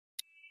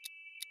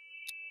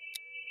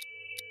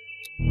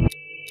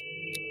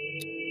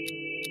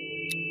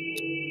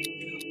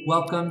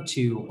Welcome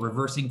to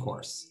Reversing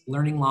Course,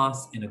 Learning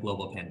Loss in a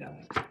Global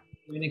Pandemic. I'm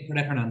Frederic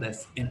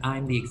Hernandez, and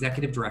I'm the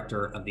Executive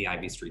Director of the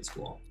Ivy Street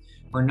School.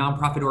 We're a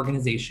nonprofit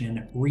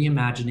organization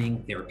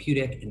reimagining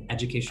therapeutic and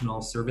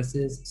educational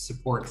services,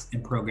 supports,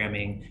 and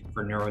programming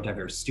for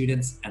neurodiverse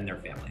students and their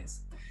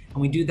families.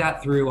 And we do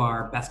that through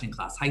our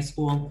best-in-class high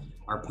school,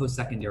 our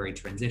post-secondary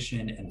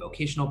transition and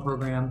vocational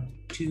program,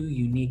 2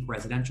 unique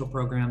residential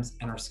programs,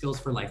 and our Skills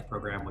for Life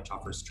program, which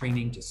offers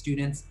training to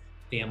students,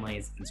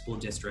 families, and school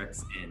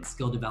districts in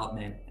skill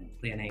development and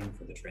planning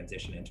for the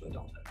transition into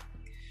adulthood.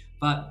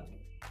 But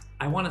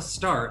I want to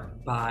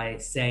start by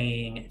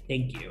saying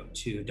thank you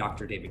to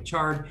Dr. David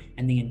Chard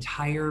and the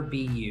entire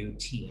BU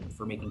team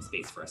for making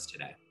space for us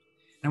today.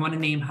 I want to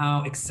name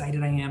how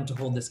excited I am to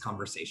hold this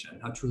conversation,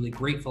 how truly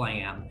grateful I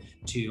am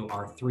to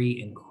our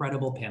 3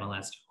 incredible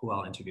panelists who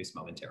I'll introduce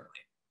momentarily.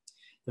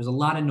 There's a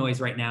lot of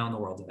noise right now in the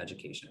world of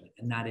education,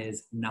 and that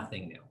is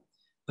nothing new.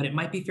 But it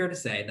might be fair to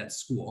say that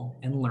school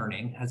and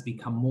learning has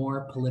become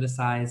more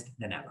politicized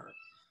than ever.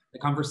 The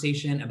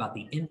conversation about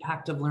the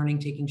impact of learning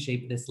taking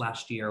shape this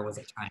last year was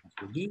at times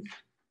reduced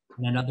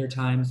and at other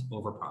times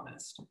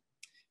overpromised.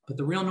 But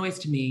the real noise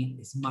to me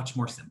is much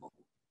more simple.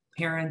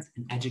 Parents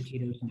and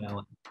educators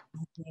know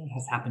nothing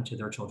has happened to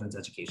their children's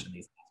education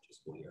these past 2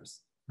 school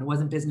years. It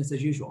wasn't business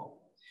as usual.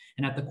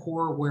 And at the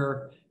core,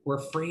 we're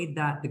afraid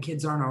that the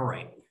kids aren't all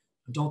right.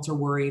 Adults are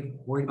worried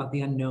about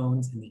the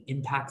unknowns and the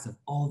impacts of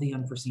all the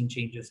unforeseen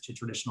changes to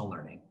traditional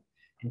learning.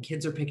 And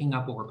kids are picking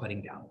up what we're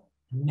putting down.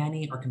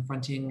 Many are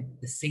confronting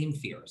the same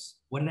fears.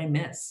 What did I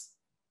miss?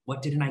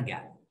 What didn't I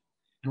get?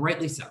 And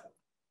rightly so.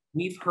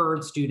 We've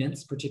heard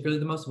students, particularly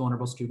the most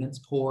vulnerable students,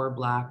 poor,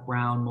 Black,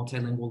 brown,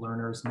 multilingual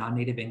learners,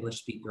 non-native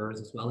English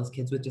speakers, as well as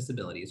kids with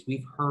disabilities.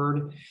 We've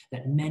heard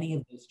that many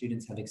of those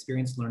students have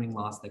experienced learning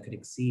loss that could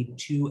exceed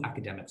 2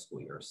 academic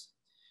school years.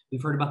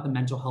 We've heard about the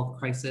mental health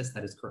crisis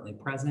that is currently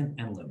present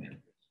and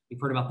looming.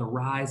 We've heard about the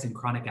rise in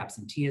chronic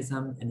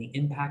absenteeism and the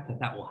impact that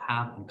that will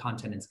have on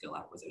content and skill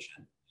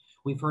acquisition.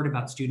 We've heard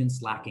about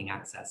students lacking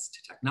access to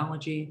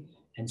technology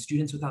and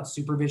students without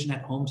supervision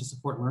at home to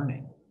support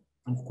learning.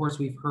 And of course,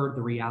 we've heard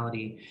the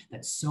reality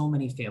that so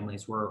many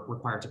families were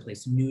required to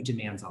place new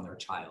demands on their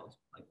child,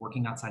 like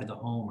working outside of the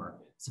home or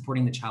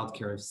supporting the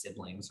childcare of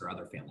siblings or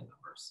other family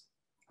members.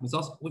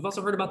 We've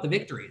also heard about the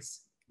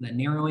victories, the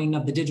narrowing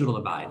of the digital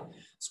divide,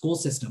 school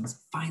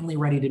systems finally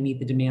ready to meet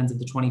the demands of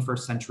the 21st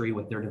century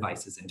with their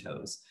devices in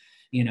tows.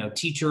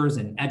 Teachers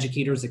and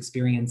educators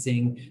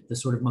experiencing the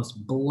sort of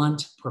most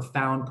blunt,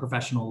 profound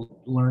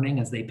professional learning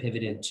as they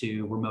pivoted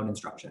to remote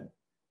instruction.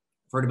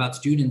 We've heard about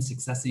students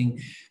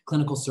accessing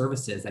clinical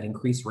services at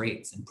increased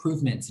rates,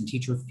 improvements in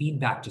teacher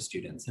feedback to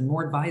students, and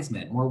more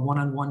advisement, more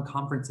one-on-one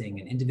conferencing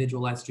and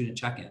individualized student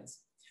check-ins.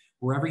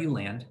 Wherever you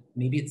land,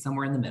 maybe it's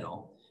somewhere in the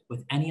middle,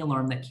 with any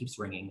alarm that keeps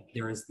ringing,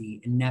 there is the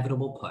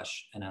inevitable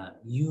push and a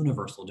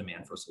universal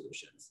demand for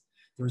solutions.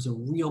 There's a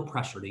real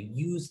pressure to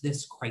use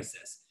this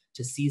crisis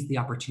to seize the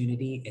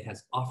opportunity it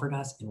has offered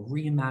us in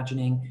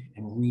reimagining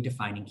and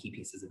redefining key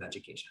pieces of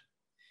education.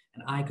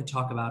 And I could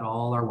talk about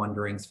all our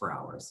wonderings for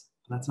hours,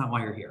 but that's not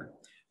why you're here.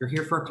 You're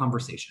here for a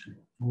conversation,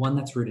 one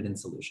that's rooted in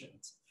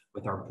solutions,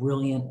 with our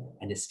brilliant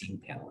and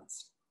esteemed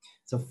panelists.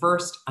 So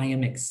first, I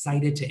am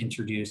excited to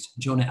introduce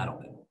Jonah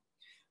Edelman.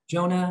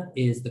 Jonah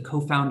is the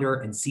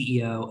co-founder and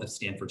CEO of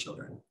Stand for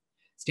Children.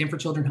 Stand for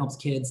Children helps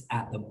kids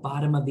at the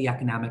bottom of the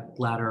academic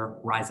ladder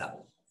rise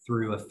up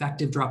through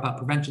effective dropout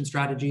prevention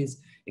strategies,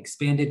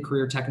 expanded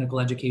career technical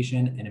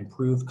education, and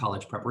improved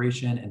college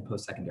preparation and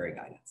post-secondary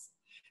guidance.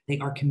 They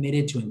are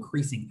committed to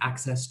increasing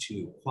access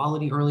to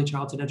quality early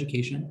childhood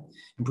education,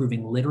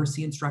 improving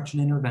literacy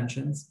instruction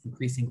interventions,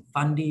 increasing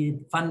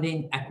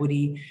funding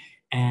equity,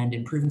 and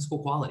improving school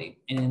quality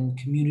in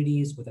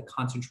communities with a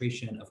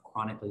concentration of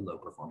chronically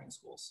low-performing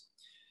schools.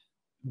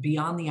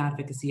 Beyond the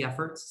advocacy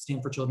efforts,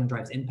 Stand for Children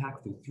drives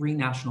impact through 3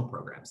 national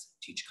programs: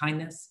 Teach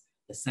Kindness,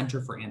 the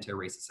Center for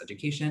Anti-Racist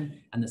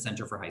Education, and the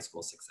Center for High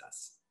School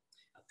Success.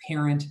 A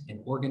parent,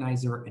 an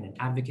organizer, and an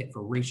advocate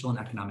for racial and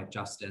economic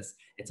justice,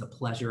 it's a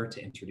pleasure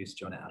to introduce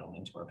Jonah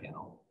Edelman to our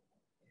panel.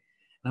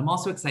 And I'm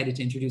also excited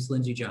to introduce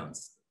Lindsay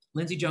Jones.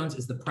 Lindsay Jones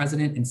is the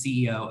president and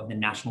CEO of the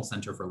National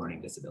Center for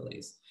Learning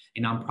Disabilities,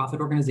 a nonprofit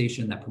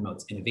organization that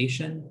promotes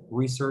innovation,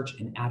 research,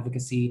 and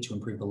advocacy to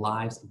improve the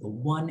lives of the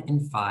 1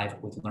 in 5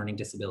 with learning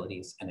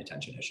disabilities and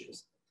attention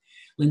issues.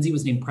 Lindsay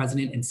was named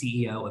president and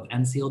CEO of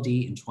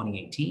NCLD in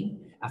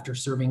 2018 after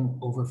serving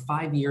over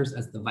 5 years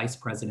as the vice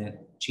president,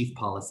 chief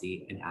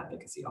policy, and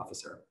advocacy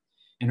officer.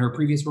 In her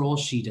previous role,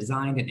 she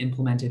designed and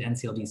implemented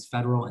NCLD's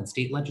federal and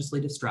state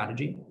legislative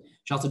strategy.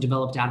 She also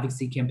developed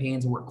advocacy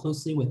campaigns and worked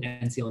closely with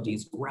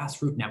NCLD's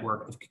grassroots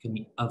network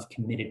of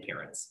committed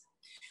parents.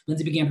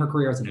 Lindsay began her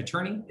career as an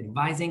attorney,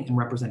 advising and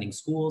representing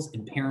schools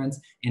and parents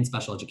in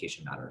special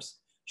education matters.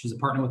 She was a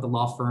partner with the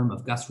law firm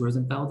of Gus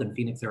Rosenfeld in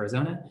Phoenix,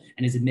 Arizona,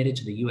 and is admitted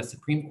to the U.S.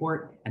 Supreme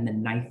Court and the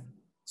Ninth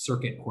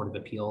Circuit Court of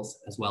Appeals,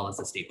 as well as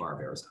the State Bar of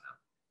Arizona.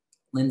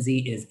 Lindsay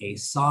is a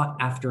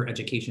sought-after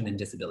education and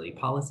disability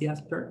policy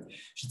expert.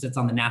 She sits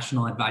on the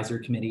National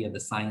Advisory Committee of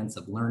the Science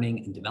of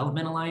Learning and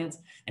Development Alliance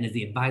and is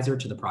the advisor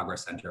to the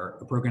Progress Center,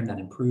 a program that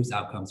improves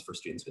outcomes for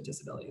students with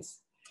disabilities.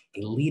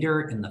 A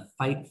leader in the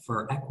fight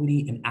for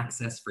equity and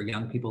access for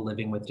young people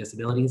living with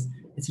disabilities,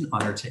 it's an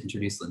honor to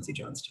introduce Lindsay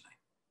Jones tonight.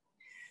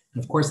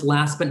 And of course,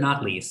 last but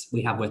not least,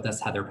 we have with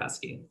us Heather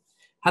Pesky.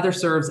 Heather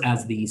serves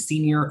as the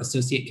Senior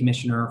Associate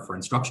Commissioner for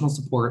Instructional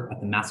Support at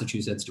the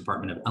Massachusetts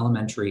Department of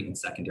Elementary and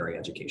Secondary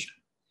Education.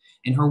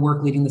 In her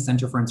work leading the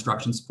Center for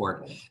Instruction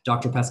Support,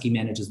 Dr. Pesky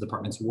manages the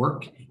department's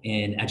work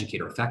in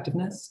educator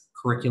effectiveness,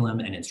 curriculum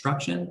and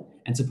instruction,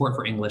 and support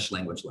for English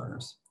language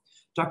learners.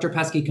 Dr.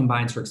 Pesky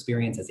combines her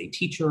experience as a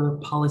teacher,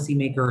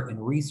 policymaker,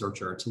 and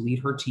researcher to lead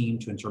her team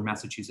to ensure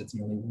Massachusetts'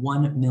 nearly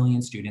 1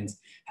 million students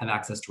have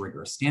access to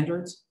rigorous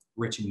standards,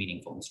 rich and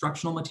meaningful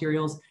instructional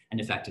materials,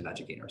 and effective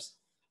educators.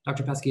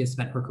 Dr. Pesky has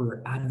spent her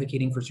career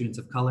advocating for students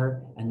of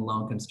color and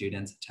low-income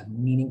students to have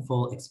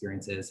meaningful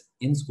experiences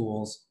in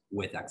schools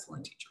with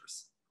excellent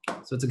teachers.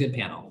 So it's a good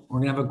panel. We're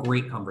gonna have a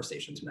great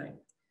conversation tonight.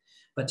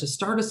 But to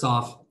start us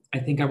off, I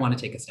think I wanna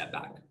take a step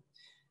back.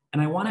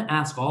 And I wanna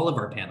ask all of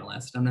our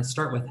panelists, I'm gonna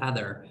start with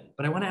Heather,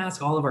 but I wanna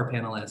ask all of our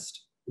panelists,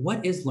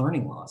 what is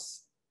learning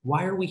loss?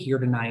 Why are we here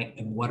tonight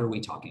and what are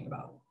we talking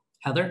about?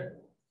 Heather?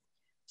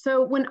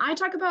 So when I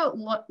talk about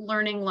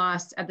learning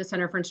loss at the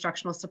Center for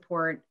Instructional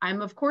Support,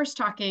 I'm of course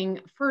talking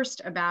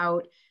first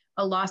about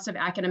a loss of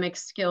academic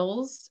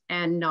skills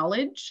and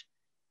knowledge,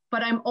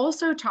 but I'm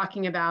also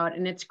talking about,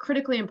 and it's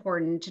critically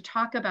important to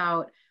talk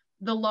about,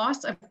 the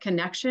loss of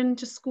connection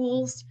to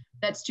schools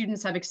that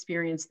students have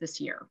experienced this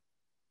year.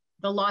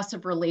 The loss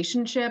of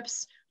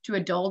relationships to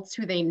adults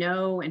who they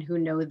know and who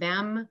know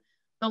them,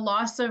 the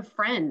loss of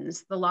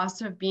friends, the loss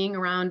of being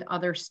around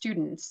other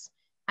students,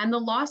 and the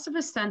loss of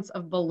a sense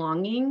of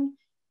belonging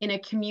in a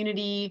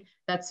community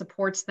that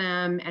supports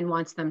them and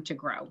wants them to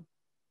grow.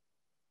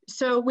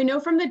 So we know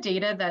from the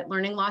data that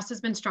learning loss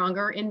has been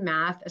stronger in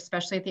math,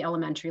 especially at the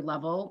elementary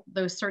level,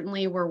 though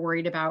certainly we're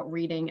worried about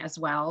reading as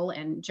well.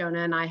 And Jonah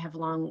and I have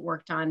long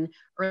worked on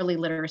early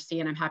literacy,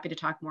 and I'm happy to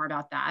talk more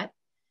about that.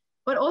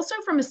 But also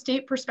from a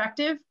state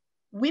perspective,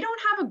 we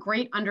don't have a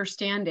great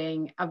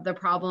understanding of the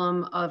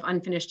problem of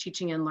unfinished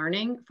teaching and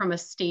learning from a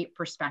state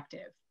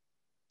perspective.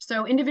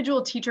 So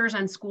individual teachers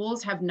and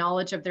schools have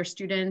knowledge of their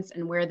students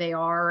and where they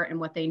are and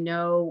what they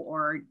know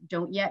or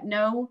don't yet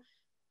know,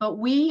 but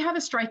we have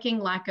a striking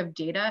lack of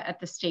data at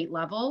the state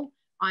level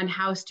on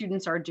how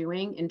students are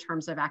doing in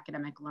terms of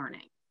academic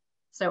learning.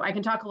 So I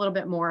can talk a little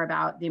bit more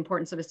about the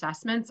importance of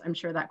assessments. I'm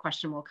sure that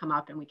question will come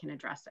up and we can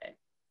address it.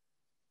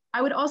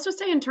 I would also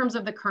say in terms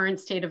of the current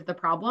state of the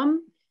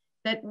problem,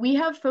 that we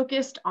have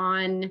focused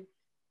on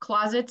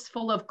closets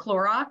full of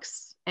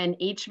Clorox and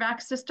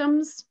HVAC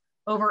systems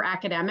over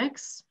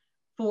academics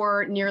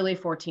for nearly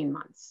 14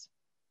 months.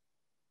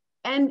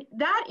 And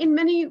that in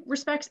many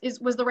respects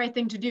was the right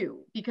thing to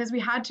do, because we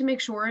had to make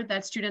sure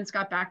that students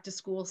got back to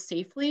school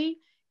safely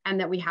and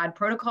that we had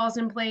protocols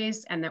in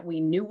place and that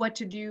we knew what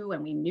to do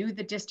and we knew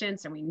the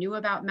distance and we knew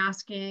about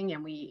masking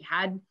and we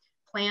had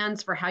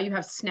plans for how you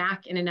have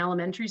snack in an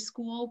elementary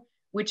school,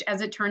 which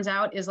as it turns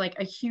out is like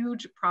a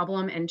huge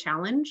problem and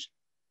challenge.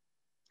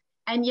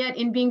 And yet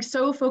in being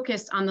so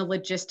focused on the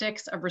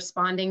logistics of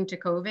responding to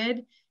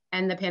COVID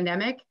and the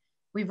pandemic,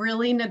 we've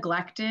really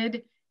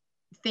neglected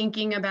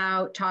thinking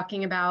about,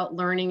 talking about,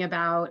 learning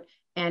about,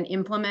 and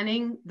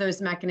implementing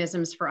those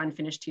mechanisms for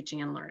unfinished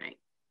teaching and learning.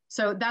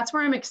 So that's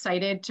where I'm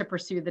excited to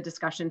pursue the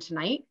discussion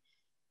tonight.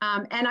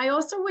 And I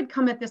also would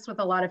come at this with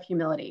a lot of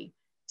humility.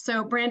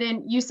 So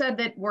Brandon, you said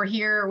that we're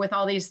here with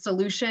all these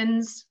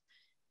solutions.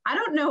 I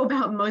don't know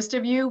about most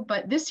of you,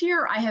 but this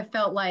year I have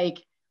felt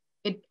like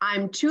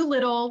I'm too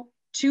little,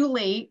 too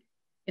late,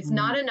 it's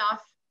not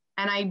enough,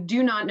 and I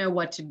do not know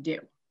what to do.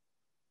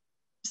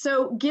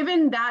 So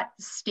given that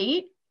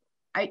state,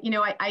 I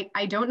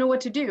don't know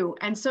what to do.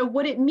 And so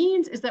what it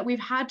means is that we've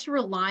had to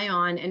rely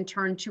on and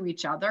turn to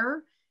each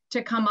other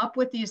to come up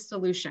with these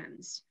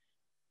solutions.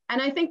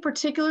 And I think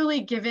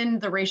particularly given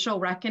the racial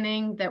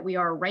reckoning that we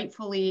are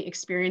rightfully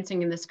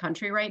experiencing in this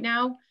country right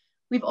now,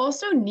 we've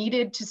also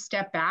needed to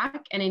step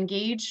back and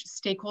engage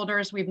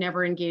stakeholders we've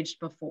never engaged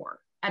before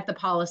at the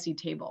policy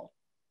table.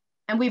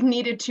 And we've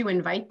needed to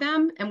invite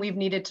them and we've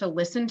needed to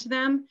listen to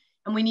them.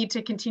 And we need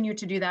to continue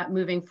to do that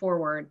moving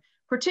forward,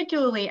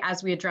 particularly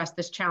as we address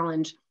this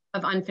challenge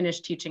of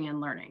unfinished teaching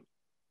and learning.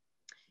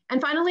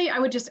 And finally, I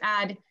would just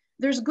add,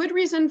 there's good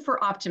reason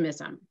for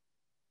optimism.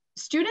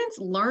 Students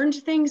learned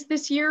things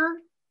this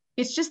year.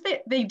 It's just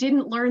that they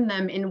didn't learn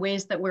them in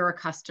ways that we're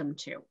accustomed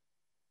to.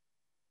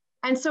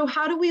 And so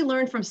how do we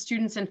learn from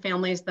students and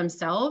families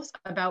themselves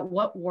about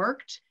what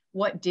worked,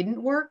 what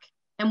didn't work,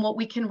 and what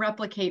we can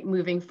replicate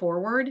moving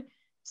forward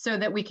so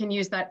that we can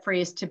use that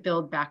phrase to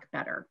build back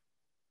better?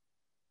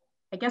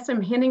 I guess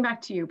I'm handing back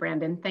to you,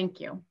 Brandon.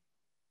 Thank you.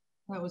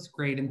 That was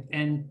great.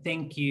 And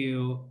thank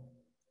you,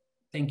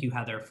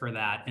 Heather, for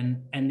that.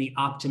 And the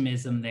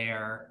optimism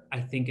there, I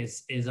think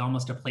is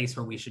almost a place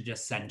where we should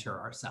just center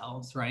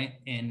ourselves, right?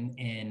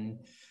 In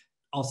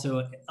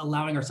also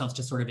allowing ourselves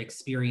to sort of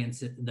experience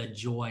the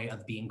joy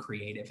of being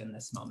creative in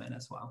this moment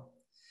as well.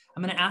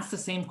 I'm going to ask the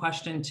same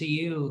question to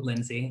you,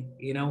 Lindsay.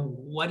 You know,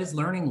 what is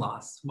learning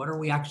loss? What are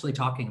we actually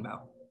talking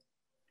about?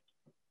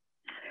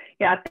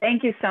 Yeah,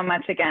 thank you so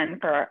much again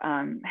for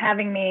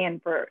having me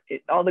and for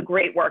all the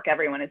great work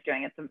everyone is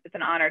doing. It's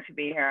an honor to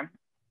be here.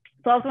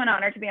 It's also an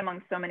honor to be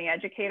among so many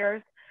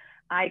educators.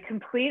 I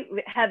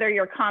completely, Heather,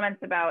 your comments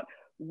about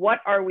what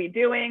are we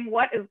doing,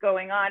 what is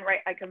going on, right?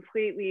 I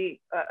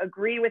completely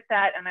agree with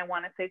that. And I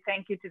want to say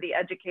thank you to the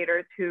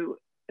educators who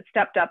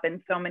stepped up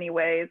in so many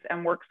ways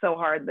and worked so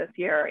hard this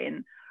year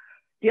in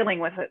dealing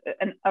with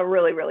a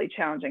really, really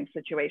challenging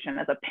situation.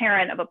 As a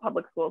parent of a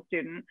public school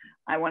student,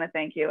 I want to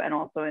thank you, and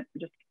also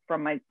just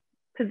from my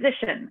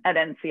position at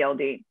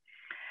NCLD.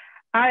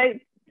 I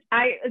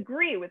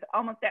agree with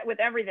with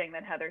everything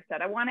that Heather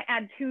said. I want to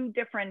add two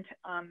different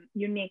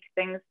unique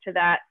things to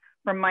that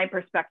from my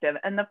perspective.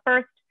 And the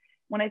first,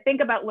 when I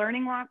think about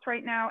learning loss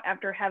right now,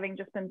 after having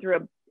just been through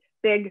a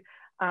big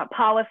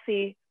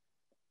policy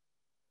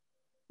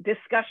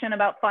discussion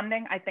about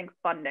funding, I think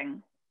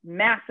funding,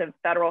 massive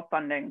federal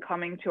funding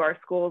coming to our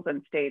schools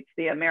and states,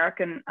 the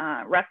American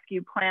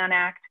Rescue Plan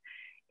Act,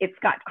 it's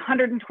got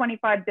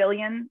 $125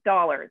 billion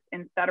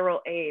in federal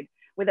aid,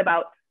 with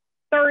about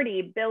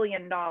 $30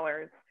 billion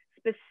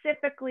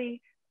specifically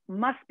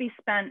must be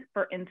spent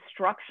for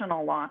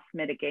instructional loss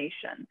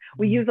mitigation.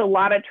 We use a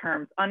lot of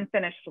terms: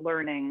 unfinished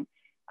learning,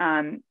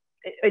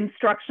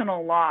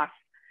 instructional loss,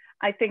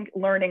 I think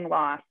learning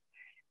loss.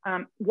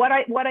 What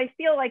I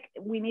feel like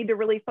we need to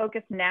really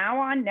focus now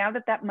on, now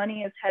that that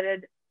money is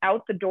headed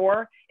out the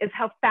door, is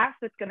how fast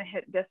it's going to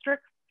hit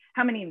districts,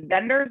 how many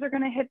vendors are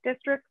going to hit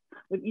districts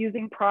with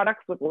using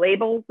products with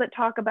labels that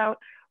talk about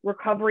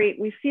recovery.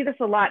 We see this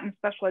a lot in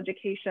special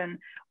education.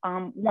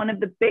 One of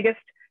the biggest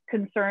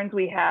concerns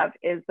we have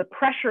is the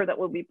pressure that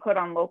will be put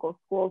on local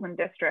schools and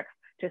districts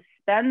to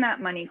spend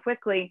that money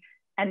quickly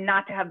and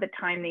not to have the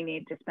time they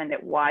need to spend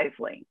it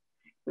wisely.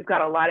 We've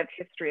got a lot of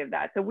history of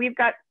that. So we've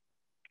got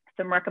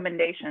some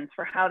recommendations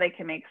for how they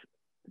can make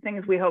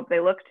things we hope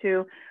they look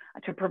to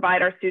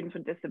provide our students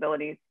with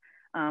disabilities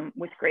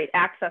with great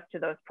access to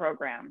those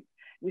programs.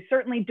 We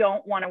certainly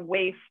don't want to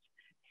waste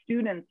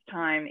students'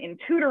 time in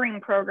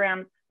tutoring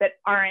programs that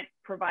aren't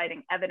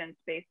providing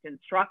evidence-based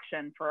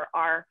instruction for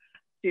our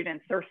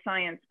students or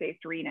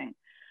science-based reading.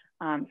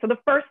 So the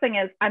first thing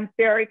is, I'm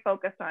very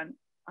focused on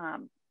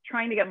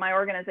trying to get my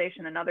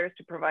organization and others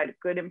to provide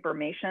good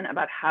information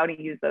about how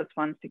to use those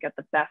funds to get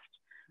the best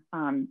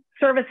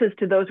services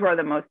to those who are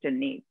the most in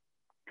need.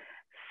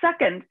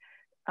 Second,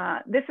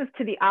 this is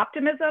to the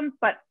optimism,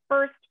 but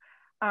first,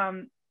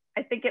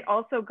 I think it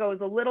also goes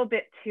a little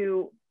bit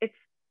to, it's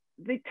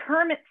the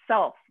term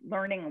itself,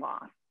 learning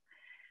loss.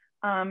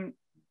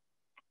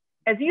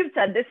 As you've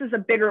said, this is a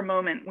bigger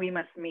moment we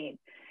must meet.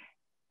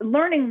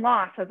 Learning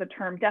loss as a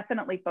term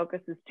definitely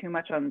focuses too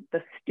much on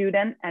the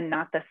student and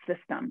not the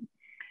system.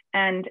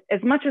 And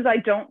as much as I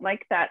don't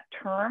like that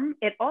term,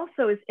 it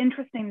also is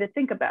interesting to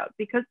think about,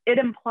 because it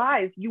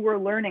implies you were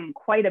learning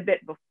quite a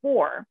bit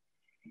before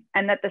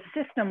and that the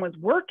system was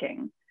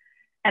working.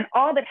 And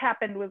all that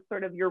happened was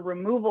sort of your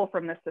removal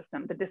from the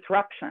system, the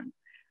disruption.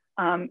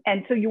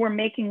 And so you were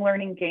making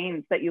learning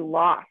gains that you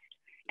lost.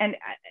 And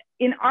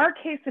in our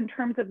case, in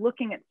terms of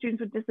looking at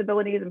students with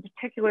disabilities, and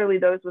particularly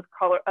those with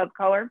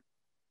color,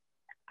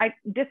 I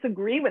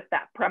disagree with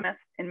that premise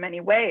in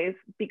many ways,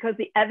 because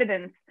the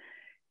evidence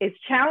is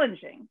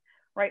challenging,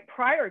 right?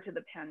 Prior to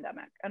the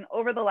pandemic and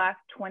over the last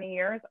 20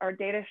 years, our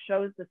data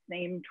shows the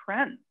same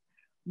trends.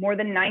 More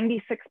than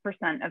 96%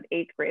 of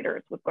 8th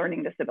graders with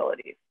learning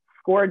disabilities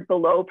scored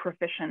below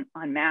proficient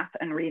on math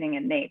and reading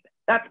and NAEP.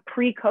 That's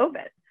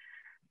pre-COVID.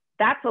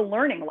 That's a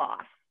learning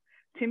loss.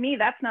 To me,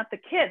 that's not the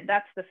kid,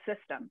 that's the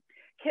system.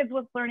 Kids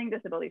with learning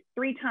disabilities,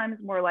 3 times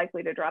more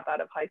likely to drop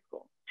out of high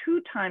school,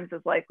 2 times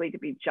as likely to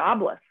be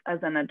jobless as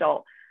an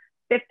adult,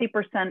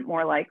 50%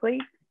 more likely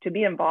to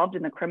be involved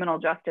in the criminal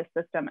justice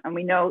system. And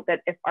we know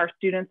that if our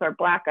students are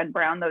Black and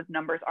brown, those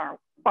numbers are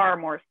far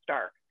more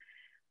stark.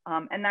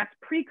 And that's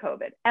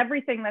pre-COVID.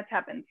 Everything that's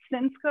happened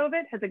since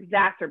COVID has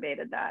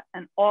exacerbated that.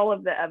 And all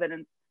of the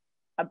evidence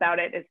about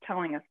it is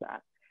telling us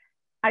that.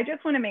 I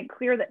just want to make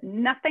clear that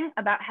nothing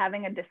about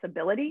having a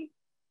disability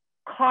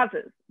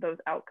causes those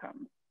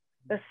outcomes.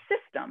 The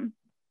system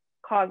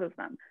causes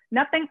them.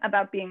 Nothing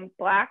about being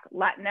Black,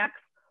 Latinx,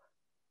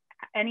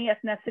 any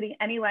ethnicity,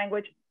 any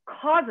language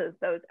causes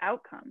those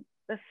outcomes.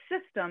 The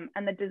system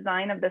and the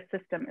design of the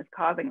system is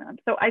causing them.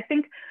 So I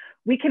think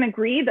we can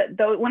agree that,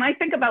 though, when I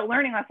think about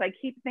learning loss, I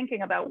keep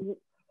thinking about,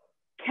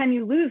 can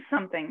you lose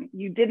something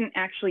you didn't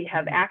actually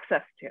have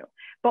access to?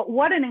 But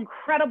what an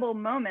incredible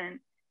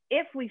moment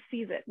if we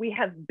seize it. We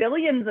have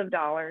billions of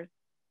dollars.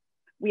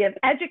 We have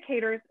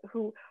educators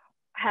who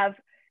have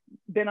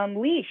been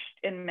unleashed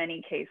in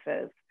many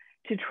cases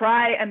to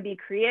try and be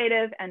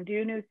creative and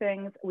do new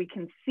things. We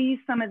can see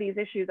some of these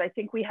issues. I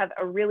think we have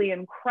a really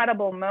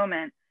incredible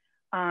moment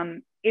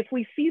if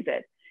we seize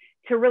it,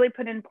 to really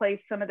put in place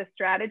some of the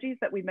strategies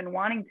that we've been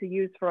wanting to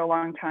use for a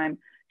long time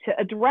to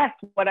address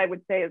what I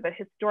would say is a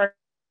historic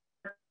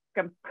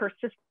and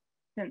persistent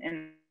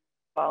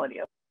inequality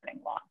of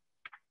learning loss.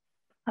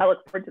 I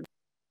look forward to.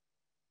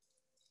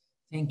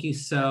 Thank you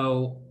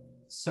so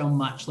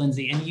much,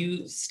 Lindsay. And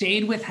you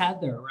stayed with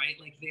Heather, right?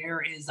 Like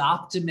there is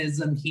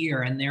optimism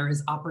here and there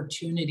is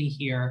opportunity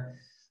here,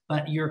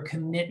 but your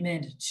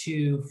commitment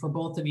to, for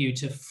both of you,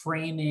 to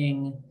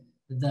framing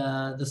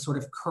the sort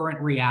of current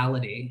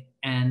reality.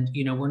 And,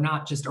 you know, we're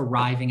not just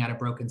arriving at a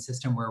broken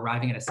system, we're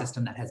arriving at a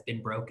system that has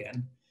been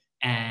broken.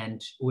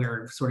 And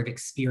we're sort of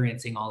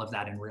experiencing all of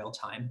that in real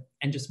time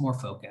and just more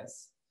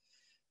focus.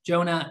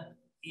 Jonah,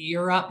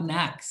 you're up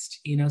next.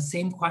 You know,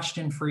 same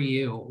question for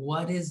you.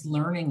 What is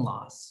learning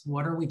loss?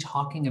 What are we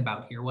talking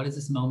about here? What is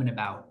this moment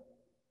about?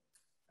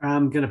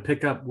 I'm going to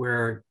pick up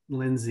where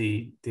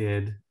Lindsay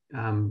did,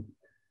 but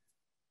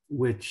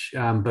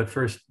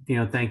first, you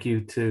know, thank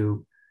you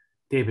to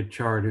David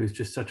Chard, who's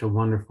just such a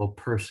wonderful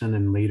person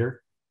and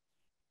leader.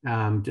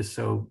 Just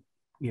so,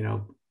 you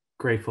know,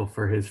 grateful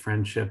for his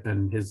friendship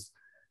and his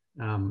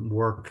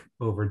work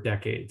over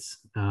decades.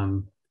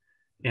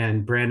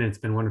 And Brandon, it's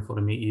been wonderful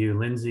to meet you.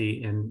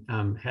 Lindsay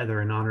and Heather,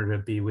 an honor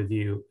to be with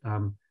you.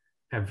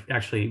 Have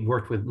actually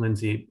worked with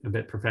Lindsay a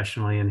bit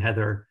professionally, and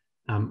Heather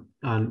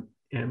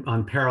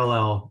on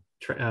parallel,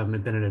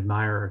 been an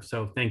admirer.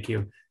 So thank you.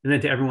 And then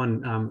to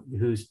everyone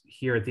who's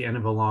here at the end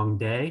of a long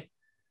day,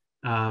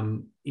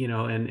 you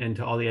know, and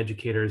to all the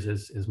educators,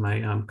 as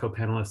my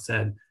co-panelist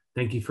said,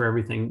 thank you for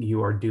everything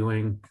you are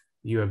doing,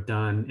 you have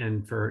done,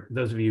 and for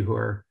those of you who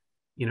are,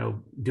 you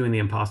know, doing the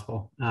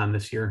impossible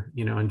this year,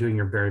 you know, and doing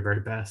your very, very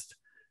best.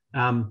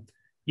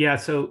 Yeah,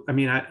 so, I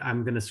mean,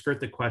 I'm going to skirt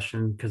the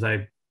question because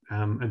I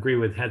agree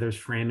with Heather's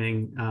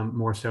framing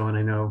more so, and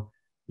I know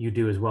you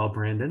do as well,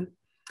 Brandon.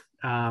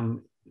 I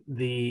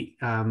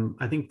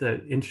think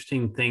the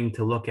interesting thing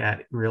to look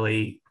at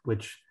really,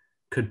 which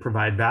could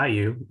provide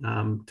value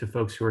to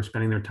folks who are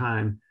spending their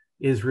time,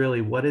 is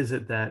really what is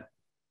it that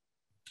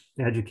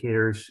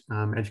educators,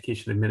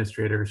 education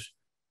administrators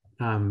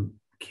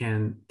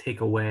can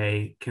take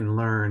away, can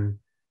learn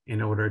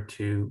in order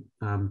to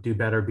do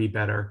better, be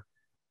better.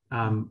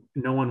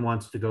 No one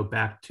wants to go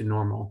back to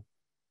normal.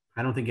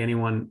 I don't think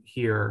anyone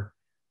here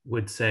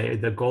would say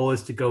the goal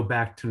is to go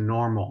back to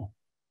normal.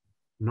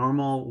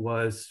 Normal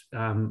was,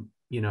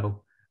 you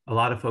know, a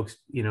lot of folks,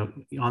 you know,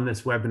 on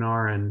this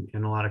webinar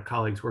and a lot of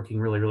colleagues working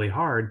really, really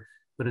hard,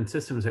 but in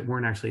systems that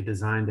weren't actually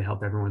designed to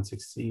help everyone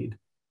succeed.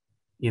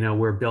 You know,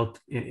 where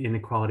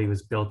inequality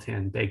was built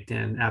in, baked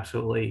in,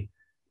 absolutely.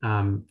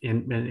 In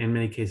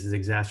many cases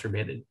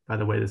exacerbated by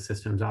the way the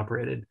system's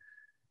operated.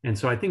 And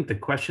so I think the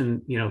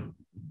question, you know,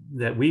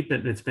 that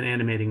it's been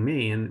animating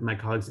me and my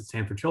colleagues at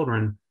Stand for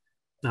Children,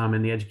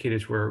 and the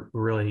educators we're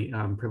really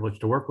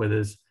privileged to work with,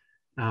 is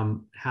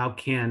how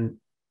can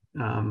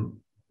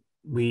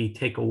we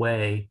take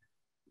away,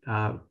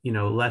 you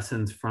know,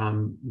 lessons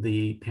from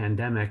the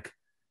pandemic,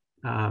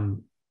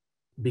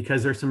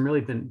 because there's some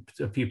really been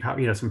a few,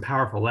 you know, some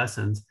powerful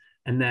lessons,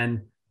 and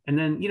then,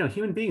 you know,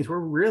 human beings, we're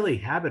really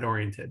habit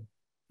oriented.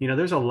 You know,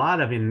 there's a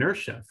lot of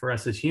inertia for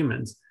us as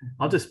humans.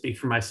 I'll just speak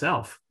for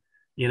myself.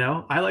 You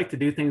know, I like to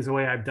do things the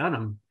way I've done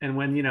them. And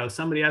when, you know,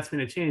 somebody asks me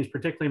to change,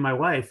 particularly my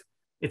wife,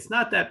 it's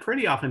not that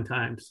pretty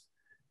oftentimes.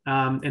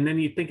 And then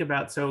you think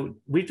about, so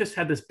we've just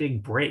had this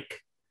big break,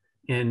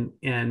 and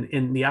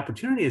the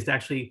opportunity is to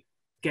actually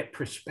get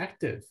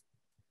perspective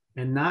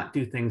and not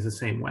do things the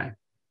same way.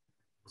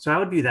 So I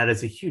would view that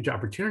as a huge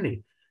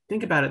opportunity.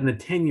 Think about it in the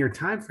 10-year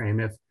time frame.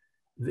 If,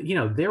 you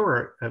know, there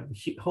were a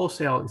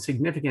wholesale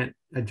significant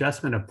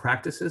adjustment of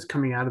practices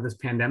coming out of this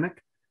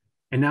pandemic,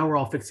 and now we're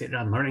all fixated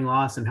on learning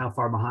loss and how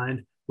far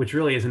behind, which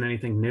really isn't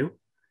anything new.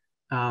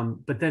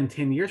 But then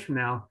 10 years from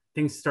now,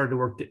 things started to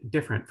work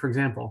different. For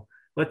example,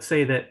 let's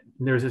say that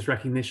there's this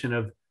recognition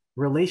of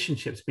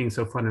relationships being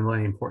so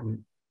fundamentally important.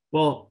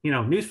 Well, you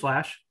know,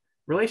 newsflash,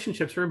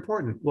 relationships are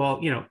important. Well,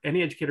 you know,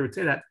 any educator would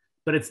say that,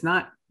 but it's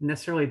not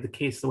necessarily the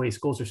case the way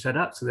schools are set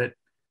up, so that,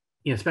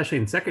 you know, especially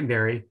in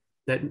secondary,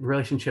 that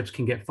relationships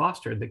can get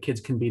fostered, that kids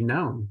can be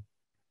known,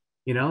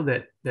 you know,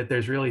 that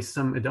there's really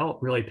some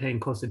adult really paying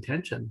close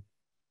attention,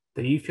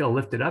 that you feel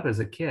lifted up as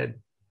a kid,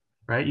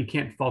 right? You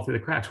can't fall through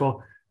the cracks.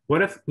 Well,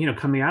 what if, you know,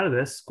 coming out of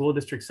this, school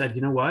district said,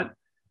 you know what,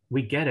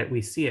 we get it,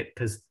 we see it,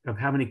 because of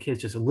how many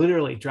kids just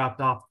literally dropped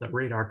off the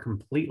radar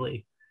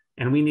completely.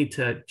 And we need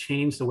to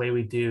change the way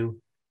we do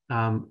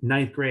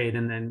ninth grade,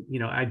 and then, you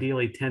know,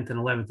 ideally 10th and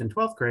 11th and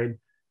 12th grade,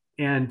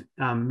 and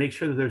make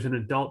sure that there's an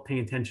adult paying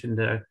attention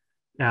to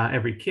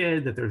every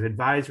kid, that there's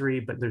advisory,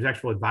 but there's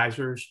actual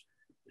advisors,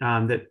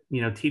 that,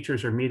 you know,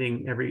 teachers are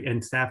meeting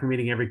and staff are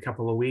meeting every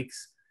couple of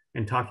weeks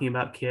and talking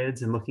about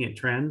kids and looking at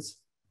trends.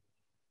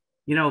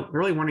 You know,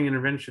 early warning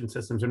intervention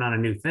systems are not a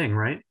new thing,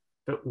 right?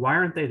 But why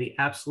aren't they the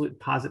absolute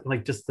positive,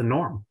 like just the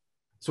norm?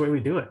 It's the way we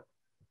do it.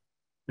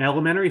 In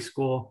elementary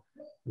school,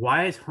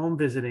 why is home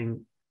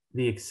visiting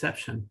the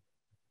exception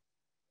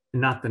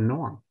and not the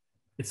norm?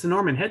 It's the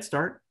norm in Head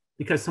Start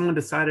because someone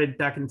decided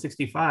back in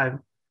 '65,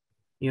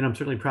 you know, I'm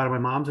certainly proud of my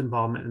mom's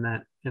involvement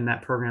in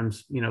that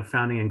program's, you know,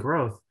 founding and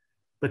growth,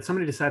 but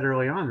somebody decided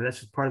early on that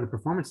that's just part of the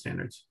performance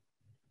standards.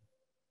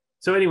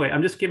 So anyway,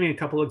 I'm just giving a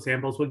couple of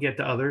examples. We'll get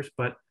to others,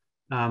 but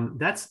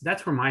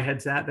That's where my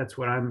head's at. That's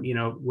what I'm,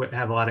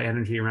 have a lot of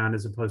energy around,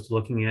 as opposed to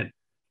looking at,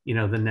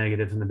 the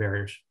negatives and the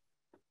barriers.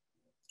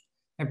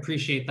 I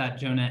appreciate that,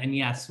 Jonah. And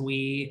yes,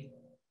 we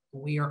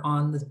are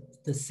on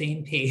the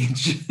same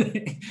page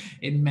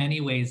in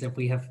many ways,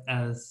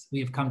 as we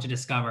have come to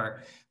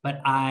discover.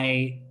 But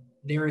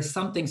there is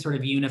something sort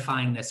of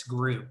unifying this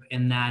group,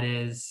 and that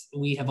is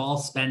we have all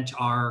spent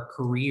our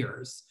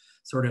careers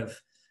sort of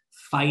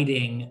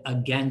fighting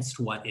against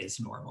what is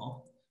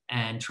normal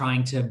and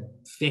trying to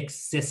fix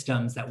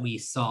systems that we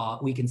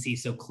can see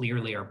so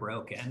clearly are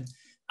broken.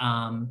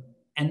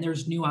 And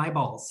there's new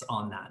eyeballs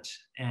on that.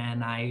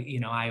 And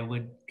I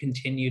would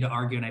continue to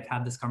argue, and I've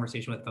had this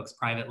conversation with folks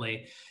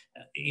privately,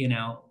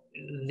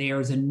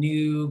 there's a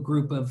new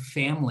group of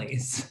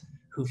families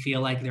who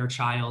feel like their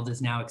child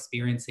is now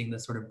experiencing the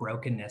sort of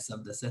brokenness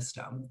of the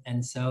system.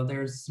 And so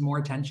there's more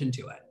attention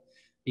to it,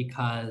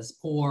 because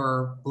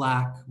poor,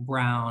 Black,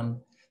 brown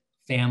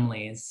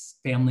families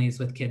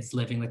with kids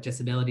living with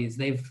disabilities,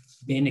 they've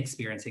been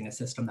experiencing a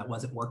system that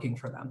wasn't working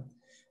for them.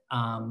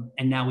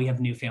 And now we have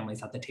new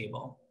families at the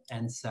table.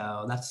 And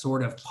so that's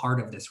sort of part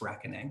of this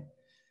reckoning.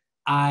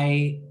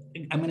 I'm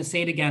going to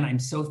say it again. I'm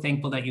so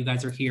thankful that you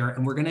guys are here,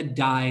 and we're going to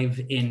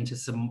dive into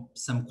some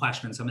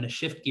questions. So I'm going to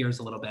shift gears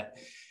a little bit.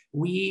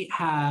 We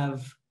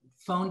have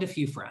phoned a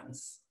few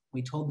friends.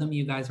 We told them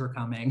you guys were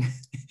coming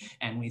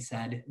and we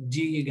said,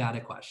 do you got a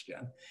question?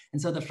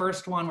 And so the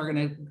first one, we're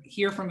going to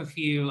hear from a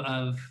few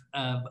of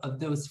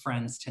those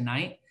friends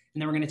tonight.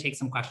 And then we're going to take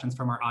some questions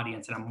from our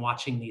audience. And I'm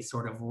watching these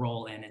sort of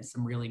roll in and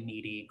some really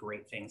meaty,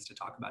 great things to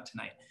talk about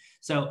tonight.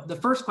 So the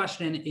first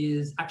question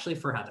is actually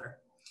for Heather.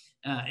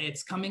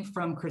 It's coming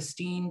from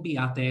Christine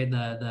Biate,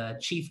 the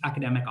Chief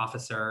Academic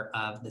Officer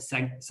of the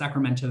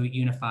Sacramento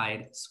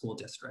Unified School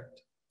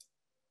District.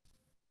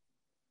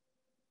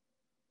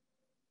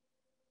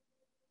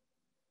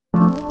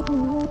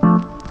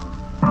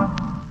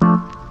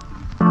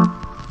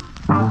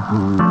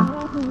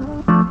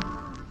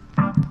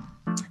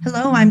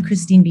 Hello, I'm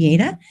Christine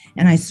Bieta,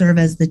 and I serve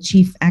as the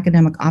Chief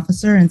Academic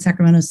Officer in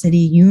Sacramento City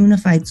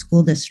Unified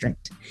School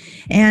District.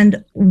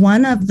 And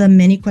one of the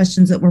many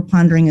questions that we're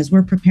pondering as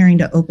we're preparing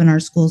to open our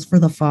schools for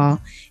the fall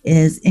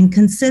is, in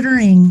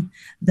considering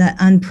the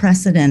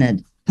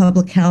unprecedented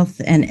public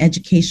health and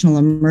educational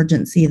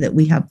emergency that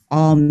we have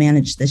all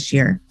managed this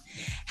year,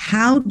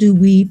 how do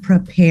we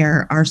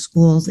prepare our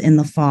schools in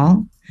the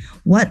fall?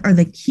 What are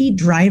the key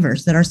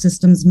drivers that our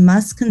systems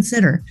must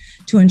consider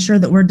to ensure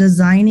that we're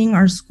designing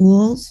our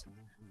schools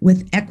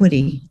with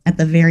equity at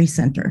the very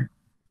center?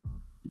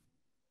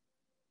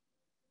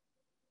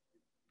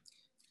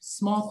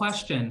 Small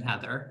question,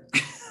 Heather.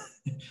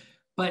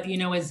 But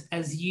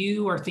as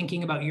you are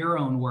thinking about your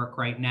own work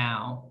right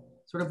now,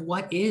 sort of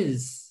what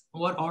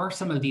are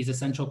some of these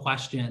essential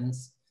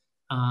questions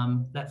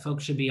that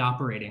folks should be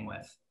operating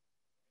with?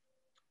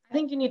 I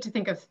think you need to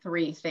think of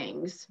three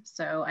things.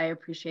 So I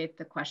appreciate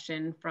the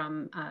question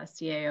from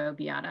CAO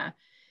Beata.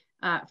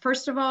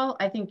 First of all,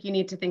 I think you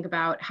need to think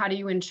about, how do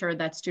you ensure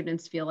that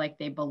students feel like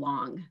they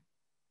belong?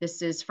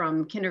 This is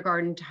from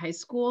kindergarten to high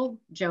school.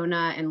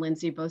 Jonah and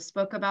Lindsay both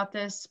spoke about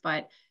this,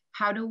 but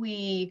how do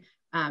we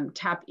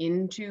tap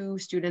into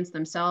students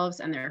themselves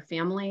and their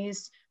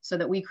families so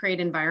that we create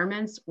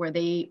environments where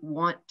they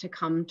want to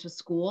come to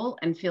school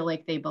and feel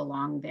like they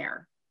belong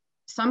there?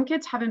 Some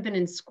kids haven't been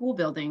in school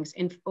buildings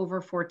in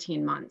over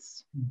 14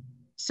 months.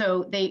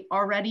 So they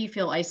already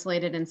feel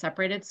isolated and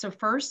separated. So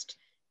first,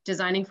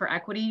 designing for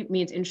equity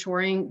means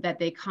ensuring that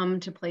they come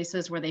to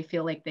places where they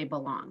feel like they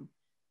belong.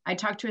 I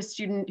talked to a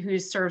student who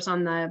serves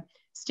on the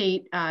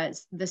state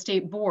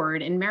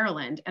board in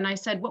Maryland, and I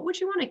said, what would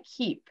you want to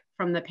keep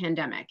from the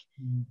pandemic?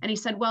 And he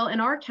said, well, in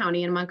our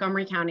county, in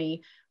Montgomery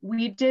County,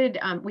 we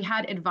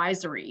had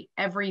advisory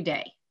every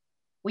day.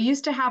 We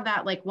used to have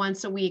that like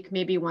once a week,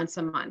 maybe once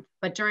a month,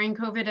 but during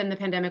COVID and the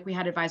pandemic, we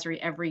had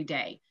advisory every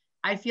day.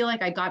 I feel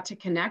like I got to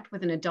connect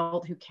with an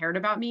adult who cared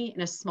about me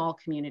in a small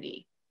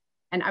community.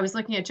 And I was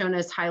looking at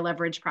Jonah's high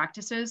leverage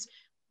practices.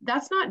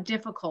 That's not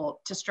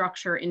difficult to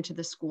structure into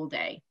the school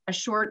day, a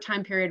short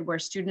time period where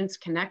students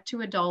connect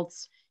to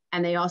adults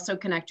and they also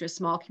connect to a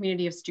small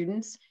community of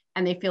students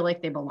and they feel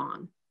like they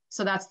belong.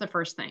 So that's the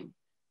first thing.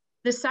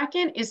 The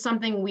second is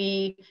something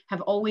we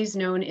have always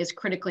known is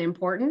critically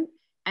important,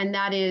 and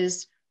that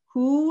is,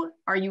 who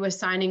are you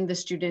assigning the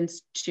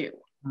students to?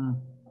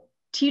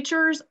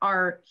 Teachers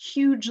are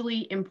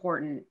hugely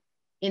important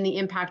in the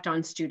impact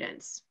on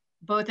students,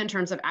 both in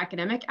terms of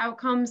academic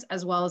outcomes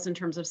as well as in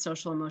terms of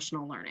social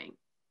emotional learning.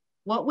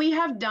 What we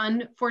have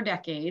done for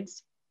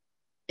decades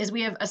is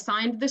we have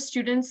assigned the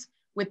students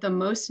with the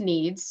most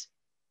needs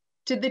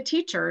to the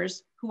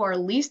teachers who are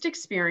least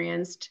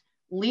experienced,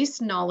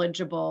 least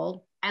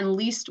knowledgeable, and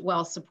least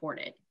well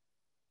supported.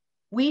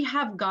 We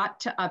have got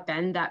to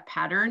upend that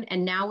pattern,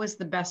 and now is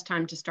the best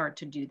time to start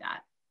to do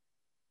that.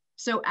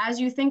 So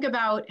as you think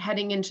about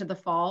heading into the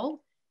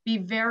fall, be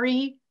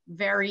very,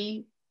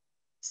 very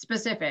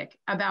specific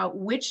about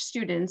which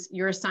students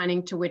you're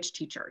assigning to which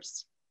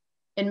teachers.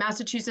 In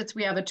Massachusetts,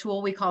 we have a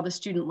tool we call the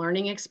Student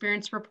Learning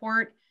Experience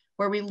Report,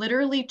 where we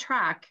literally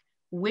track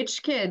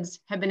which kids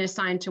have been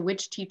assigned to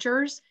which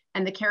teachers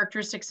and the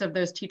characteristics of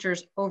those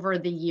teachers over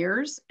the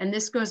years. And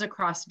this goes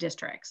across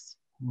districts.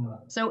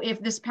 So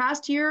if this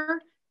past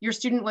year, your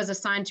student was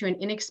assigned to an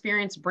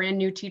inexperienced brand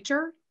new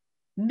teacher,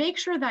 make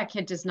sure that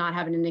kid does not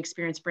have an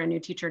inexperienced brand new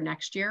teacher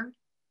next year.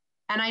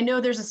 And I know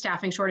there's a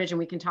staffing shortage and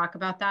we can talk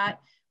about that,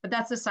 but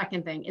that's the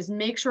second thing, is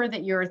make sure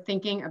that you're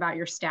thinking about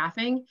your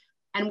staffing.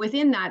 And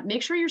within that,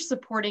 make sure you're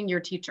supporting your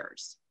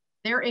teachers.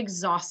 They're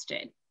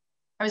exhausted.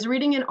 I was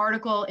reading an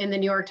article in the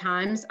New York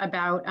Times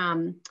about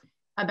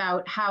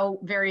how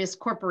various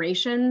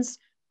corporations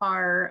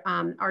are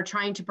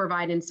trying to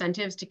provide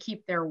incentives to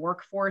keep their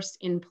workforce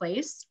in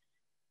place.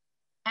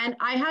 And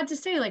I had to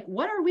say, like,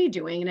 what are we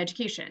doing in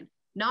education?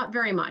 Not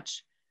very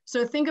much.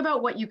 So think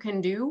about what you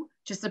can do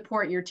to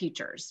support your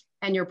teachers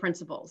and your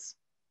principals,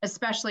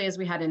 especially as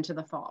we head into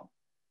the fall.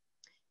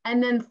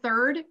 And then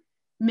third,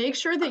 make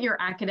sure that your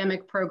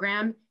academic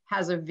program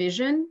has a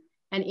vision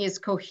and is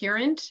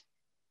coherent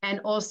and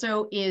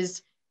also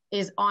is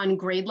on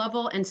grade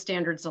level and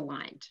standards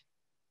aligned.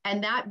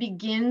 And that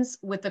begins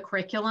with the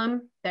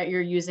curriculum that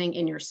you're using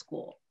in your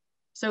school.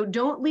 So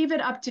don't leave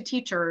it up to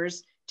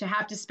teachers to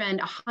have to spend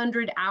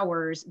 100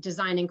 hours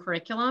designing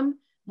curriculum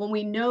when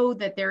we know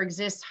that there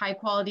exists high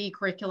quality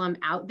curriculum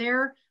out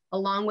there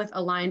along with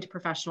aligned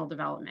professional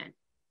development.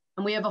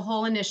 And we have a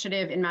whole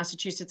initiative in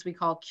Massachusetts we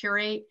call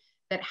Curate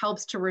that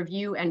helps to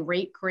review and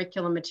rate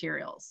curriculum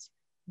materials.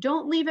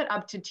 Don't leave it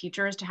up to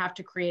teachers to have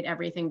to create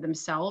everything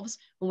themselves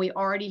when we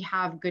already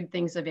have good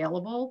things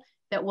available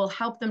that will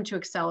help them to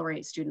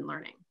accelerate student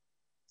learning.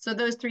 So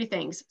those three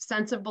things: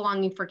 sense of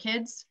belonging for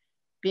kids,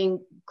 being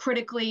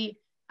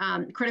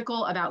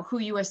critical about who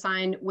you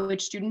assign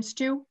which students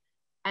to,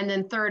 and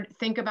then third,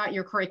 think about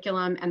your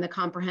curriculum and the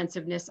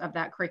comprehensiveness of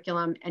that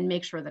curriculum and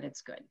make sure that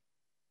it's good.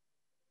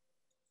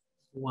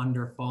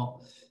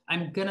 Wonderful.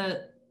 I'm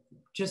gonna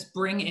just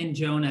bring in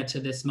Jonah to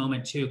this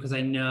moment too, because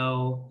I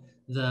know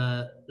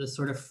the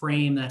sort of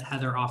frame that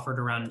Heather offered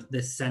around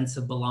this sense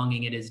of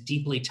belonging, it is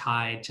deeply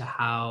tied to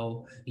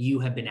how you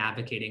have been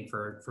advocating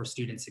for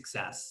student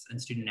success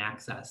and student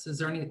access. Is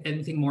there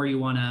anything more you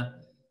want to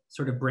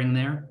sort of bring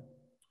there?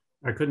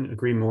 I couldn't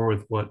agree more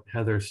with what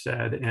Heather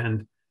said.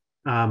 And,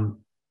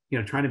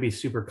 trying to be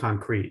super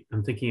concrete.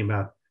 I'm thinking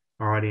about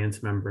our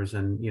audience members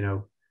and,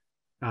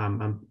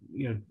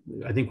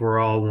 I think we're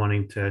all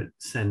wanting to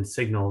send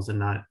signals and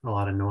not a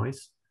lot of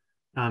noise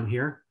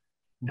here.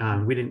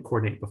 We didn't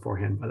coordinate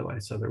beforehand, by the way,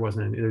 so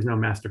there's no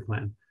master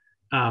plan.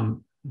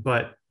 So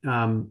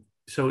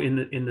in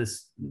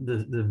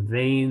the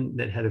vein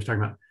that Heather's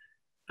talking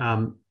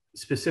about,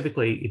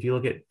 specifically, if you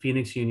look at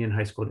Phoenix Union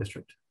High School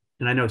District,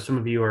 and I know some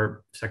of you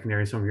are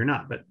secondary, some of you are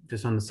not, but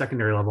just on the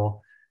secondary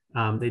level,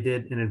 they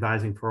did an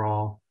advising for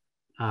all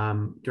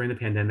during the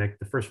pandemic.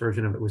 The first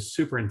version of it was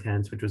super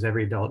intense, which was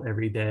every adult,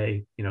 every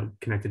day,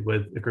 connected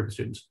with a group of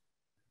students.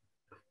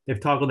 They've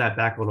toggled that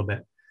back a little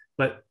bit,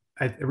 but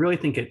I really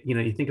think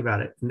you think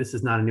about it, and this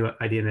is not a new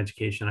idea in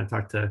education. I've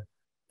talked to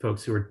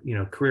folks who are,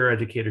 career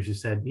educators who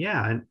said,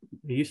 yeah, and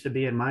it used to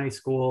be in my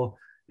school,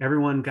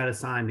 everyone got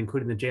assigned,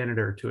 including the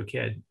janitor, to a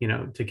kid,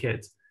 to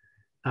kids.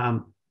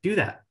 Do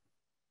that,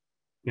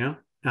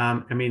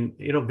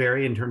 it'll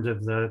vary in terms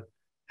of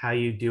how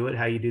you do it,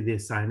 how you do the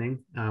assigning,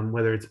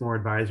 whether it's more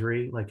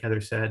advisory, like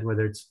Heather said,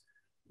 whether it's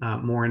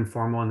more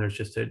informal and there's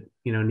just a,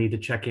 need to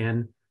check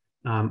in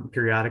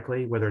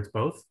periodically, whether it's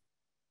both,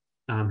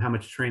 how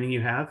much training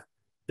you have.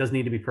 Doesn't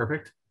need to be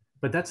perfect,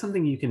 but that's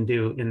something you can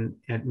do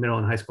at middle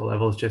and high school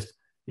levels. Just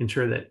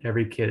ensure that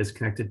every kid is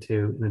connected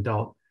to an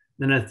adult.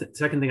 Then the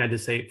second thing I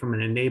just say from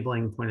an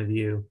enabling point of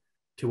view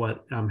to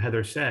what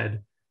Heather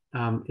said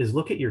is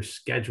look at your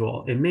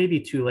schedule. It may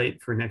be too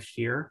late for next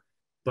year,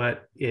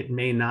 but it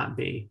may not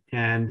be.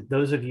 And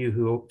those of you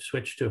who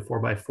switch to a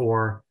 4x4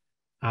 or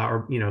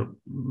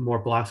more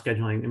block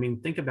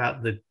scheduling, think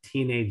about the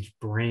teenage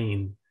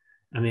brain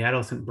and the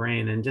adolescent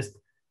brain, and just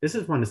this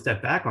is one to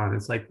step back on.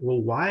 It's like,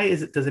 well, why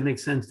does it make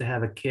sense to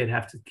have a kid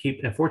have to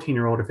keep, a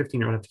 14-year-old or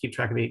 15-year-old have to keep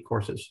track of 8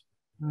 courses,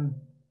 7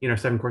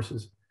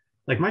 courses?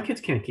 Like, my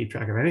kids can't keep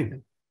track of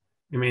anything.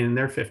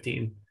 They're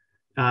 15.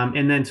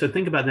 And then, so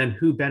think about then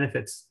who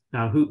benefits,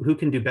 who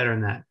can do better in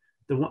that?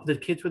 The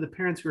kids with the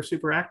parents who are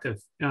super active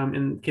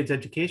in kids'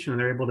 education, and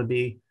they're able to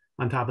be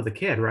on top of the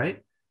kid,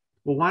 right?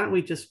 Well, why don't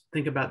we just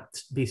think about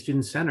be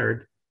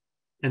student-centered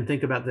and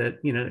think about the,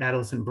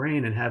 adolescent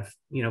brain and have,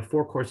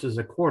 4 courses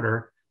a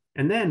quarter.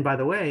 And then, by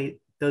the way,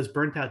 those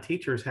burnt out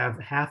teachers have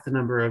half the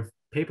number of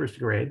papers to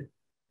grade,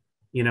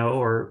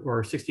 or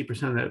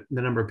 60% of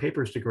the number of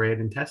papers to grade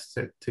and tests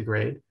to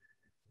grade.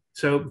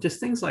 So just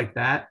things like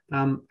that.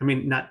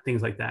 Not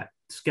things like that.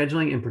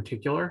 Scheduling in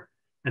particular,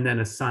 and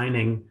then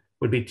assigning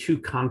would be 2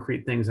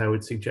 concrete things I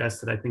would suggest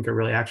that I think are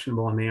really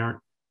actionable, and they aren't.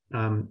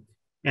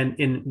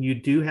 And you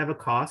do have a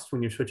cost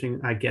when you're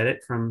switching. I get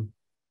it from,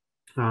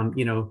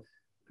 block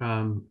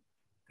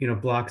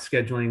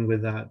scheduling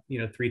with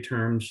 3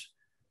 terms.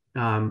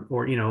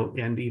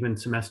 And even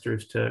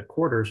semesters to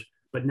quarters,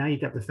 but now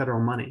you've got the federal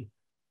money.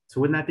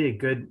 So wouldn't that be a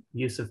good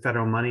use of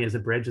federal money as a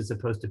bridge, as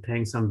opposed to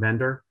paying some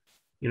vendor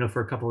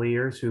for a couple of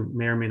years who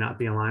may or may not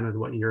be in line with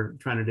what you're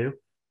trying to do.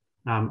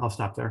 I'll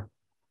stop there.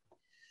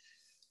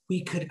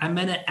 I'm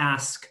going to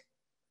ask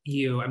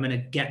you, I'm going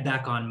to get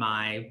back on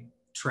my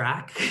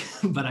track,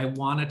 but I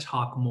want to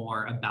talk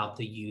more about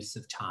the use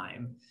of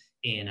time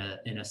in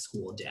a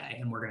school day.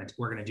 And we're going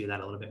to do that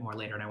a little bit more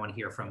later. And I want to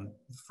hear from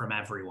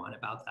everyone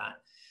about that.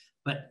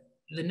 But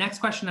the next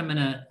question I'm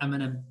going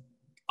to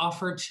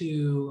offer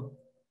to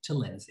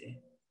Lindsay.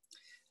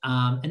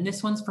 And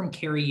this one's from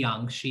Carrie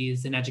Young.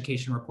 She's an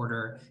education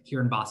reporter here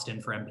in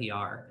Boston for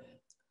NPR.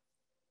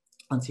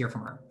 Let's hear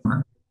from her.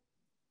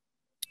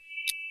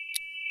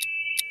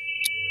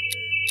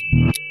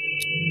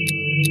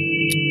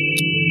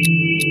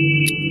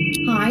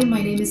 Hi,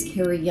 my name is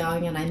Carrie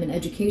Young, and I'm an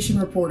education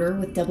reporter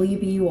with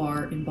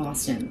WBUR in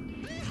Boston.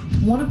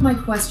 One of my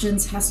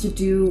questions has to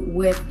do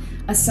with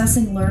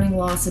assessing learning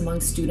loss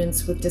among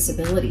students with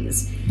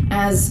disabilities.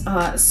 As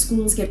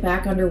schools get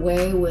back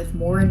underway with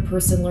more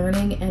in-person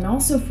learning, and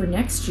also for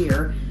next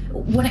year,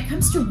 when it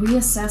comes to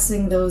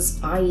reassessing those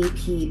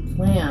IEP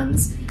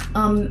plans,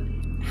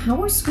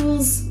 how are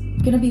schools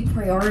going to be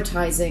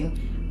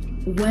prioritizing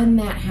when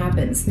that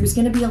happens? There's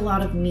going to be a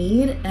lot of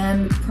need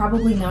and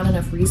probably not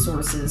enough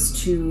resources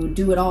to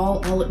do it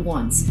all at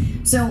once.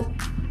 So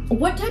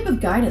what type of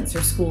guidance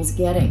are schools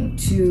getting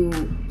to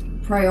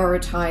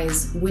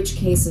prioritize which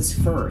cases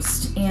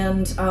first?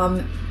 And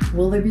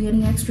will there be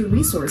any extra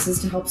resources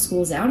to help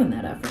schools out in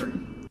that effort?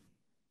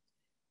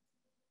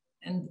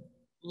 And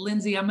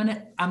Lindsay, I'm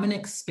gonna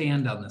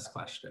expand on this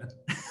question.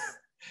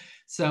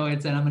 So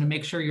and I'm going to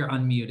make sure you're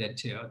unmuted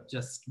too.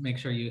 Just make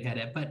sure you hit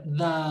it. But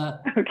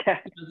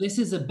this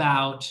is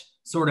about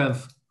sort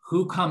of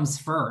who comes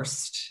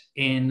first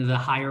in the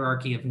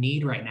hierarchy of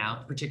need right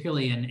now,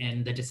 particularly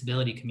in the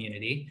disability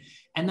community.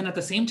 And then at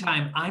the same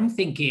time, I'm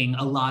thinking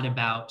a lot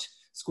about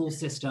school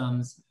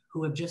systems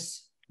who have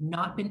just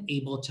not been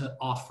able to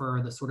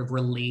offer the sort of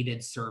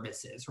related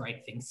services,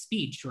 right? Things,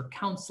 speech or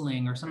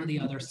counseling or some of the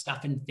other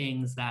stuff and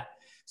things that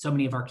so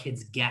many of our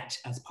kids get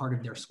as part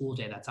of their school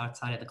day that's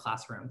outside of the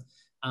classroom.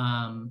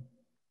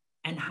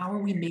 And how are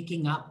we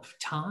making up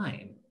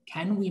time?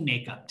 Can we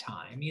make up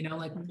time?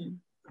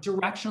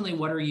 Directionally,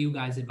 what are you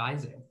guys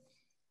advising?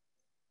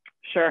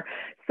 Sure.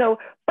 So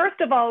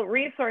first of all,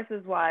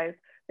 resources wise,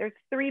 there's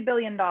 $3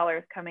 billion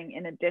coming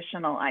in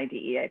additional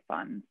IDEA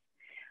funds.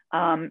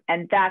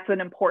 And that's an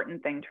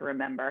important thing to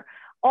remember.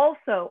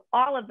 Also,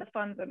 all of the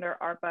funds under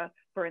ARPA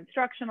for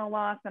instructional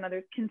loss and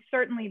others can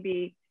certainly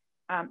be,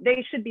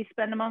 they should be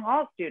spent among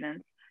all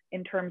students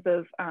in terms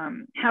of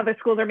how the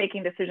schools are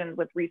making decisions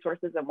with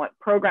resources and what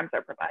programs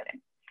they're providing.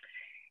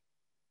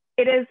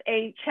 It is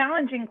a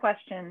challenging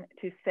question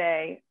to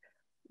say,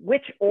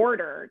 which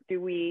order do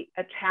we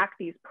attack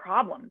these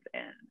problems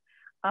in?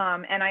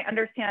 And I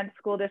understand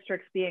school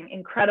districts being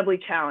incredibly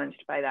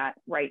challenged by that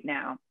right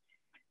now.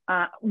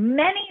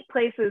 Many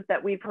places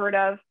that we've heard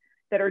of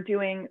that are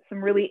doing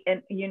some really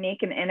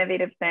unique and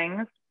innovative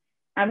things.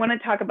 I want to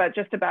talk about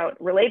just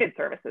about related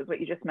services,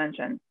 what you just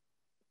mentioned.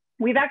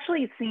 We've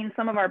actually seen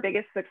some of our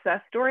biggest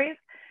success stories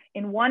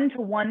in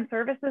one-to-one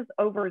services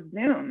over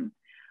Zoom,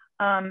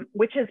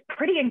 which is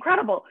pretty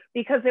incredible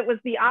because it was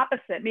the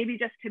opposite, maybe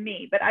just to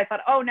me, but I thought,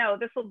 oh no,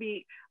 this will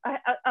be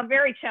a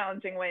very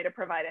challenging way to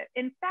provide it.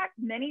 In fact,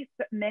 many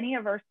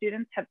of our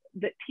students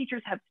the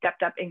teachers have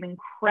stepped up in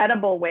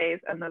incredible ways,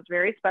 and those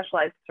very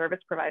specialized service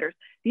providers.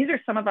 These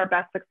are some of our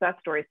best success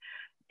stories.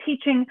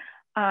 Teaching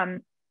all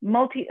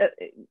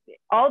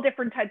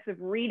different types of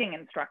reading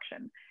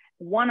instruction,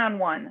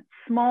 one-on-one,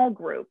 small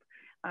group,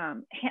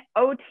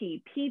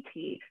 OT,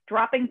 PT,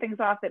 dropping things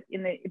off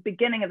in the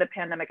beginning of the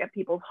pandemic at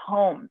people's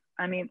homes.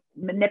 I mean,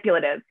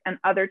 manipulatives and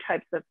other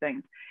types of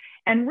things.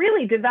 And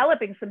really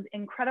developing some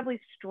incredibly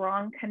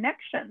strong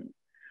connections.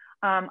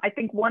 I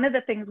think one of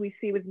the things we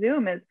see with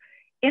Zoom is,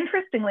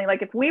 interestingly,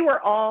 like if we were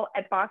all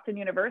at Boston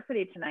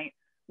University tonight,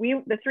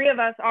 the three of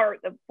us, or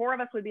the four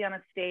of us would be on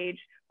a stage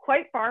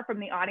quite far from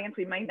the audience.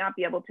 We might not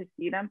be able to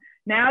see them.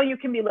 Now you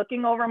can be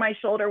looking over my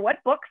shoulder.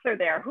 What books are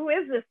there? Who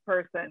is this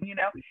person?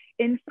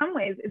 In some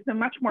ways, it's a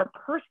much more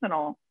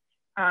personal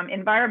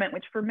environment,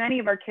 which for many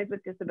of our kids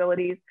with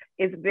disabilities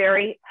is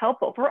very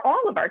helpful. For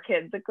all of our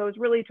kids, it goes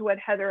really to what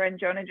Heather and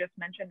Jonah just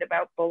mentioned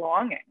about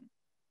belonging.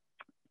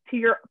 To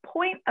your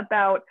point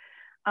about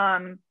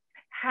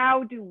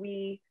how do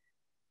we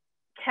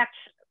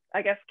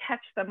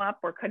catch them up,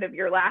 or kind of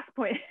your last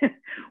point,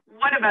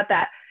 what about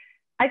that?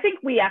 I think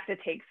we have to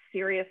take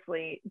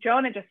seriously,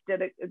 Jonah just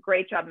did a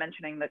great job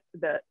mentioning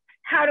the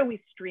how do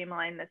we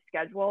streamline the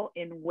schedule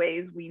in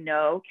ways we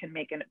know can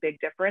make a big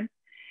difference.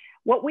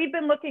 What we've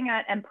been looking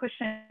at and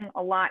pushing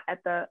a lot at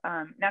the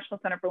National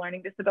Center for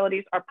Learning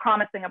Disabilities are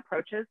promising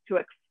approaches to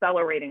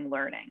accelerating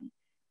learning.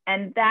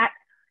 And that,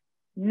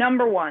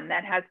 number one,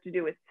 that has to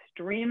do with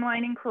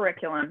streamlining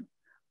curriculum,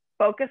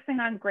 focusing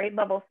on grade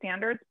level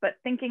standards, but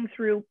thinking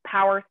through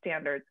power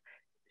standards,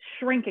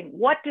 shrinking.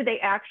 What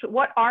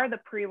are the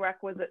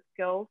prerequisite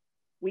skills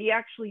we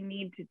actually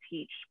need to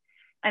teach?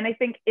 And I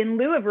think in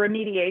lieu of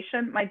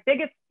remediation, my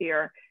biggest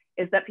fear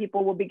is that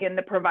people will begin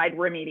to provide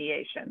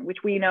remediation, which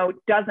we know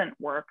doesn't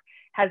work,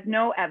 has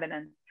no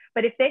evidence.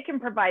 But if they can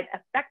provide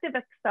effective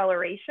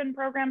acceleration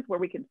programs where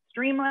we can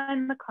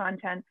streamline the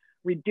content,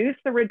 reduce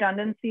the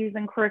redundancies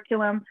in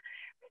curriculum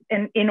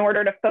in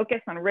order to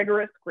focus on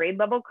rigorous grade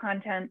level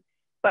content,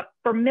 but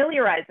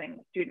familiarizing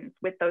students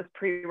with those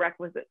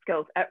prerequisite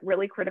skills at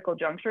really critical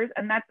junctures.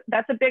 And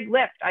that's a big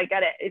lift, I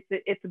get it.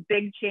 It's a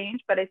big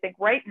change, but I think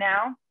right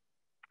now,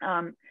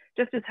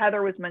 just as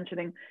Heather was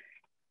mentioning,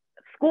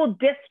 school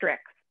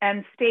districts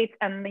and states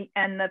and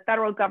the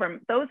federal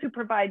government, those who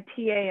provide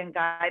TA and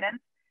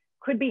guidance,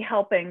 could be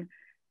helping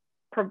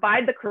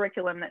provide the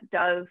curriculum that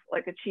does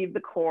like Achieve the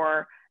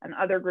Core and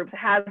other groups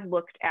has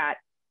looked at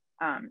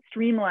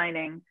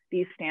streamlining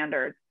these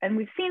standards. And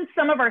we've seen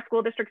some of our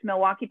school districts,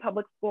 Milwaukee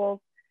Public Schools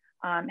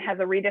has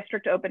a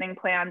redistrict opening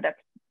plan that's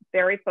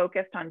very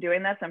focused on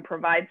doing this and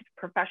provides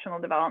professional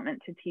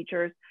development to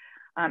teachers.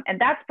 And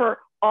that's for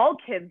all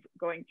kids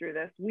going through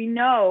this. We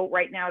know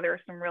right now there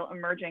are some real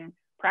emerging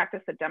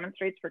practice that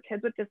demonstrates for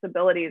kids with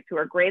disabilities who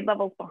are grade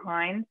levels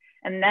behind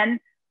and then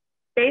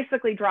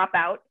basically drop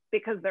out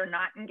because they're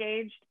not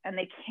engaged and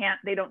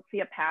they don't see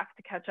a path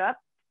to catch up.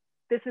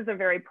 This is a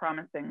very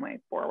promising way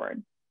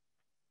forward.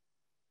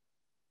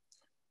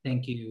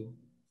 Thank you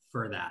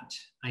for that.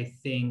 I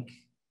think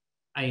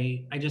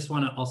I just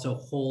want to also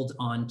hold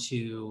on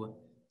to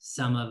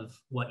some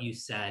of what you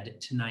said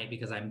tonight,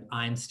 because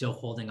I'm still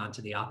holding on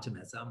to the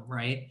optimism,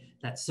 right?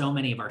 That so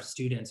many of our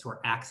students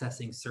were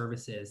accessing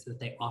services that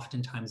they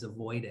oftentimes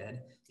avoided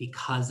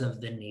because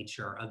of the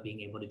nature of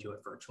being able to do it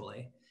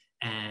virtually.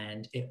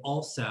 And it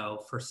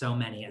also, for so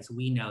many, as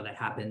we know, that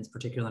happens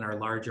particularly in our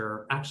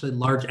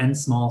large and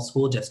small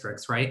school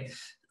districts, right?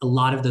 A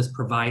lot of those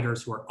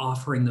providers who are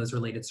offering those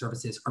related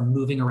services are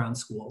moving around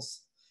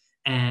schools.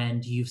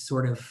 And you've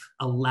sort of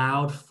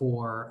allowed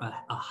for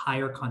a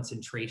higher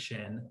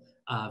concentration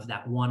of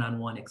that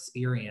one-on-one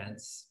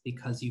experience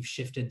because you've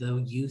shifted the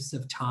use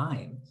of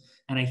time.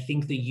 And I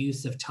think the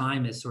use of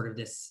time is sort of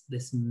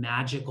this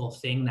magical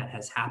thing that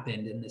has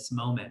happened in this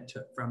moment,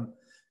 from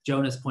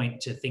Jonah's point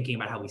to thinking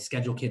about how we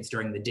schedule kids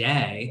during the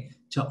day,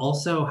 to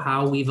also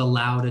how we've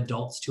allowed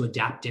adults to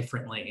adapt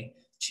differently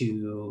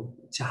to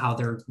how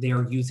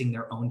they're using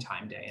their own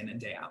time day in and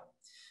day out.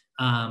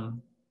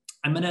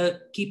 I'm gonna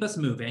keep us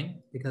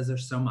moving because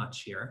there's so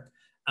much here.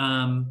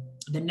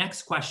 The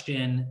next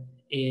question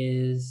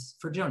is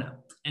for Jonah,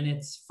 and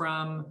it's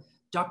from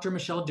Dr.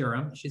 Michelle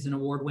Durham. She's an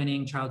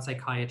award-winning child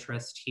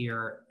psychiatrist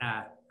here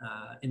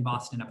in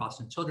Boston at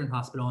Boston Children's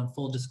Hospital. And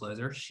full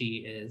disclosure,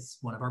 she is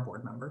one of our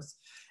board members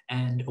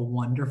and a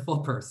wonderful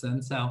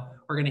person. So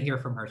we're gonna hear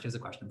from her. She has a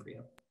question for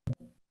you.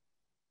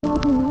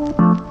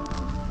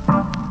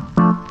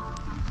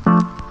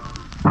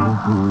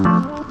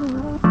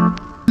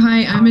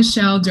 Hi, I'm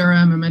Michelle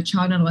Durham. I'm a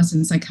child and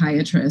adolescent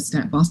psychiatrist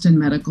at Boston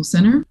Medical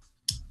Center.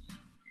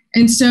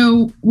 And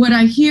so what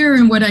I hear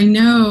and what I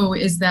know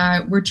is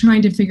that we're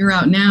trying to figure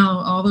out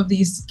now, all of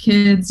these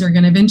kids are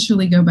going to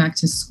eventually go back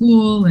to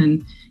school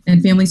and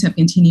families have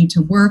continued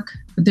to work,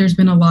 but there's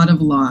been a lot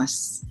of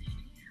loss.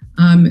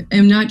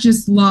 And not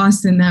just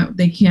loss in that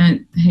they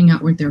can't hang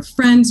out with their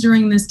friends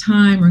during this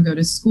time or go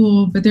to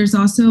school, but there's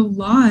also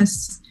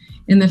loss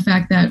in the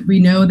fact that we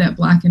know that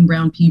Black and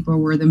Brown people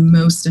were the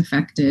most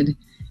affected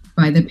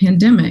by the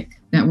pandemic,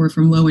 that were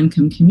from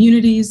low-income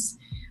communities.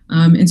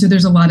 And so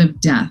there's a lot of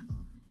death.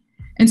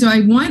 And so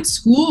I want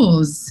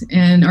schools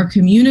and our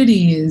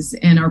communities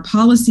and our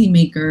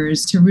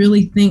policymakers to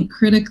really think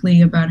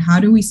critically about how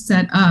do we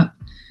set up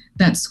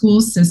that school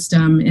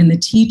system and the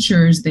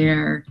teachers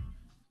there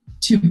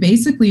to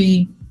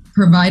basically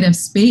provide a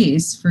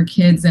space for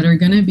kids that are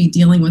going to be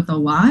dealing with a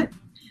lot.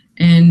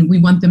 And we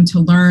want them to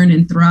learn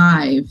and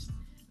thrive.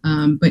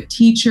 But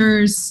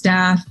teachers,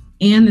 staff,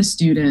 and the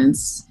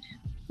students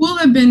will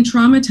have been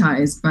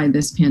traumatized by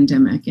this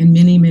pandemic in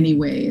many, many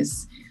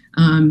ways.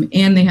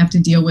 And they have to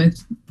deal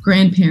with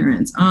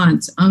grandparents,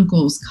 aunts,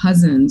 uncles,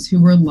 cousins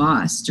who were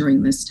lost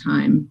during this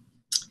time.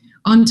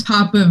 On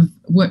top of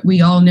what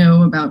we all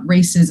know about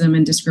racism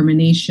and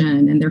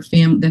discrimination and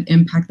the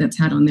impact that's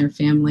had on their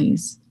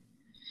families.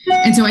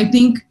 And so I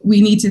think we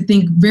need to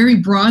think very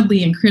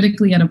broadly and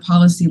critically at a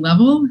policy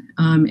level.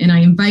 And I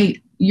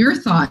invite your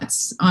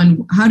thoughts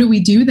on how do we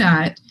do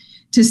that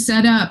to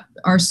set up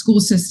our school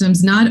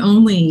systems, not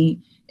only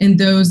in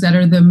those that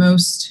are the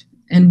most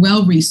and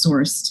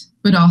well-resourced,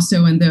 but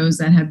also in those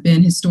that have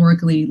been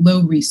historically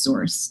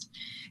low-resourced,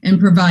 and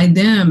provide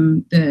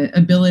them the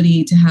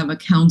ability to have a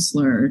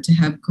counselor, to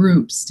have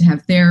groups, to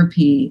have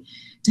therapy,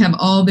 to have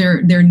all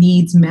their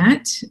needs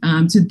met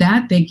so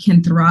that they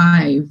can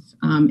thrive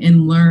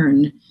and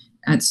learn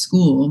at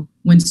school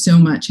when so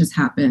much has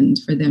happened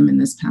for them in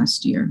this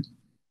past year.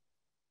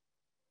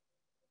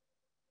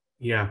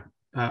 Yeah,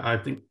 I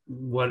think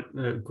what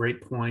a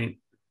great point.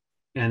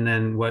 And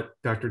then what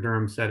Dr.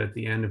 Durham said at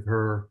the end of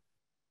her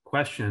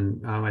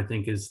question, I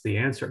think is the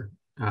answer.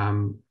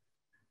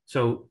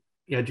 So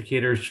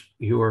educators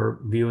who are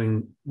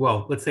viewing,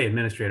 well, let's say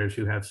administrators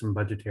who have some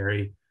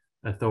budgetary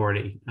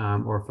authority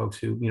or folks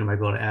who, might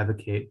be able to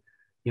advocate,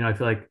 I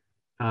feel like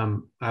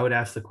I would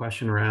ask the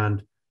question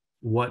around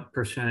what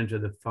percentage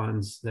of the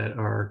funds that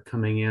are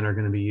coming in are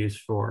going to be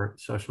used for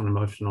social and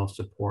emotional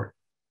support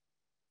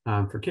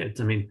for kids.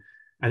 I mean,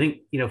 I think,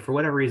 for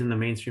whatever reason, the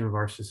mainstream of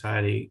our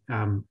society,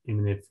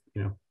 even if,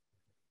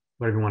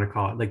 whatever you want to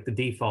call it, like the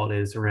default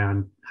is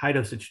around high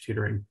dosage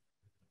tutoring.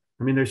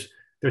 I mean, there's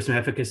some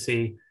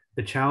efficacy.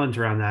 The challenge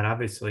around that,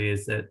 obviously,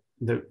 is that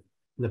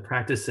the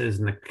practices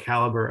and the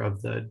caliber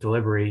of the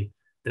delivery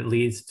that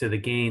leads to the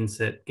gains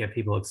that get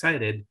people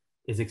excited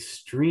is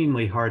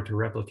extremely hard to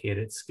replicate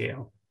at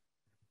scale.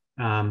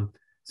 So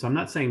I'm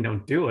not saying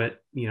don't do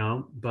it,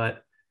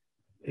 but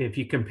if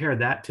you compare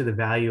that to the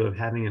value of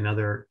having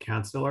another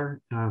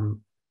counselor,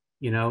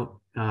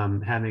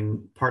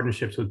 having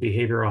partnerships with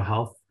behavioral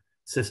health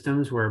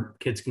systems where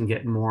kids can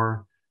get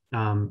more,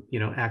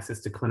 access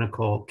to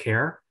clinical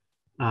care.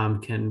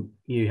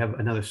 You have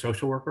another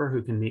social worker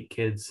who can meet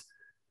kids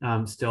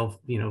still,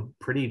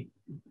 pretty,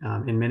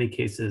 in many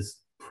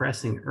cases,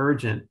 pressing,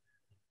 urgent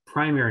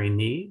primary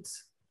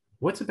needs.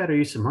 What's a better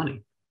use of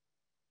money?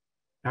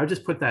 I would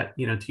just put that,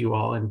 to you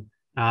all. And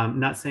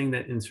not saying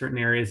that in certain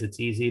areas it's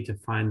easy to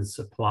find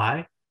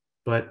supply,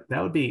 but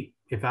that would be,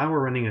 if I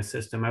were running a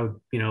system, I would,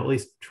 at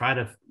least try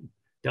to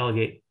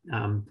delegate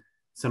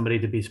somebody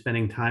to be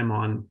spending time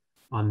on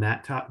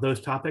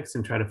those topics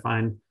and try to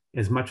find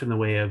as much in the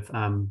way of,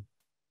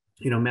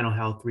 mental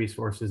health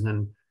resources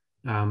and,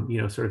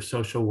 sort of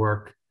social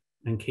work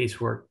and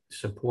casework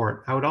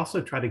support. I would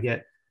also try to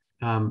get,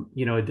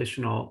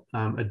 additional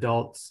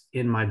adults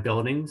in my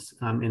buildings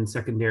in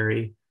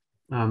secondary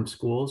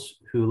schools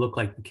who look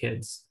like the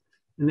kids.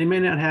 And they may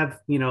not have,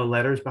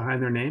 letters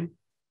behind their name,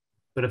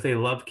 but if they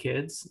love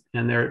kids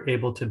and they're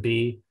able to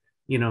be,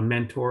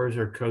 mentors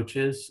or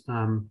coaches,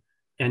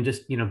 and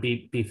just,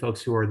 be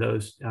folks who are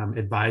those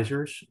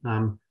advisors,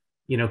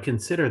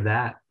 consider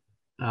that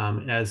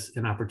as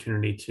an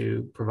opportunity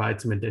to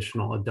provide some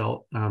additional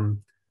adult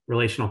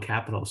relational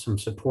capital, some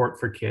support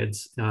for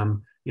kids,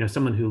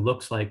 someone who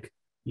looks like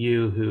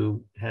you,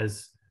 who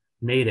has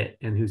made it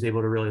and who's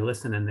able to really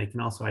listen, and they can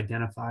also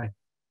identify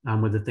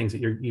with the things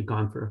that you've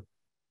gone through.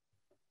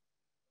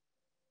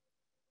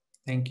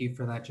 Thank you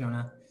for that,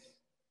 Jonah.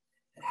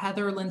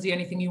 Heather, Lindsay,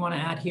 anything you want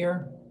to add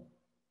here?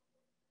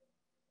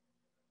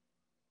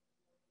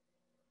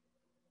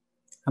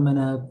 I'm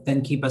gonna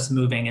then keep us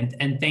moving,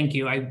 and thank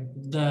you.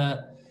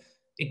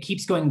 It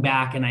keeps going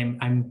back, and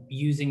I'm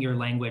using your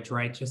language,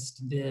 right?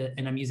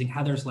 And I'm using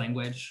Heather's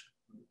language.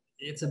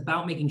 It's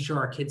about making sure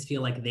our kids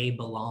feel like they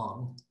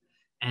belong,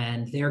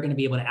 and they're going to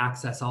be able to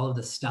access all of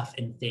the stuff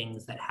and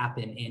things that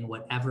happen in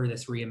whatever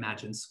this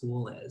reimagined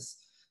school is.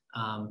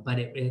 But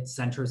it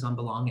centers on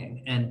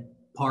belonging, and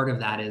part of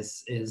that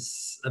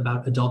is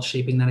about adults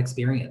shaping that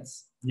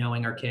experience,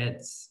 knowing our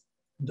kids,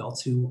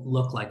 adults who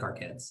look like our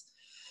kids.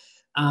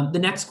 The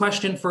next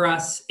question for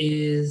us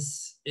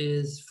is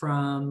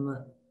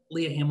from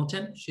Leah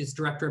Hamilton. She's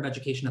Director of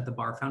Education at the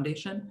Barr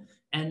Foundation.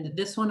 And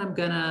this one I'm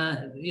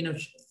gonna,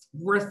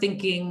 we're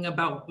thinking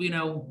about,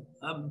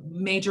 a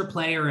major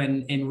player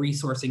in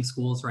resourcing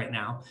schools right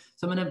now.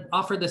 So I'm gonna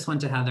offer this one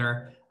to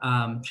Heather.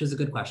 She has a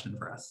good question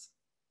for us.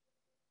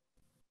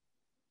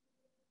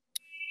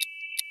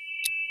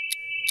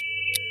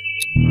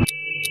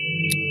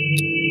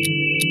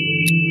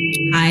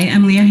 Hi,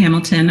 I'm Leah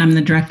Hamilton. I'm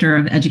the Director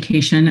of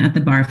Education at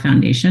the Barr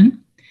Foundation.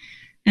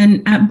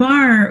 And at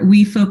Barr,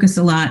 we focus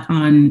a lot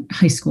on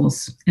high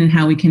schools and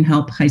how we can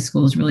help high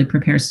schools really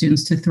prepare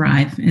students to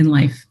thrive in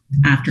life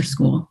after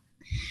school.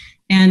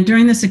 And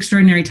during this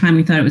extraordinary time,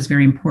 we thought it was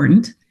very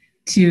important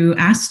to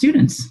ask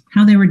students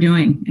how they were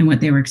doing and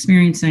what they were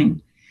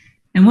experiencing.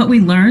 And what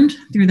we learned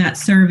through that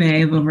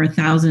survey of over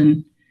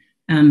 1,000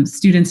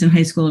 students in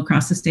high school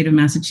across the state of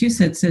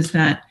Massachusetts is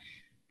that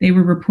they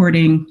were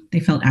reporting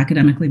they felt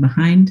academically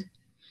behind,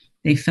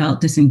 they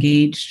felt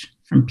disengaged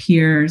from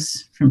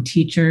peers, from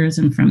teachers,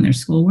 and from their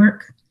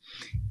schoolwork.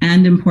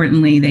 And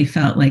importantly, they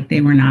felt like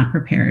they were not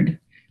prepared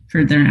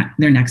for their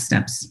next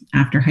steps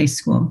after high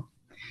school.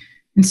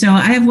 And so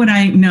I have what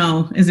I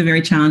know is a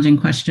very challenging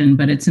question,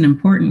 but it's an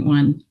important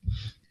one.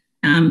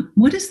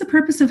 What is the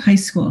purpose of high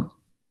school?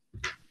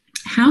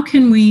 How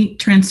can we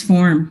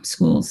transform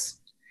schools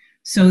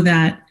so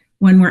that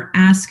when we're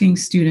asking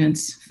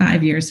students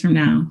 5 years from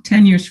now,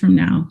 10 years from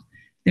now,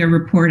 they're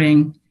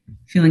reporting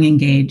feeling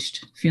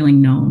engaged,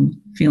 feeling known,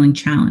 feeling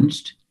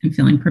challenged, and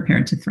feeling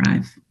prepared to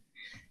thrive?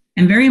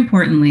 And very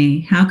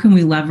importantly, how can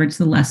we leverage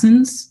the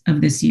lessons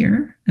of this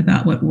year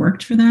about what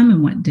worked for them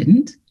and what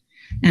didn't?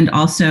 And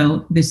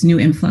also this new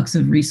influx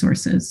of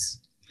resources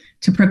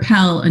to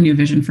propel a new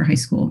vision for high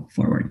school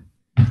forward.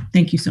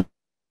 Thank you so much.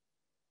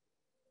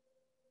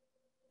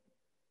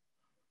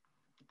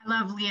 I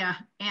love Leah.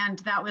 And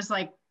that was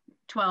like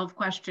 12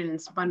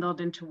 questions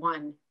bundled into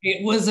one.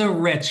 It was a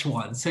rich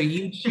one. So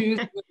you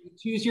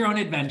choose your own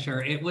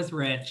adventure. It was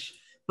rich,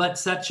 but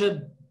such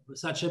a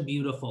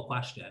beautiful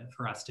question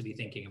for us to be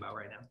thinking about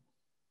right now.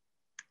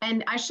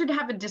 And I should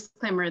have a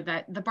disclaimer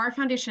that the Barr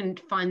Foundation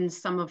funds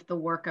some of the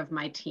work of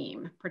my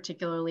team,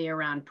 particularly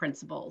around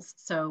principals.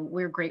 So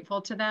we're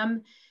grateful to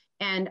them.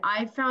 And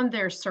I found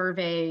their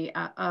survey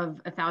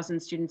of 1,000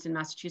 students in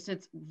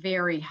Massachusetts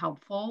very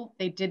helpful.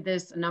 They did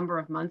this a number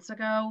of months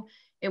ago.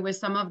 It was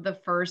some of the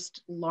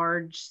first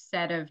large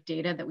set of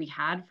data that we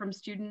had from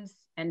students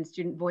and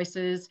student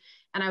voices.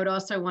 And I would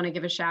also want to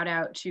give a shout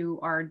out to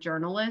our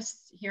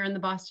journalists here in the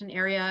Boston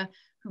area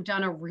who've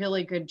done a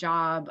really good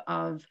job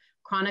of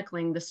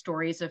chronicling the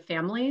stories of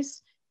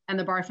families. And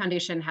the Barr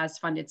Foundation has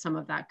funded some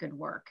of that good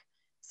work.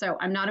 So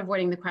I'm not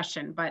avoiding the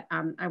question, but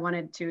I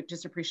wanted to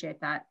just appreciate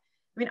that.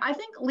 I mean, I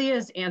think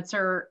Leah's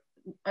answer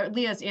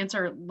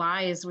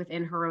lies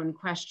within her own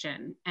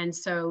question. And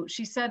so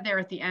she said there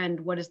at the end,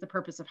 what is the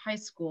purpose of high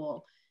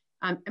school?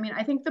 I mean,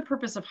 I think the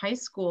purpose of high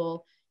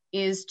school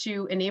is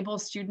to enable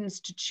students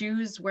to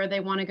choose where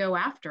they want to go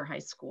after high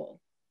school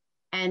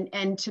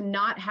and to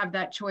not have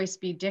that choice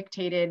be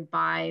dictated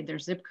by their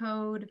zip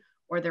code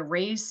or their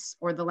race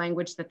or the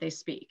language that they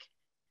speak,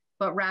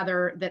 but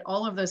rather that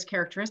all of those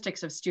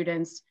characteristics of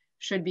students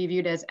should be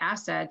viewed as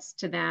assets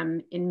to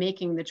them in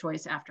making the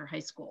choice after high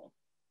school.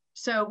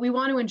 So we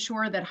want to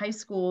ensure that high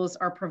schools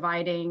are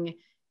providing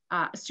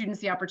students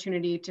the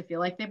opportunity to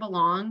feel like they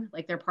belong,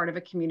 like they're part of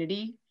a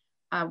community.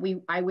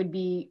 I would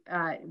be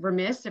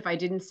remiss if I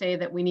didn't say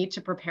that we need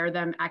to prepare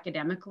them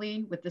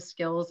academically with the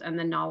skills and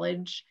the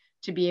knowledge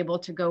to be able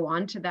to go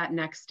on to that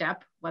next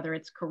step, whether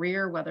it's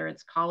career, whether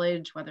it's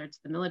college, whether it's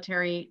the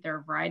military. There are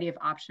a variety of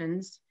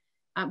options.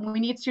 We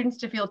need students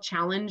to feel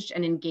challenged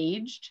and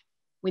engaged.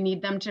 We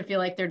need them to feel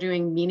like they're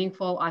doing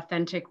meaningful,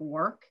 authentic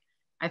work.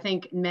 I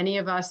think many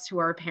of us who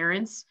are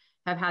parents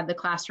have had the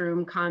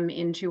classroom come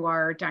into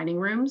our dining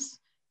rooms,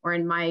 or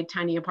in my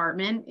tiny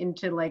apartment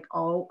into like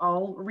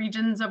all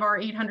regions of our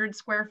 800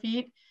 square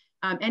feet.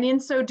 And in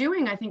so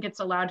doing, I think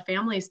it's allowed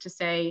families to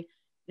say,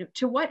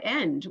 to what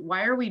end?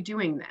 Why are we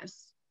doing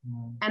this?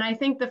 And I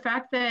think the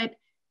fact that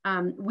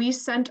we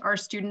sent our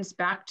students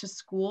back to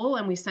school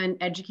and we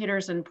sent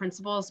educators and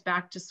principals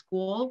back to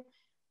school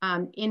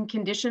in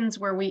conditions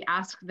where we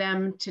asked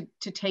them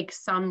to take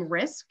some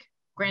risk.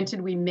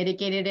 Granted, we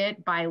mitigated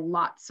it by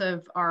lots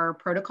of our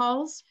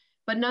protocols,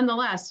 but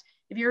nonetheless,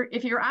 if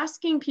you're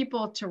asking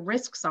people to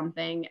risk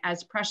something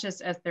as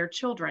precious as their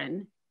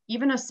children,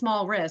 even a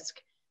small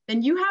risk,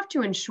 then you have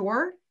to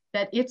ensure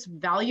that it's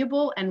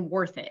valuable and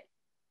worth it.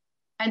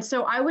 And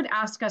so I would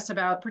ask us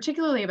about,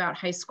 particularly about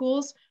high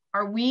schools,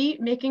 are we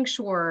making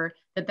sure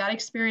that that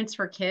experience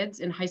for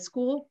kids in high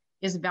school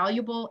is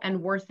valuable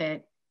and worth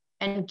it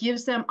and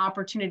gives them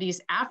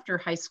opportunities after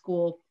high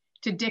school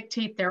to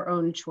dictate their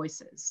own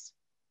choices?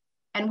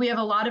 And we have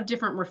a lot of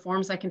different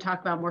reforms I can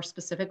talk about more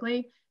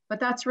specifically, but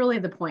that's really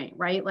the point,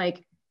 right?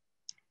 Like,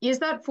 is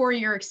that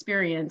 4-year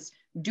experience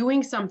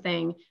doing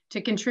something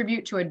to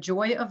contribute to a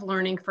joy of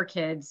learning for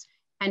kids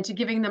and to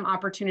giving them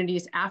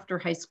opportunities after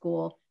high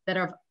school that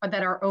are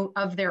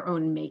of their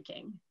own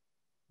making?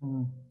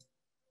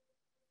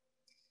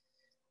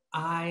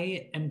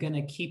 I am going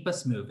to keep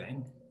us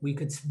moving. We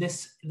could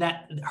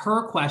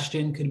her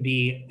question could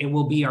be, it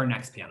will be our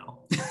next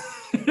panel.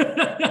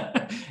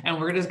 And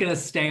we're just going to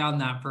stay on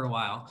that for a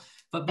while.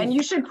 And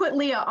you should put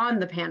Leah on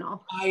the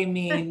panel. I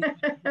mean,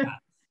 yeah,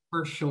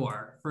 for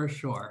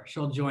sure.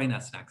 She'll join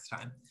us next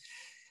time.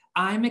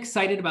 I'm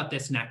excited about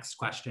this next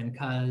question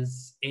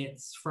because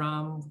it's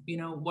from,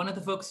 one of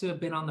the folks who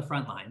have been on the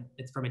front line.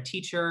 It's from a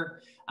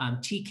teacher,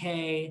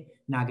 TK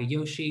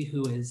Nagayoshi,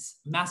 who is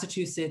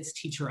Massachusetts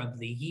Teacher of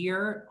the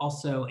Year,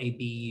 also a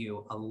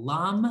BU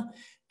alum.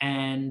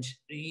 And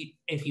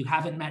if you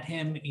haven't met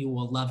him, you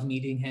will love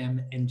meeting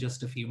him in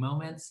just a few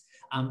moments.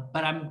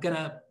 But I'm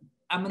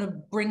gonna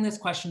bring this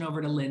question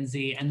over to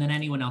Lindsay, and then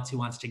anyone else who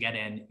wants to get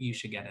in, you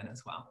should get in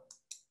as well.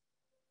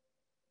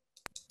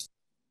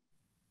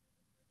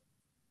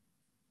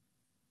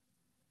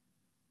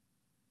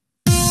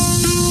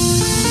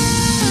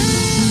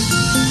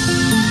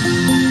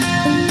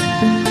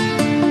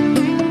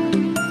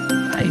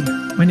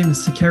 My name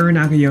is Takeru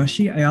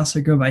Nagayoshi. I also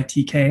go by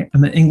TK.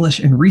 I'm an English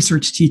and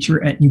research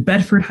teacher at New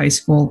Bedford High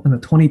School and the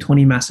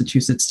 2020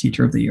 Massachusetts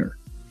Teacher of the Year.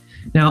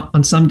 Now,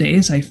 on some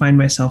days, I find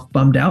myself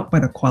bummed out by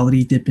the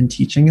quality dip in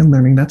teaching and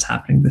learning that's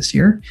happening this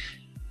year.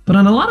 But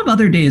on a lot of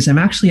other days, I'm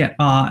actually at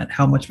awe at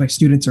how much my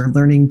students are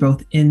learning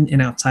both in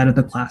and outside of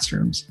the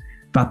classrooms,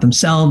 about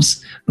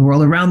themselves, the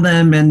world around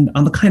them, and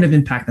on the kind of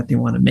impact that they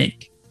want to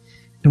make.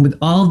 And with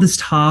all of this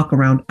talk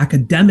around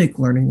academic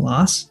learning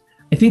loss,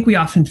 I think we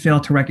often fail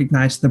to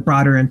recognize the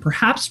broader and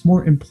perhaps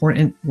more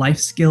important life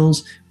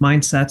skills,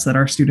 mindsets that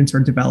our students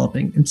are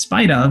developing in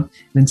spite of, and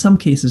in some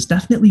cases,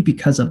 definitely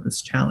because of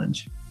this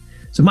challenge.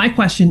 So my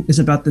question is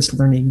about this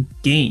learning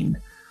gain.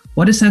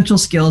 What essential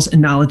skills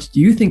and knowledge do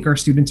you think our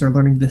students are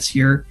learning this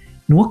year?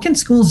 And what can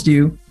schools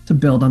do to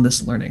build on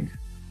this learning?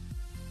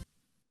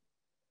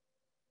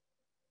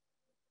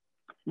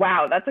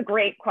 Wow, that's a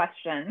great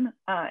question.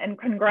 And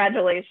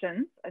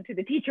congratulations to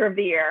the Teacher of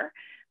the Year.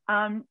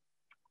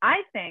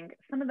 I think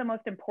some of the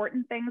most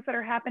important things that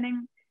are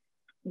happening,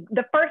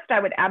 the first I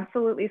would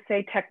absolutely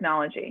say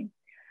technology.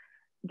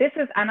 This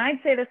is, and I'd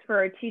say this for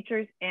our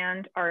teachers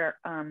and our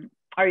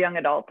young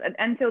adults. At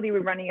NCLD, we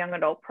run a young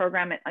adult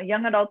program.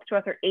 Young adults to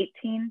us are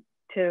 18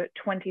 to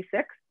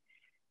 26.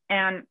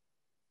 And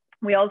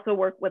we also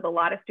work with a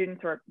lot of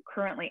students who are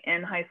currently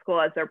in high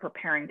school as they're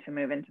preparing to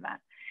move into that.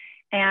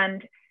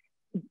 And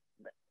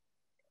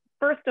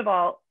first of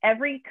all,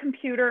 every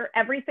computer,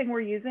 everything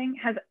we're using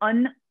has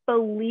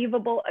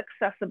unbelievable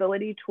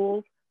accessibility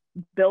tools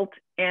built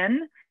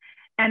in.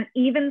 And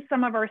even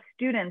some of our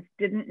students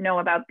didn't know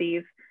about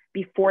these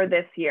before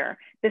this year.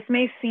 This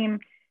may seem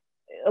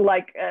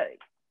like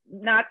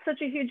not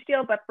such a huge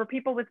deal, but for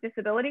people with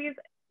disabilities,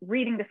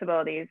 reading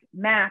disabilities,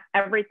 math,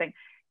 everything,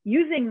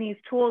 using these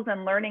tools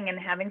and learning and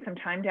having some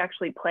time to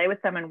actually play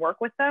with them and work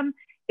with them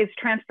is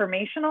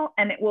transformational,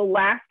 and it will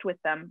last with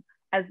them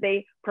as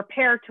they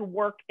prepare to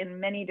work in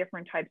many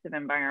different types of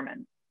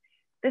environments.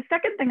 The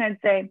second thing I'd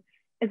say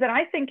is that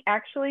I think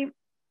actually,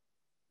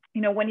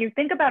 you know, when you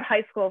think about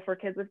high school for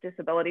kids with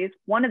disabilities,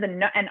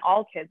 and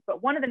all kids,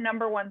 but one of the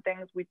number one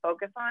things we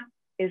focus on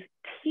is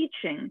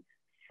teaching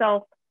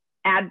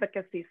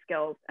self-advocacy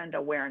skills and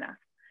awareness.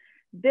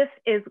 This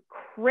is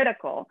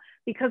critical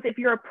because if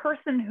you're a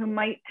person who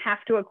might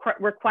have to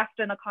request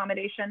an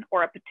accommodation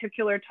or a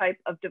particular type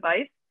of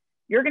device,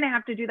 you're going to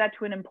have to do that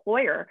to an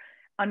employer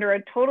under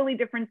a totally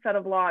different set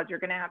of laws. You're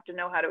going to have to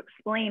know how to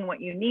explain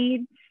what you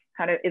need,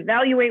 how to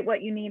evaluate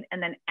what you need,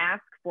 and then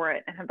ask for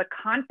it and have the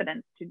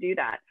confidence to do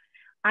that.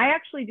 I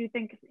actually do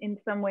think in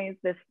some ways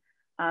this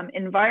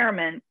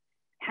environment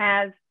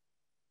has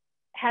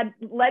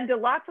led to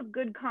lots of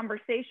good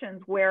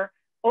conversations where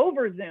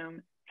over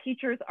Zoom,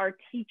 teachers are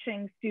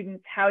teaching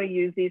students how to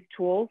use these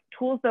tools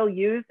they'll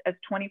use as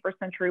 21st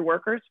century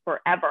workers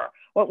forever.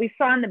 What we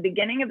saw in the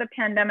beginning of the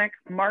pandemic,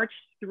 March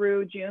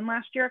through June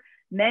last year,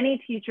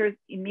 many teachers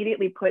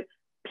immediately put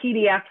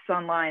PDFs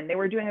online. They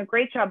were doing a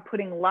great job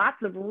putting lots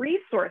of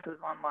resources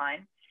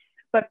online.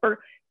 But for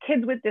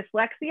kids with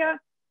dyslexia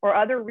or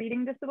other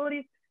reading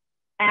disabilities,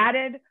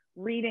 added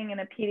reading in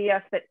a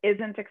PDF that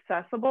isn't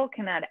accessible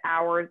can add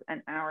hours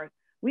and hours.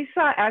 We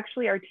saw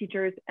actually our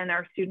teachers and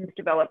our students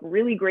develop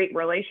really great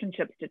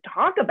relationships to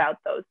talk about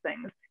those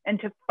things and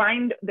to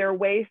find their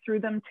way through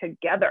them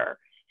together.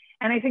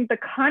 And I think the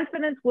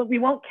confidence, well, we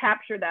won't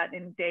capture that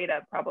in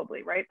data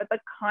probably, right? But the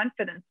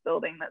confidence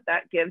building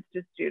that gives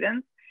to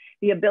students,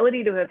 the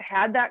ability to have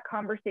had that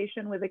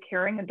conversation with a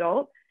caring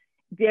adult,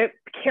 they're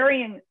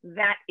carrying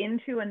that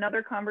into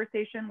another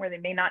conversation where they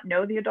may not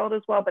know the adult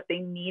as well, but they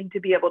need to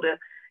be able to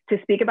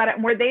speak about it,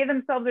 and where they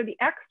themselves are the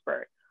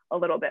expert a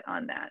little bit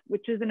on that,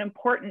 which is an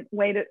important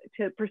way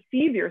to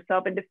perceive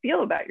yourself and to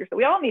feel about yourself.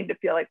 We all need to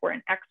feel like we're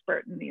an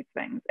expert in these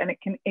things, and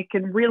it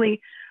can really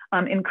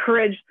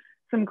encourage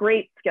some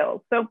great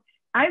skills. So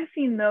I've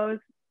seen those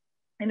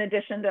in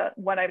addition to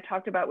what I've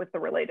talked about with the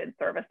related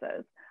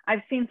services.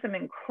 I've seen some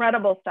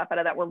incredible stuff out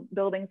of that. We're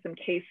building some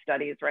case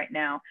studies right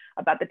now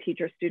about the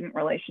teacher-student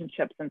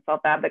relationships and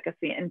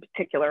self-advocacy, in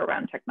particular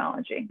around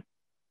technology.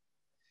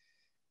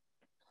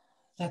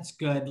 That's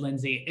good,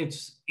 Lindsay.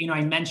 It's, you know,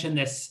 I mentioned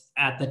this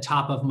at the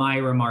top of my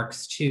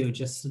remarks too,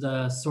 just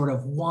the sort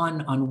of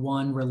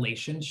one-on-one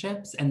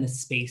relationships and the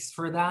space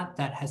for that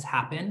has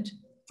happened.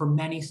 For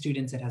many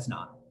students, it has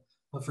not.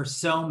 But for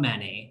so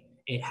many,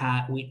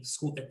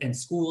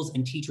 schools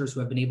and teachers who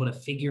have been able to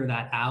figure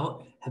that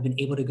out have been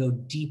able to go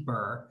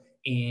deeper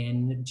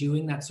in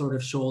doing that sort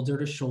of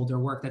shoulder-to-shoulder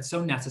work that's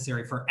so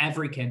necessary for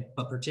every kid,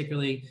 but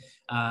particularly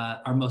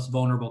our most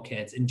vulnerable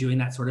kids, and doing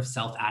that sort of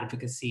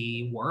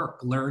self-advocacy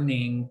work,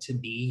 learning to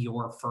be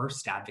your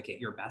first advocate,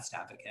 your best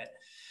advocate.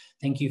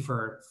 Thank you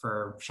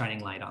for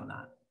shining light on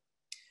that.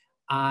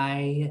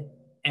 I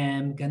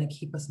am gonna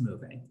keep us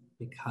moving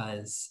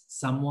because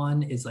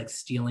someone is like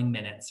stealing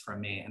minutes from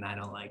me and I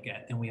don't like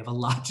it. And we have a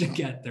lot to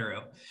get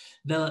through.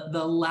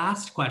 The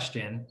last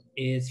question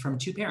is from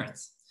two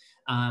parents.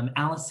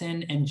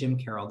 Allison and Jim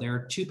Carroll.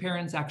 They're two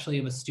parents actually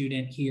of a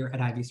student here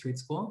at Ivy Street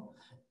School.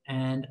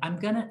 And I'm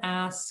gonna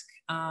ask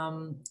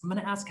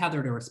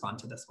Heather to respond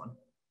to this one.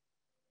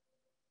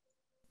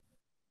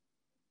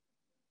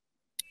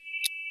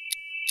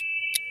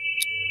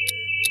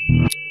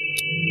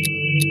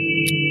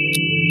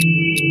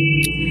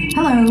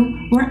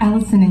 Hello, we're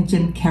Allison and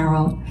Jim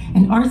Carroll,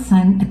 and our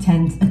son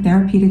attends a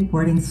therapeutic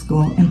boarding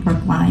school in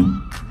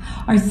Brookline.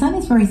 Our son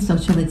is very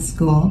social at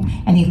school,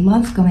 and he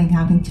loves going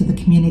out into the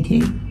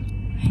community.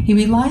 He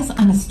relies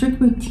on a strict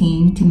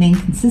routine to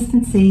maintain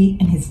consistency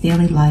in his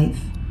daily life.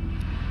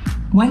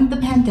 When the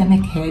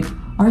pandemic hit,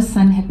 our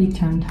son had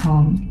returned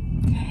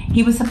home.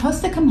 He was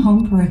supposed to come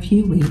home for a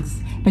few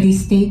weeks, but he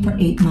stayed for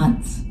 8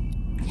 months.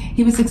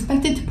 He was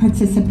expected to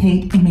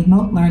participate in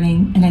remote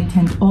learning and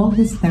attend all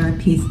his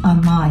therapies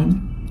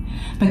online.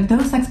 But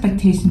those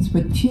expectations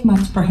were too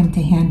much for him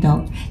to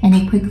handle, and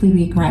he quickly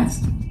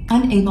regressed,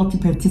 unable to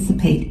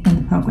participate in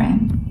the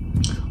program.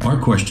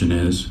 Our question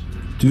is,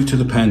 due to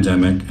the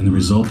pandemic and the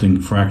resulting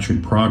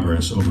fractured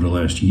progress over the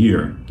last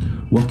year,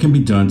 what can be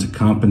done to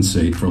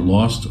compensate for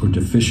lost or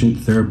deficient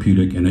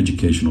therapeutic and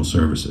educational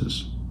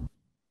services?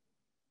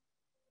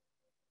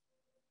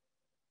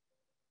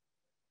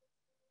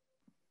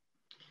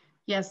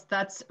 Yes,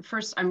 that's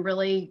first, I'm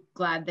really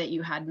glad that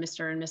you had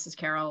Mr. and Mrs.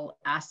 Carroll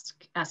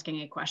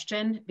asking a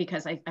question,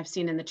 because I've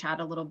seen in the chat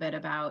a little bit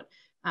about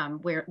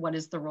what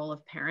is the role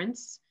of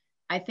parents.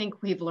 I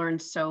think we've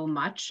learned so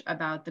much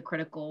about the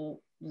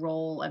critical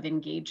role of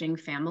engaging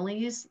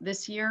families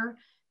this year.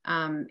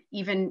 And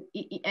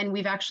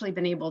we've actually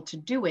been able to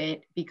do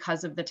it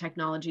because of the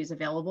technologies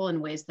available in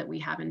ways that we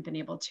haven't been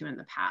able to in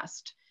the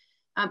past.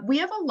 We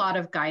have a lot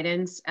of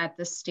guidance at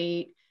the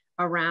state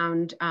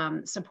around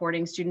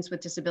supporting students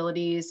with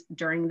disabilities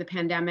during the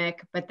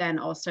pandemic, but then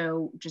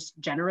also just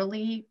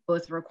generally,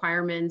 both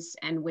requirements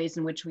and ways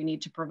in which we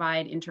need to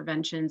provide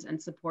interventions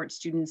and support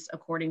students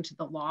according to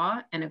the law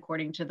and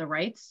according to the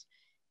rights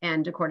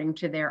and according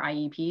to their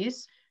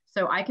IEPs.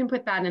 So I can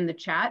put that in the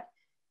chat.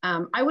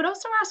 I would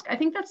also ask, I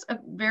think that's a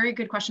very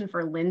good question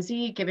for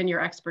Lindsay, given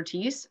your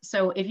expertise.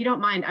 So if you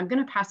don't mind, I'm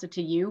going to pass it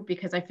to you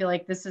because I feel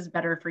like this is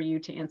better for you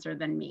to answer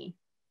than me.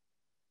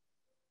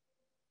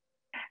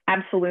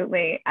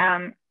 Absolutely.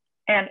 And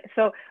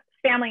so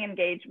family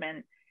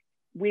engagement,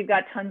 we've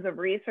got tons of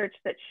research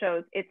that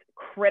shows it's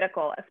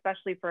critical,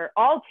 especially for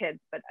all kids,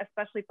 but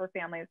especially for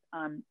families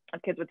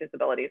of kids with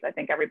disabilities. I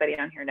think everybody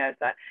on here knows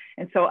that.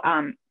 And so,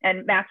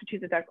 and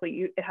Massachusetts actually,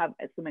 you have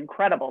some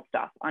incredible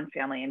stuff on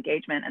family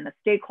engagement and the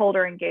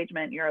stakeholder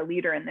engagement. You're a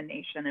leader in the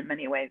nation in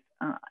many ways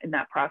in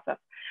that process.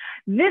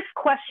 This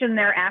question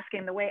they're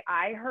asking, the way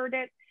I heard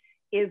it,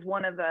 is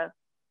one of the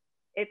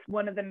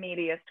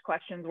meatiest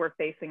questions we're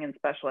facing in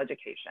special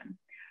education.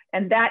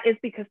 And that is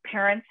because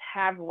parents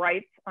have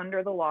rights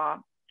under the law,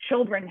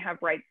 children have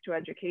rights to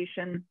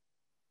education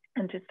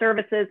and to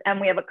services,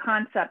 and we have a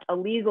concept, a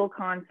legal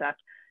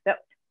concept, that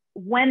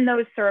when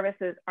those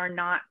services are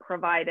not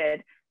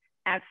provided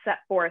as set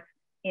forth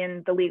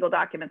in the legal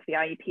documents, the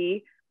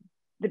IEP,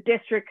 the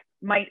district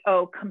might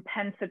owe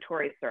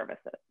compensatory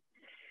services.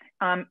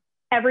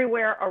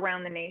 Everywhere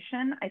around the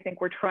nation, I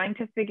think we're trying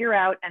to figure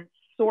out and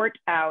sort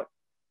out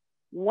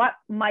what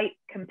might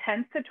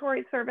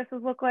compensatory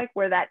services look like,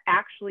 where that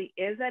actually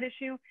is at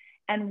issue,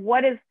 and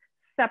what is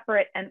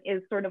separate and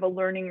is sort of a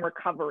learning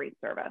recovery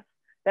service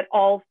that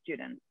all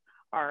students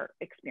are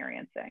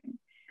experiencing.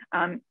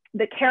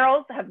 The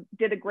Carrolls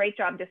did a great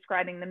job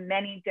describing the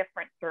many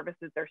different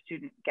services their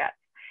student gets.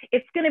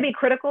 It's going to be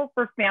critical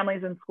for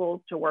families and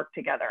schools to work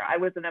together. I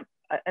was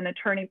an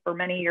attorney for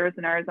many years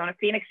in Arizona.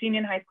 Phoenix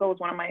Union High School was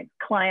one of my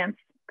clients.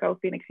 Go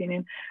Phoenix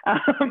Union.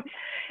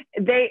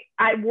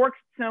 I worked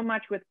so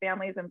much with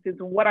families and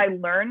students. What I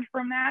learned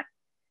from that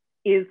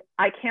is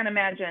I can't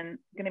imagine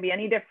going to be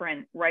any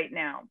different right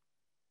now.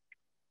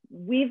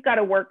 We've got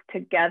to work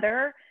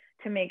together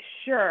to make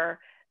sure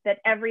that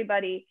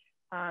everybody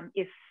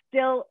is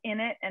still in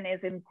it and is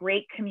in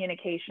great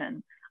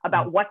communication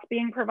about what's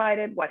being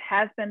provided, what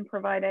has been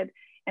provided.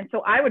 And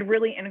so I would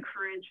really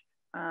encourage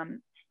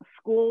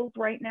schools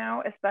right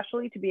now,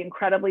 especially, to be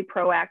incredibly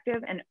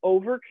proactive and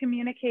over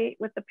communicate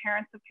with the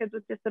parents of kids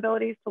with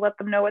disabilities to let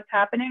them know what's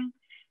happening,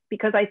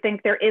 because I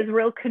think there is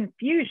real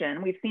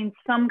confusion. We've seen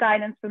some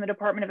guidance from the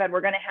Department of Ed.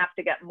 We're going to have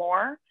to get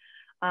more.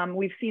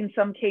 We've seen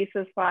some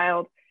cases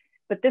filed,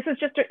 but this is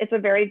just, it's a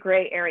very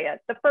gray area.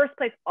 The first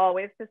place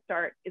always to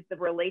start is the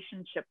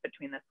relationship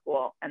between the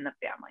school and the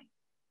family.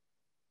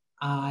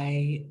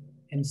 I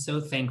am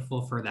so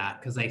thankful for that,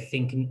 because I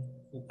think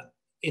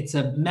it's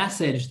a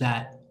message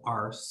that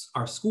our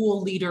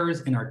school leaders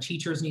and our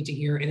teachers need to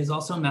hear. It is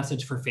also a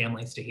message for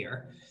families to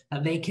hear,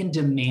 that they can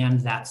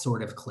demand that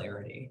sort of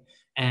clarity.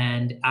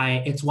 And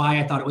it's why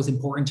I thought it was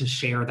important to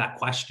share that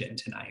question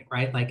tonight,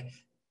 right? Like,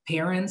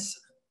 parents,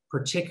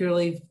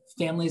 particularly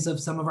families of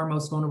some of our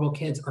most vulnerable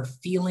kids, are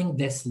feeling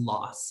this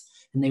loss,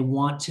 and they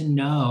want to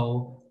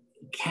know,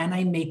 can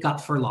I make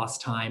up for lost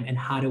time, and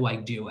how do I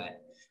do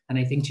it? And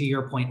I think, to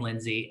your point,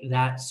 Lindsay,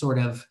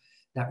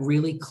 that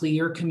really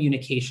clear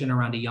communication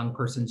around a young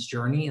person's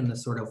journey and the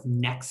sort of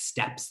next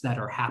steps that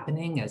are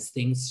happening as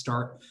things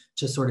start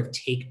to sort of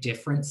take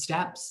different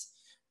steps,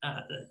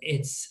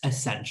 it's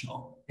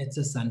essential. It's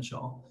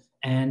essential.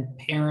 And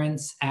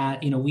parents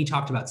we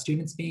talked about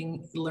students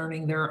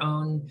learning their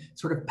own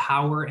sort of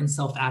power and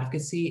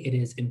self-advocacy. It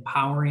is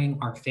empowering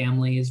our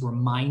families,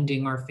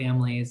 reminding our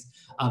families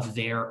of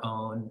their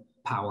own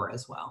power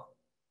as well.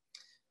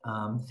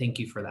 Thank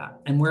you for that.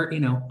 And we're,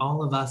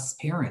 all of us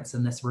parents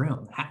in this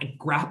room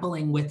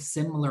grappling with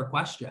similar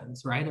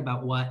questions, right?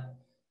 About what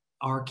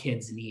our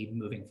kids need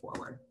moving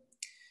forward.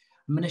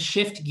 I'm going to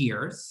shift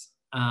gears.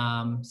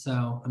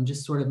 So I'm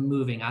just sort of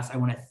moving us. I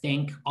want to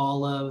thank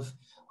all of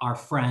our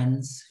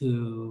friends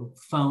who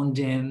phoned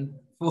in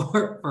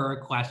for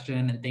a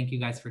question, and thank you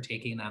guys for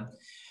taking them.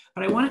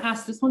 But I want to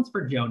ask, this one's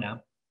for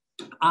Jonah.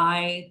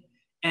 I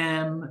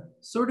am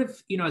sort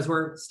of, as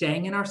we're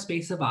staying in our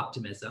space of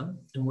optimism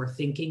and we're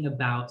thinking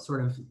about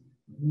sort of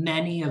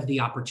many of the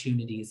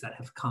opportunities that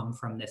have come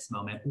from this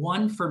moment.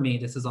 One, for me,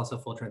 this is also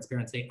full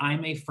transparency,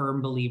 I'm a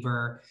firm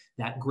believer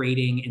that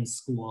grading in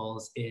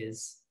schools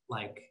is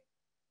like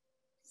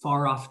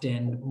far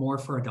often more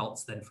for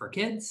adults than for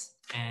kids,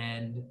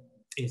 and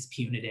is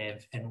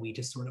punitive, and we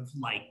just sort of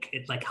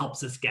it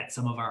helps us get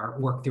some of our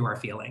work through our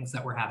feelings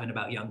that we're having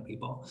about young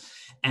people.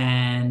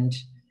 And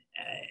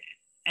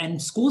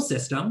school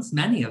systems,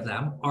 many of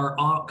them, are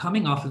all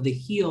coming off of the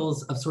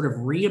heels of sort of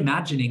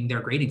reimagining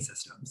their grading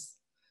systems.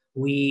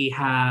 We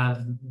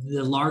have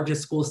the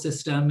largest school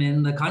system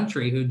in the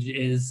country who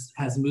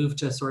has moved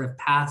to sort of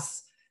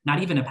pass,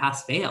 not even a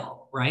pass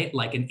fail, right?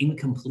 Like an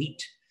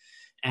incomplete.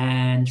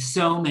 And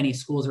so many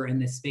schools are in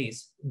this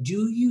space.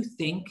 Do you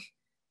think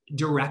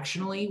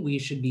directionally we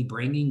should be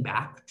bringing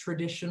back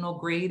traditional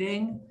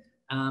grading?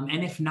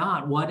 And if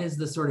not, what is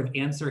the sort of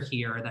answer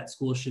here that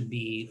schools should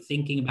be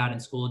thinking about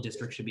and school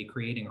districts should be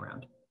creating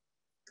around?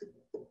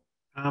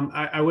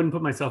 I wouldn't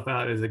put myself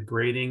out as a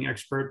grading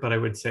expert, but I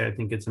would say I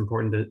think it's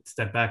important to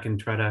step back and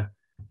try to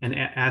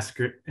ask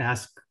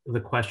the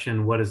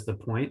question, what is the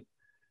point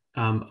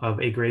of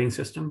a grading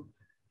system?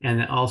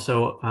 And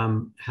also,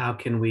 how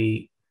can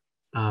we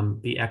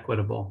be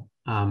equitable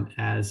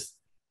as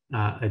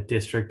a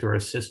district or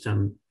a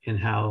system in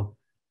how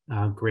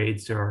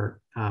grades are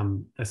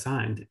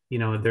assigned? You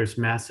know, there's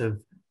massive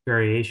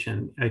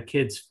variation.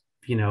 Kids,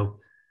 you know,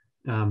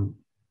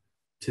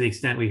 to the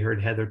extent we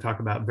heard Heather talk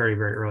about very,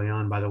 very early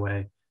on, by the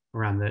way,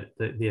 around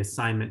the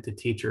assignment to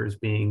teachers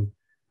being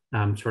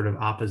sort of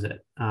opposite.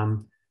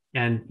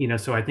 And, you know,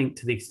 so I think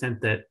to the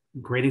extent that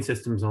grading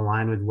systems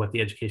align with what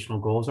the educational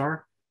goals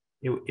are,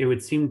 it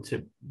would seem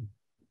to,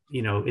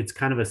 you know, it's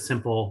kind of a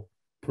simple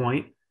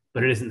point,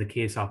 but it isn't the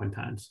case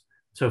oftentimes.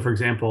 So for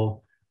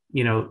example,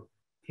 you know,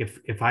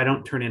 if I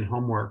don't turn in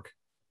homework,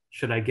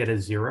 should I get a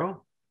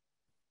 0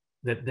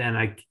 that then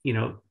I, you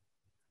know,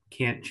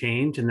 can't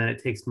change? And then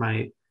it takes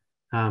my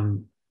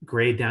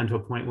grade down to a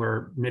point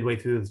where midway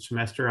through the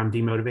semester, I'm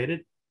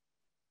demotivated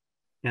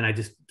and I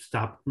just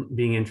stop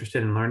being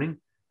interested in learning.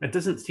 That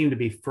doesn't seem to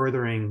be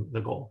furthering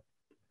the goal.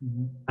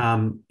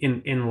 Mm-hmm.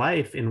 In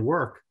life, in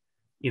work,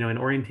 you know, an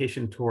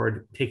orientation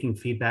toward taking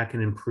feedback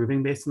and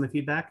improving based on the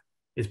feedback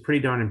is pretty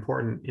darn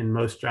important in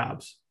most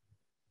jobs.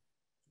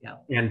 Yeah.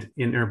 And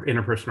in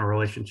interpersonal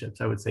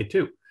relationships, I would say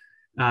too.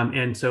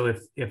 And so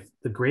if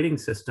the grading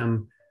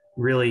system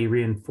really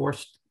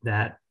reinforced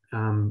that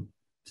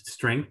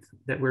strength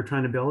that we're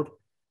trying to build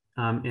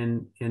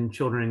in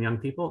children and young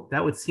people,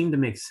 that would seem to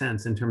make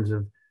sense in terms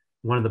of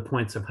one of the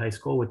points of high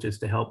school, which is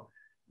to help,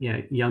 you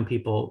know, young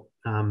people,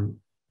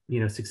 you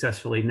know,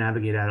 successfully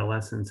navigate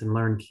adolescence and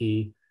learn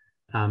key,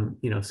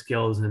 you know,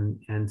 skills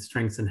and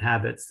strengths and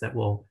habits that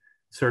will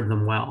serve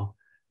them well.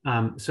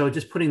 So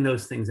just putting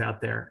those things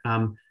out there.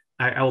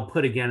 I will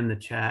put again in the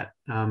chat,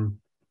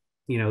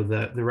 you know,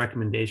 the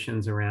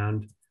recommendations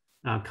around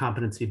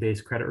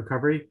competency-based credit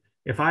recovery.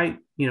 If I,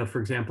 you know, for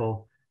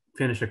example,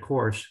 finish a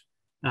course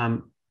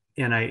and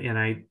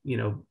I, you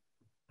know,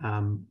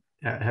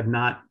 have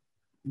not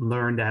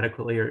learned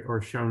adequately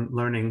or shown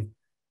learning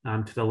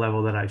to the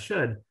level that I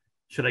should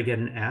I get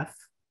an F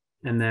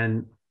and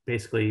then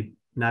basically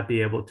not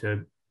be able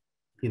to,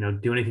 you know,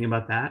 do anything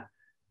about that?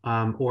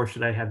 Or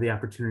should I have the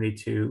opportunity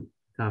to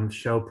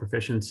show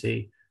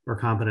proficiency or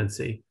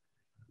competency?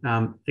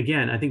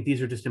 Again, I think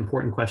these are just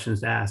important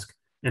questions to ask.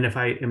 And if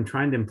I am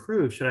trying to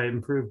improve, should I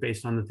improve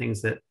based on the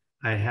things that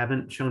I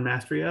haven't shown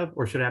mastery of,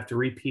 or should I have to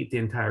repeat the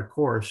entire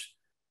course,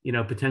 you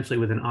know, potentially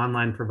with an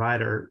online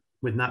provider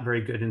with not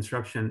very good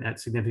instruction at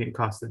significant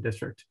cost to the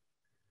district?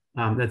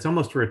 That's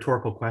almost a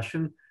rhetorical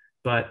question,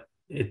 but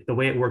the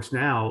way it works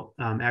now,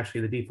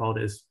 actually the default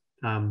is,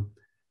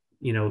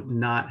 you know,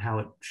 not how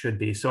it should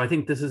be. So I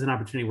think this is an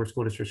opportunity where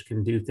school districts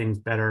can do things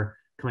better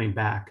coming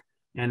back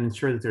and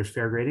ensure that there's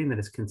fair grading, that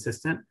it's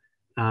consistent,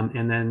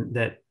 and then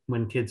that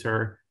when kids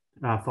are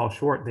fall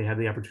short, they have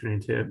the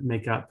opportunity to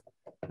make up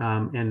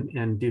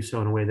and do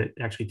so in a way that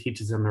actually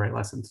teaches them the right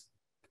lessons.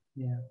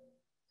 Yeah.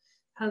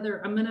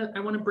 Heather, I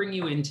want to bring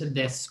you into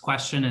this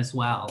question as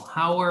well.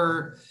 How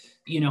are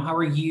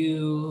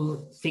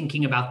you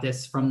thinking about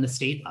this from the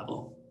state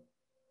level?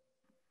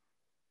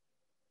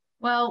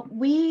 Well,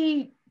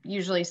 we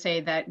usually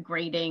say that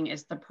grading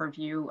is the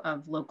purview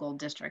of local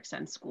districts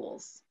and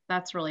schools.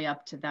 That's really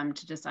up to them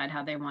to decide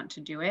how they want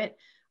to do it.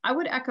 I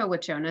would echo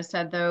what Jonah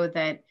said, though,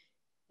 that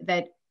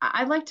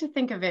I like to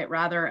think of it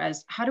rather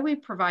as how do we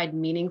provide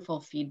meaningful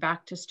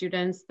feedback to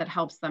students that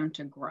helps them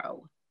to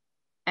grow?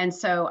 And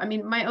so, I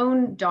mean, my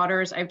own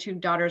daughters, I have 2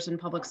 daughters in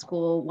public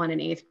school, one in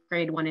 8th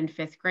grade, one in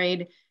 5th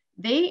grade.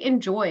 They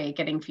enjoy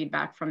getting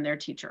feedback from their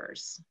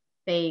teachers.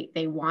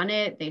 They want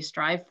it, they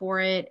strive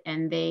for it,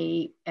 and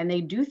they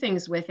do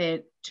things with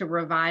it to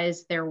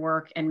revise their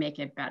work and make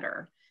it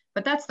better.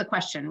 But that's the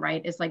question,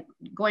 right? It's like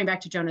going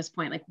back to Jonah's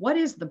point, like, what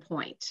is the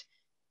point?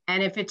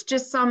 And if it's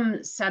just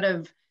some set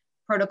of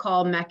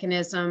protocol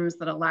mechanisms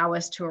that allow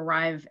us to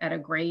arrive at a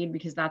grade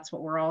because that's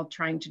what we're all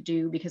trying to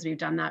do because we've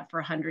done that for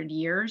 100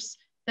 years,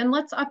 then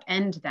let's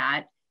upend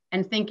that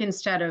and think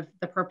instead of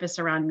the purpose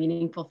around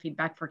meaningful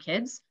feedback for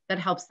kids that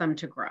helps them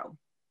to grow.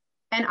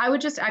 And I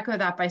would just echo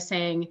that by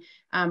saying,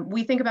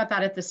 we think about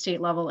that at the state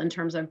level in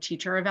terms of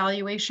teacher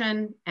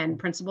evaluation and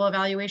principal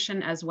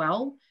evaluation as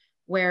well,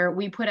 where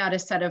we put out a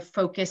set of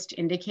focused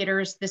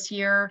indicators this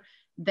year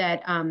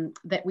that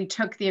we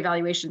took the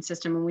evaluation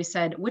system and we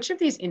said, which of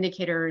these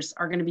indicators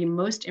are going to be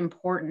most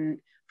important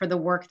for the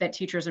work that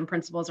teachers and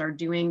principals are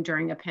doing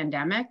during a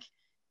pandemic?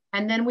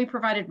 And then we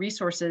provided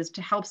resources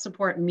to help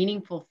support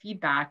meaningful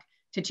feedback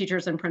to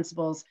teachers and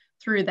principals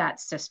through that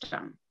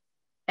system.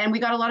 And we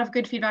got a lot of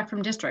good feedback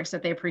from districts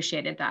that they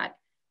appreciated that.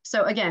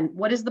 So again,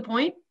 what is the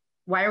point?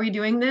 Why are we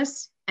doing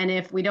this? And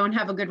if we don't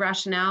have a good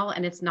rationale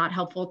and it's not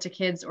helpful to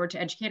kids or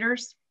to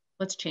educators,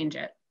 let's change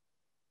it.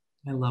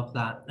 I love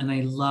that. And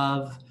I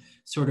love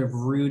sort of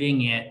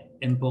rooting it,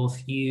 and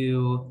both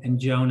you and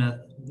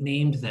Jonah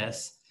named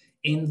this,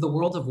 in the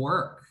world of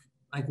work.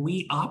 Like,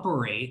 we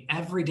operate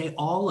every day,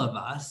 all of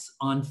us,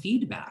 on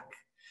feedback,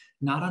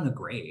 not on a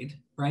grade,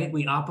 right?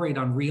 We operate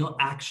on real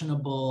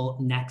actionable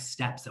next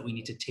steps that we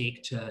need to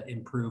take to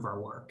improve our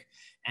work.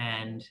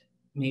 And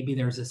maybe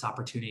there's this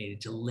opportunity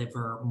to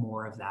deliver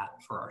more of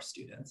that for our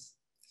students.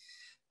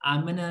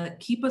 I'm gonna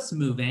keep us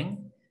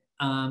moving.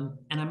 And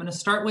I'm going to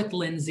start with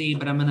Lindsay,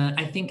 but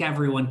I think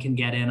everyone can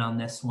get in on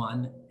this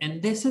one. And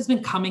this has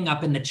been coming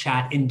up in the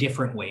chat in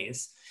different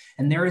ways.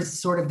 And there is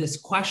sort of this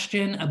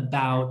question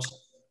about,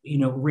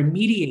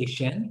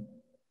 remediation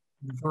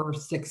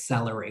versus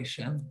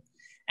acceleration.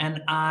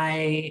 And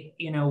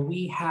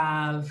we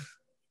have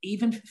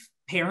even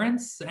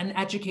parents and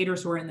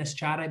educators who are in this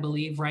chat, I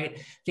believe,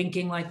 right?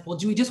 Thinking like, well,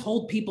 do we just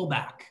hold people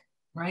back,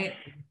 right?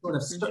 Sort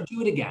of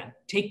do it again,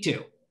 take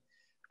two.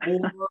 Or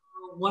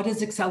what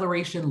does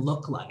acceleration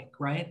look like,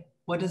 right?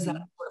 What does that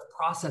sort of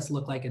process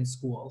look like in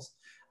schools?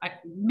 I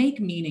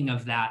make meaning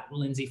of that,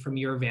 Lindsay, from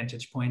your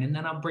vantage point, and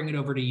then I'll bring it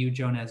over to you,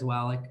 Jonah, as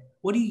well. Like,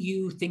 what do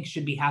you think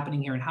should be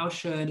happening here, and how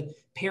should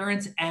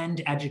parents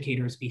and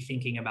educators be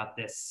thinking about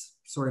this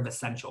sort of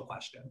essential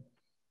question?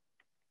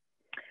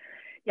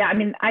 Yeah, I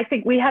mean, I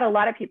think we had a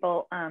lot of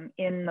people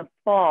in the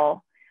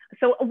fall.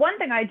 So one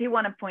thing I do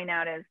want to point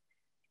out is,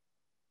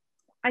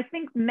 I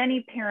think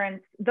many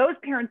parents, those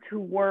parents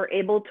who were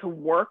able to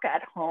work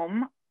at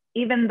home,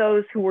 even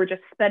those who were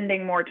just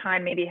spending more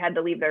time, maybe had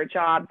to leave their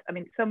jobs. I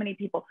mean, so many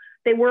people,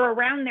 they were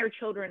around their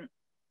children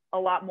a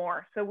lot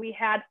more. So we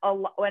had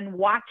and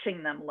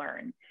watching them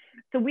learn.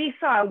 So we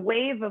saw a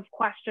wave of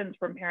questions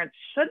from parents.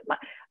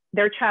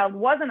 Their child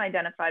wasn't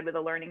identified with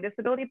a learning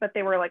disability, but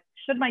they were like,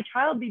 should my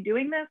child be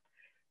doing this?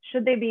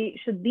 Should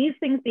these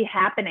things be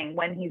happening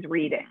when he's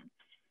reading?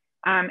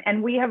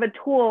 And we have a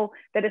tool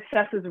that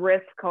assesses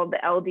risk called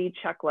the LD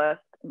checklist,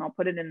 and I'll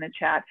put it in the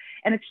chat.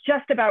 And it's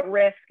just about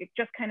risk. It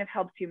just kind of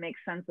helps you make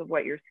sense of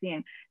what you're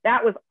seeing.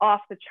 That was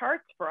off the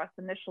charts for us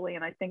initially,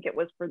 and I think it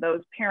was for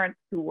those parents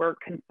who were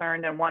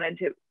concerned and wanted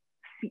to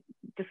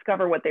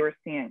discover what they were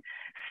seeing.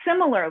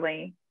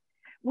 Similarly,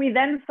 we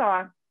then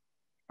saw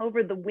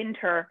over the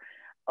winter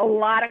a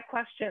lot of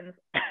questions,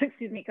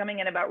 coming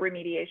in about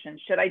remediation.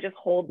 Should I just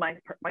hold my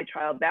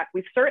child back?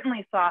 We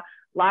certainly saw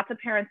lots of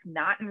parents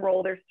not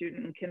enroll their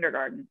student in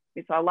kindergarten.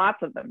 We saw lots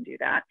of them do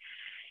that.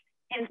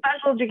 In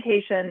special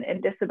education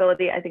and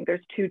disability, I think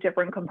there's two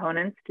different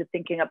components to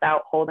thinking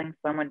about holding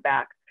someone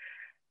back.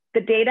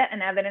 The data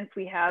and evidence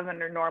we have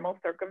under normal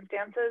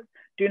circumstances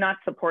do not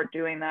support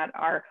doing that.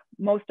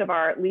 Most of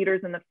our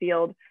leaders in the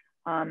field,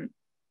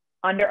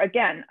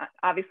 again,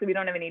 obviously we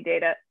don't have any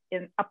data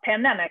in a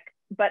pandemic,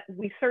 but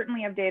we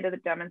certainly have data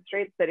that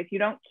demonstrates that if you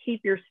don't keep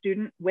your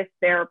student with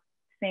their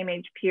same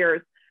age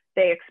peers,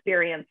 they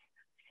experience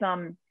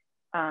some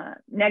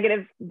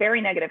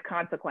very negative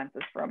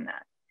consequences from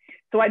that.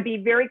 So I'd be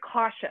very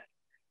cautious.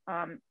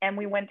 And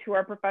we went to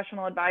our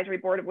professional advisory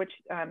board, of which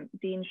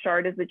Dean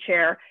Shard is the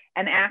chair,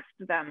 and asked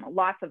them,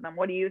 lots of them,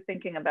 what are you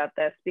thinking about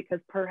this? Because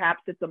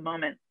perhaps it's a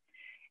moment.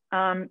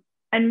 And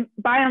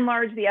by and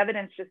large, the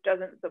evidence just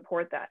doesn't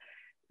support that.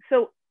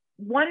 So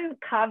one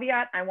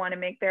caveat I want to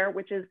make there,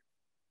 which is,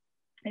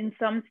 in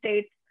some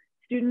states,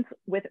 students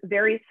with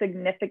very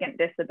significant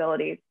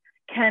disabilities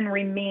can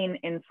remain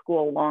in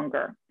school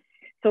longer.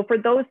 So for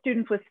those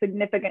students with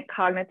significant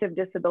cognitive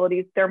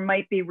disabilities, there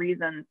might be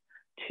reasons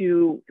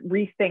to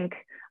rethink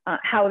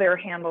how they're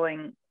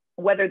handling,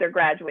 whether they're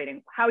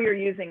graduating, how you're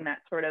using that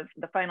sort of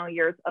the final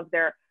years of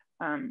their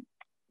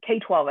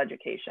K-12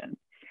 education.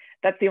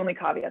 That's the only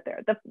caveat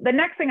there. The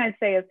next thing I'd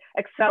say is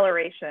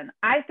acceleration.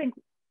 I think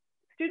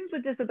students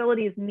with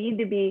disabilities need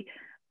to be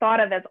thought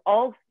of as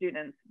all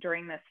students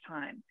during this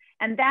time.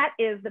 And that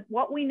is that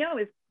what we know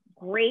is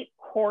great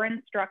core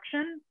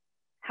instruction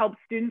helps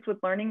students with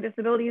learning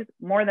disabilities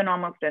more than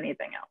almost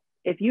anything else.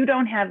 If you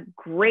don't have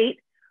great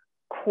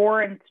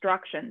core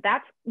instruction,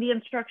 that's the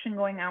instruction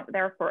going out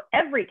there for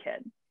every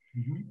kid,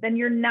 then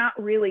you're not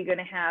really going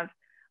to have,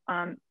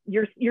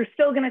 you're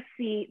still going to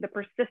see the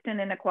persistent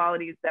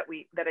inequalities that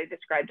I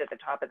described at the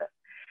top of this.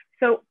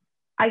 So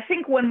I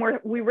think when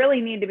we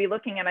really need to be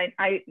looking at,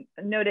 I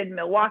noted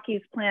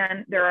Milwaukee's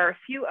plan. There are a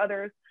few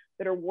others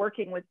that are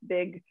working with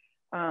big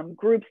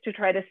groups to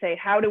try to say,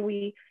 how do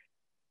we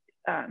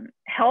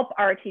help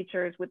our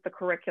teachers with the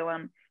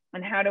curriculum,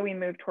 and how do we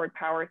move toward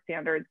power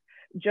standards?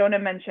 Jonah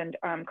mentioned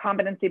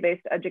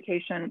competency-based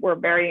education. We're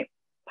very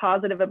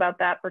positive about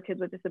that for kids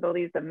with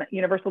disabilities. The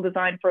universal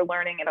design for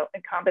learning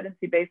and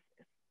competency-based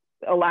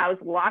allows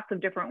lots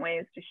of different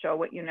ways to show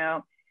what you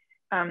know.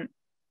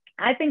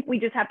 I think we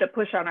just have to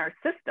push on our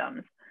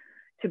systems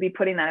to be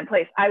putting that in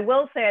place. I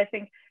will say, I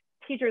think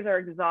teachers are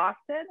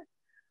exhausted.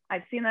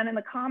 I've seen that in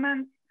the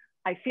comments.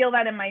 I feel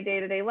that in my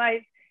day-to-day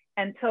life.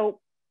 And so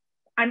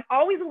I'm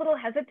always a little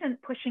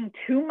hesitant pushing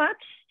too much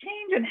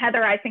change. And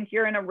Heather, I think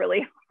you're in a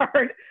really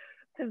hard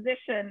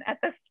position at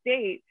the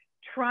state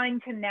trying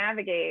to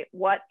navigate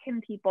what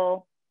can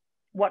people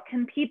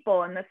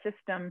in the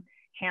system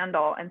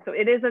handle. And so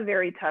it is a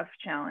very tough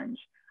challenge.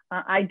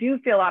 I do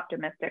feel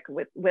optimistic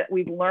with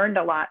we've learned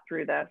a lot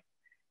through this.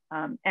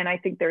 And I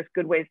think there's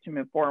good ways to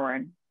move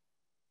forward.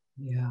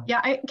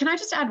 Yeah. Can I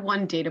just add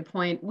one data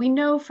point? We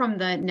know from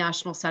the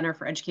National Center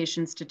for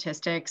Education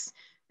Statistics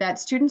that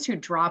students who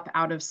drop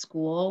out of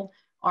school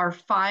are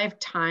 5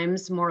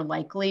 times more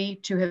likely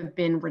to have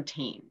been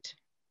retained.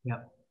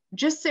 Yep.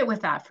 Just sit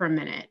with that for a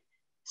minute.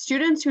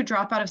 Students who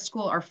drop out of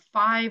school are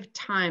 5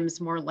 times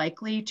more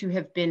likely to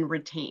have been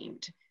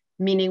retained,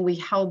 meaning we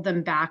held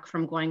them back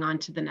from going on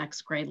to the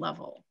next grade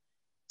level.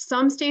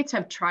 Some states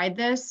have tried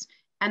this,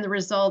 and the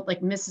result,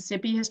 like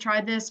Mississippi has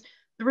tried this,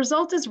 the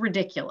result is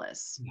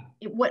ridiculous.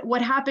 Yeah.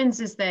 What happens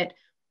is that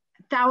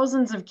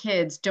thousands of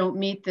kids don't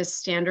meet this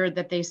standard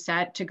that they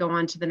set to go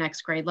on to the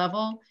next grade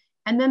level.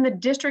 And then the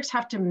districts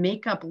have to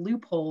make up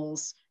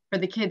loopholes for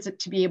the kids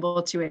to be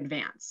able to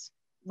advance,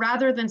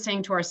 rather than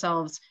saying to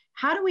ourselves,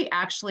 how do we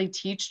actually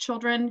teach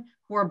children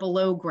who are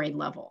below grade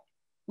level?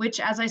 Which,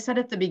 as I said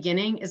at the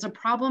beginning, is a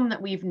problem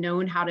that we've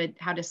known how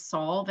to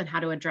solve and how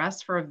to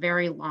address for a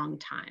very long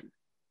time.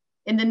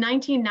 In the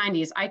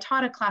 1990s, I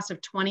taught a class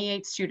of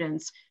 28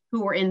 students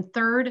who were in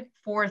 3rd,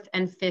 4th,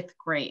 and 5th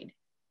grade.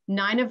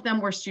 9 of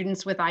them were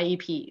students with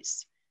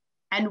IEPs.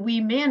 And we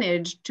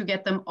managed to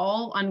get them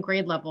all on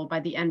grade level by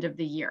the end of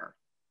the year.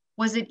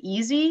 Was it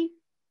easy?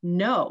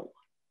 No.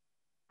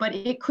 But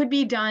it could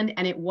be done,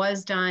 and it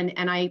was done.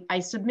 And I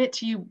submit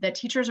to you that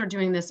teachers are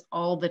doing this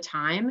all the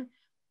time.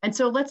 And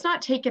so let's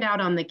not take it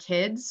out on the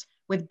kids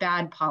with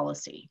bad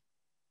policy.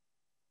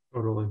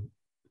 Totally.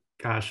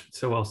 Gosh,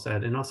 so well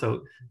said. And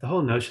also the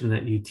whole notion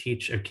that you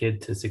teach a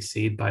kid to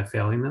succeed by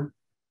failing them.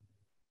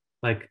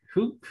 Like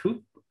who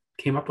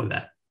came up with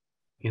that?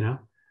 You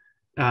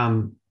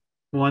know?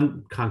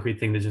 One concrete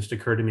thing that just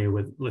occurred to me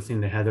with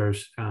listening to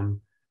Heather's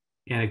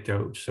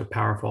anecdote, so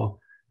powerful.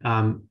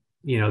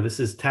 You know, this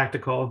is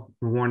tactical,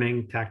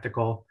 warning,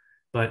 tactical,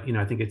 but you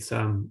know, I think it's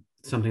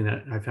something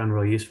that I found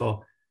really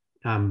useful.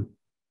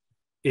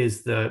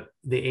 Is the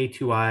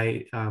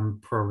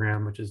A2I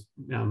program, which is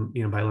you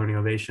know, by Learning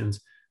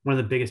Ovations. One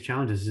of the biggest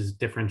challenges is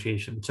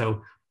differentiation.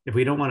 So if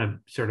we don't want to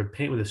sort of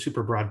paint with a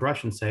super broad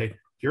brush and say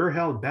you're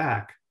held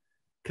back,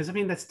 because I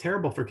mean that's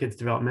terrible for kids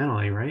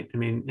developmentally, right? I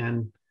mean,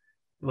 and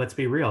let's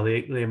be real,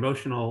 the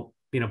emotional,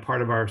 you know,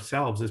 part of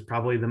ourselves is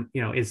probably the,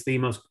 you know, it's the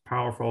most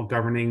powerful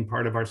governing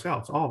part of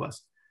ourselves, all of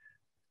us.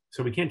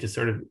 So we can't just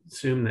sort of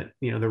assume that,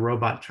 you know, the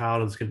robot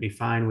child is going to be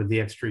fine with the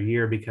extra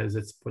year because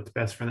it's what's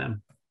best for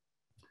them.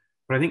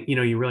 But I think, you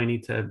know, you really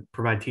need to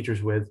provide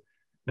teachers with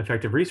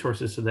effective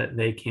resources so that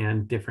they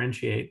can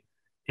differentiate.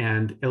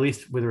 And at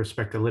least with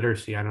respect to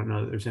literacy, I don't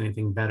know that there's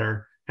anything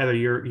better. Heather,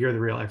 you're the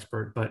real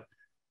expert, but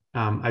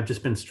I've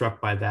just been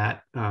struck by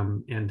that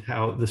and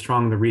how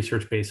strong the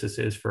research basis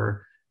is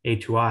for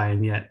A2I,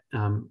 and yet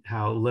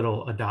how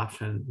little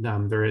adoption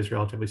there is,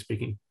 relatively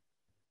speaking.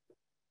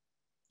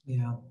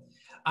 Yeah,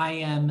 I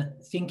am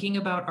thinking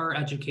about our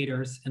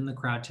educators in the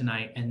crowd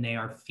tonight, and they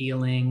are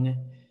feeling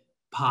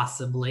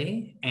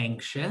possibly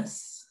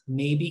anxious,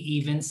 maybe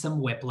even some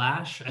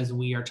whiplash as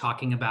we are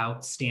talking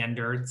about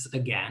standards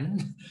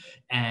again,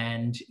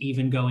 and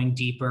even going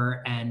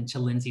deeper, and to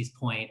Lindsay's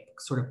point,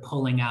 sort of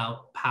pulling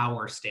out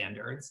power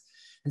standards.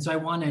 And so I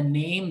want to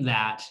name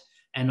that,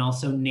 and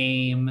also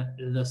name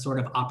the sort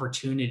of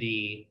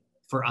opportunity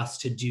for us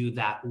to do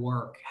that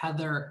work.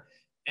 Heather,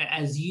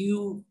 as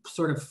you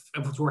sort of,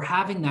 if we're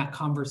having that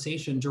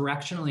conversation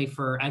directionally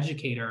for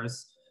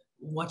educators,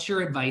 what's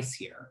your advice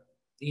here?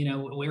 You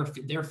know,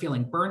 they're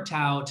feeling burnt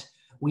out.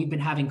 We've been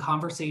having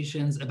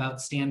conversations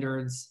about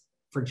standards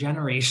for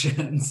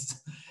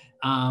generations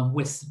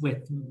with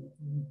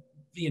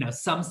you know,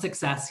 some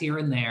success here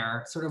and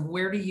there. Sort of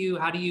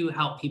how do you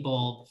help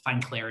people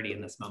find clarity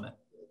in this moment?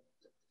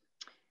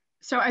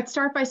 So I'd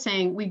start by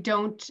saying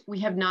we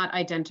have not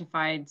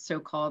identified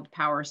so-called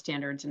power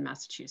standards in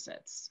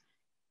Massachusetts.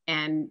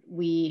 And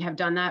we have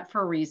done that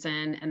for a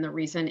reason. And the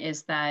reason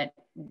is that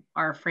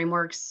our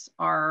frameworks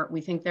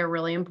we think they're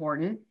really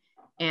important.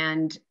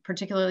 And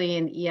particularly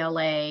in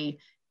ELA,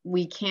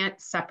 we can't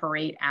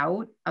separate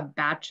out a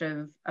batch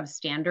of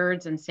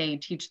standards and say,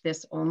 teach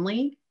this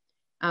only.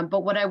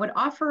 But what I would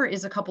offer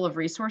is a couple of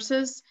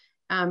resources.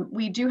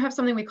 We do have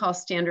something we call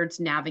Standards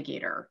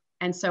Navigator.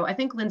 And so I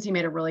think Lindsay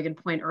made a really good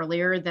point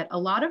earlier that a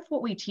lot of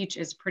what we teach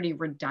is pretty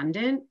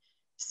redundant.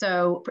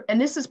 So,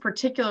 and this is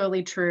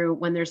particularly true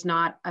when there's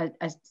not a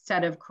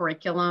set of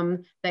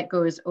curriculum that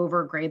goes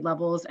over grade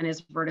levels and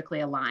is vertically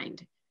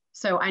aligned.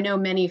 So I know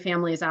many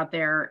families out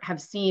there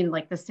have seen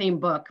like the same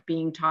book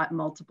being taught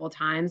multiple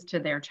times to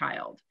their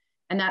child.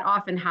 And that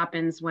often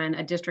happens when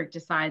a district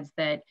decides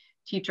that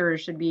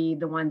teachers should be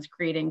the ones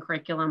creating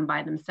curriculum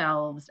by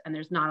themselves, and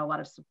there's not a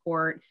lot of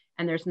support,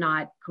 and there's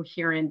not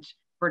coherent,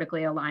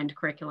 vertically aligned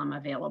curriculum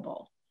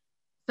available.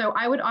 So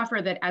I would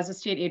offer that as a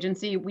state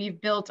agency, we've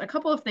built a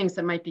couple of things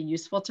that might be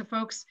useful to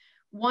folks.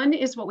 One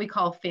is what we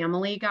call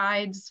family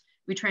guides.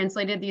 We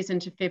translated these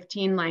into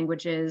 15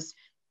 languages.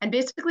 And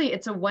basically,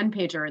 it's a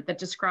one-pager that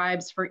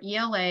describes for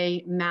ELA,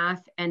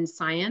 math, and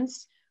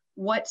science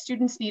what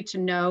students need to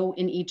know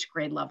in each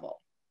grade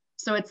level.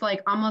 So it's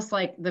like almost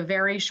like the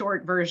very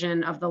short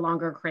version of the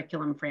longer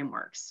curriculum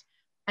frameworks.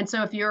 And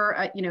so if you're,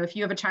 if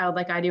you have a child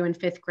like I do in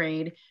 5th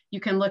grade, you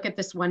can look at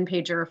this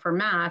one-pager for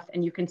math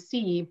and you can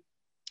see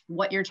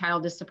what your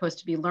child is supposed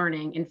to be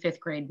learning in 5th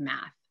grade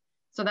math.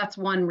 So that's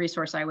one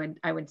resource I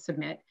would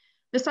submit.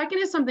 The second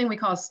is something we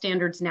call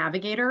Standards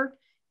Navigator.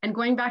 And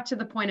going back to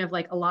the point of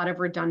like a lot of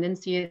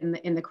redundancy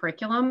in the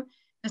curriculum,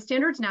 the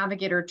Standards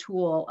Navigator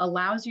tool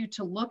allows you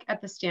to look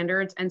at the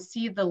standards and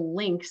see the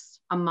links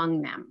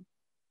among them.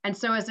 And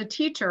so as a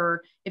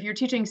teacher, if you're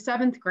teaching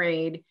 7th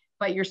grade,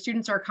 but your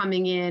students are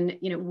coming in,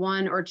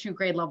 1 or 2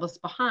 grade levels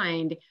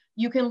behind,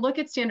 you can look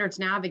at Standards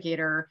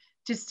Navigator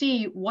to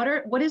see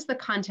what is the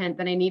content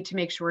that I need to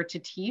make sure to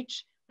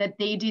teach that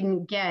they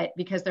didn't get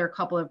because they're a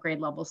couple of grade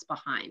levels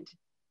behind.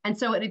 And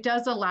so it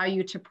does allow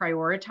you to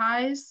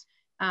prioritize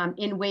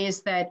in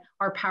ways that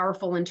are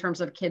powerful in terms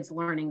of kids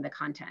learning the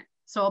content.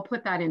 So I'll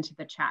put that into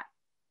the chat.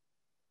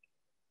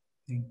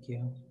 Thank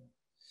you.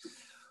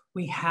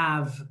 We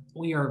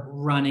are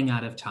running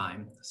out of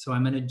time. So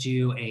I'm going to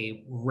do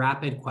a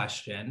rapid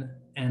question.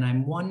 And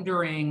I'm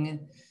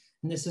wondering,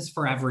 and this is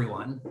for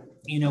everyone,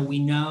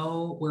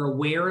 we're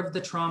aware of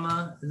the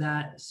trauma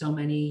that so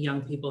many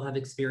young people have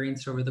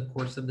experienced over the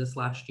course of this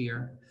last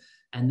year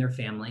and their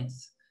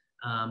families.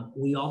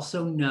 We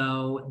also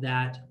know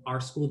that our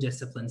school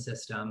discipline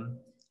system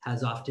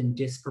has often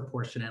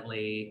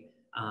disproportionately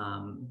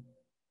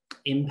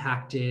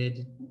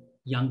impacted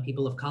young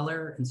people of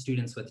color and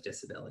students with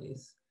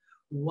disabilities.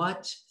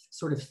 What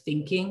sort of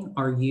thinking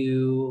are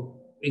you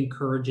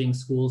encouraging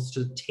schools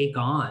to take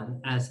on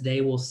as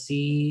they will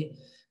see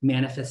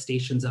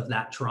manifestations of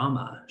that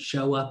trauma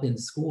show up in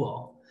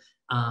school?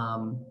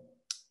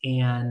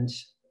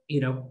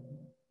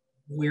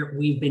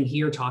 We've been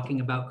here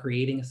talking about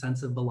creating a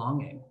sense of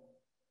belonging.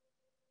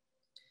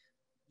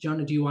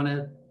 Jonah, do you want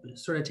to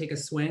sort of take a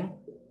swing?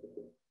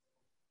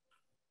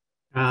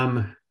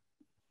 I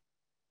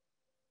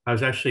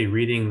was actually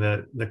reading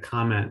the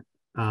comment,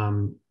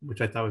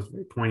 which I thought was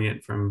very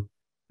poignant, from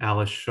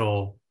Alice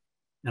Scholl.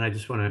 And I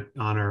just want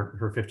to honor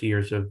her 50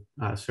 years of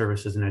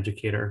service as an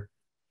educator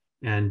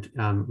and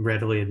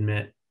readily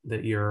admit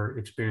that your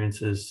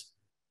experiences,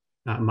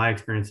 my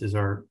experiences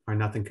are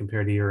nothing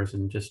compared to yours,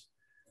 and just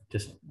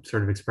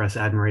sort of express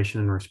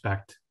admiration and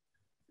respect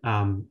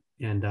and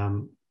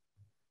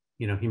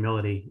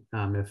humility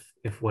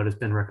if what has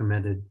been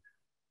recommended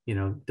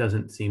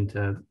doesn't seem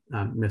to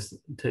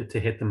to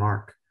hit the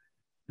mark.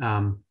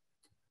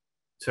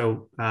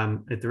 So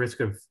at the risk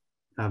of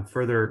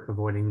further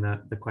avoiding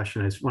the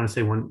question, I just want to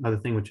say one other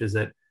thing, which is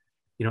that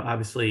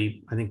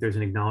obviously I think there's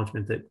an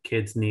acknowledgement that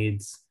kids'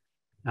 needs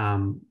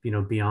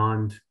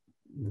beyond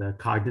the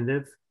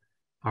cognitive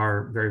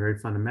are very, very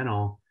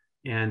fundamental.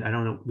 And I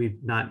don't know, we've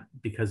not,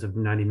 because of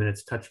 90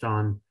 minutes, touched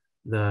on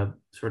the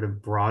sort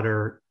of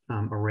broader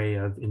array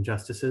of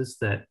injustices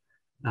that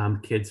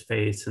kids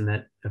face and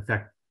that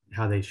affect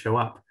how they show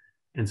up.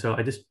 And so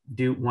I just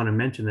do want to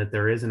mention that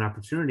there is an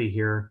opportunity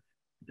here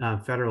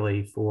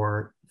federally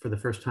for the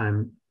first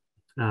time,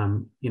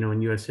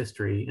 in US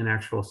history, an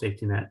actual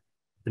safety net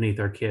beneath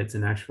our kids,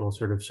 an actual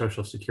sort of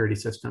social security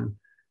system.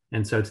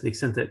 And so to the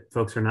extent that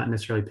folks are not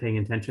necessarily paying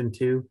attention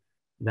to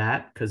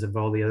that because of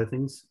all the other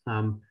things,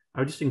 I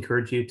would just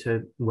encourage you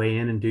to weigh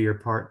in and do your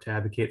part to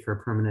advocate for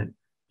a permanent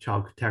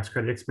child tax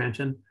credit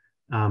expansion.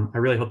 I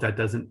really hope that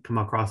doesn't come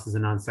across as a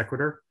non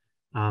sequitur.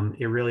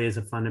 It really is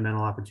a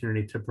fundamental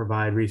opportunity to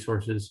provide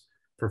resources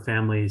for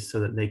families so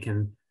that they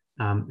can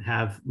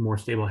have more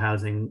stable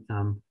housing,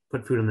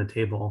 put food on the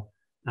table,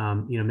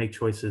 make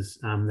choices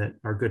that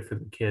are good for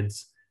the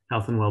kids'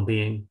 health and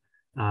well-being.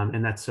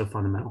 And that's so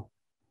fundamental.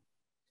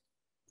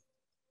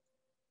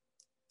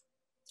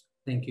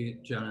 Thank you,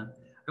 Jonah.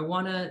 I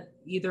want to,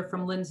 either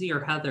from Lindsay or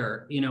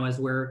Heather, as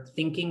we're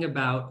thinking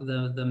about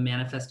the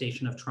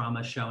manifestation of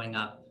trauma showing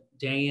up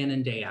day in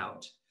and day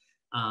out,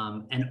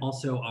 and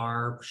also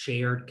our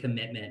shared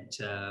commitment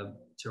to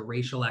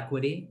racial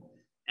equity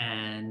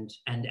and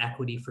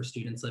equity for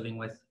students living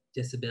with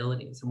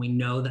disabilities. And we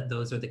know that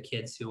those are the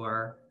kids who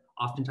are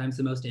oftentimes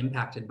the most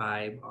impacted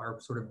by our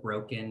sort of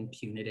broken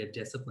punitive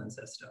discipline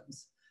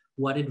systems.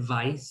 What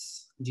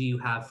advice do you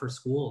have for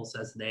schools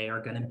as they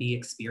are going to be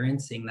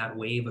experiencing that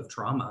wave of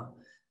trauma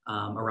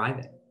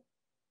arriving?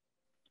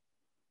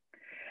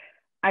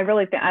 I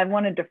really think I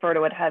want to defer to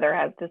what Heather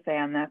has to say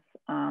on this,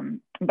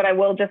 but I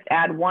will just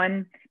add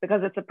one,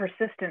 because it's a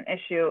persistent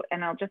issue,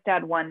 and I'll just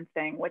add one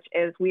thing, which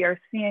is we are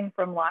seeing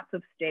from lots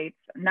of states,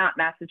 not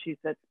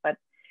Massachusetts, but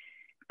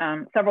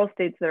several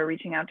states that are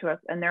reaching out to us,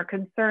 and they're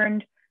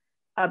concerned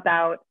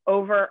about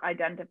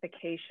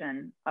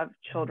over-identification of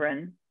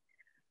children,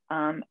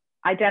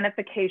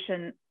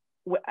 identification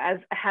as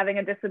having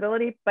a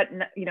disability, but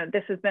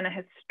this has been a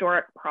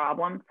historic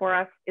problem for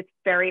us. It's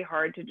very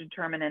hard to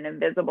determine an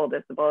invisible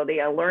disability,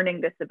 a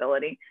learning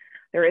disability.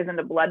 There isn't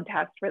a blood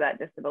test for that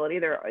disability.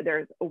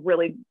 There's a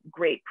really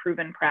great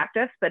proven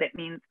practice, but it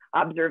means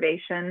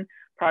observation,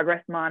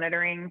 progress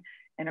monitoring,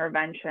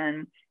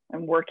 intervention,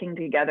 and working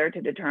together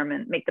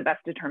to make the best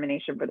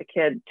determination for the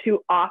kid. Too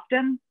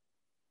often,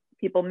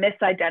 people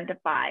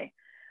misidentify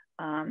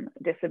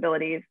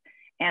disabilities,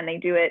 and they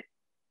do it,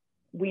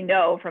 we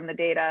know from the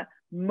data,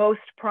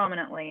 most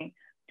prominently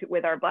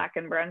with our Black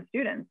and Brown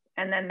students.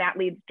 And then that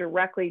leads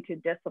directly to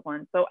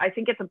discipline. So I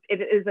think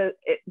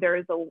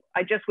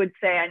I just would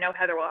say, I know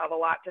Heather will have a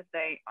lot to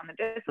say on the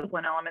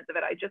discipline elements of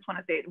it. I just want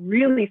to say it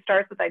really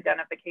starts with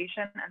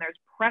identification, and there's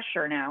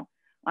pressure now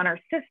on our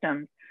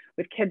systems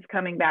with kids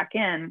coming back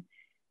in.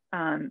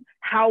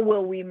 How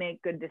will we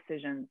make good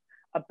decisions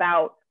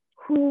about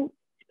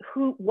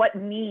what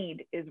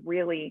need is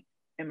really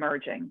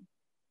emerging?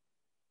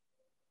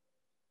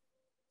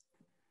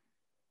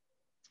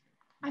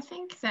 I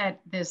think that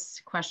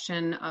this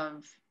question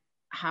of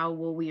how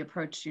will we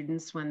approach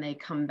students when they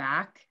come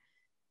back,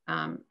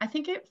 I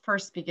think it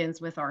first begins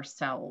with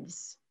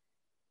ourselves.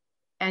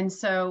 And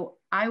so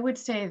I would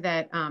say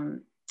that,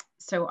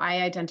 so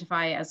I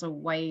identify as a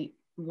white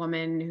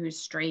woman who's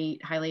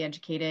straight, highly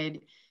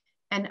educated.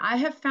 And I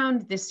have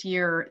found this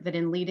year that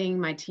in leading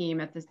my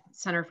team at the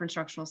Center for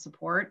Instructional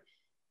Support,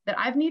 that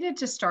I've needed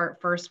to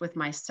start first with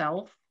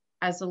myself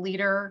as a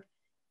leader,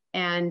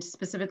 and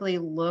specifically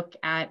look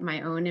at my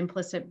own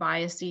implicit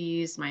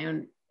biases, my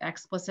own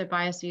explicit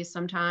biases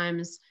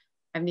sometimes.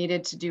 I've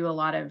needed to do a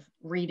lot of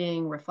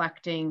reading,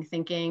 reflecting,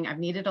 thinking. I've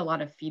needed a lot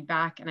of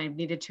feedback, and I've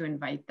needed to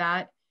invite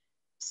that.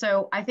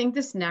 So I think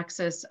this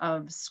nexus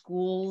of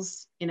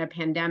schools in a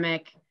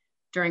pandemic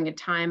during a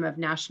time of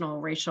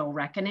national racial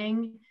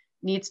reckoning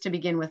needs to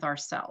begin with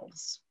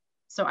ourselves.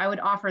 So I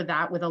would offer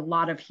that with a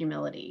lot of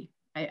humility.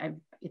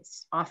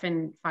 It's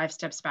often 5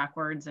 steps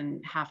backwards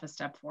and half a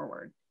step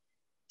forward.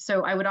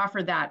 So I would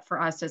offer that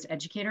for us as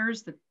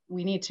educators, that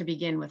we need to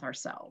begin with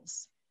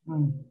ourselves.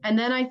 And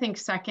then I think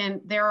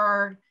second, there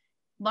are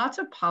lots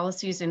of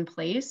policies in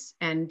place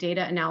and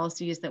data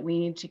analyses that we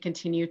need to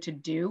continue to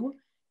do.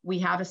 We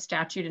have a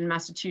statute in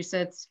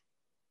Massachusetts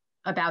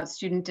about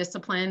student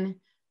discipline.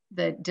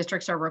 The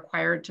districts are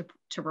required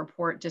to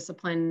report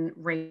discipline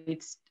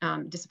rates,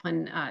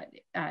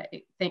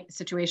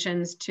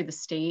 situations to the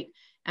state,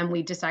 and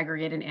we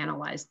disaggregate and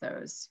analyze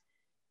those.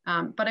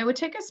 But I would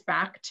take us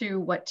back to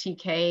what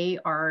TK,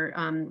 our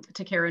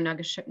Takeru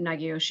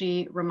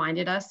Nagayoshi,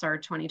 reminded us, our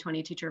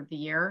 2020 Teacher of the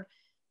Year,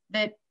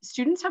 that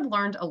students have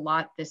learned a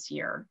lot this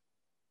year,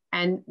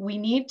 and we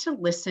need to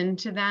listen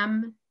to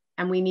them,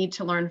 and we need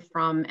to learn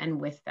from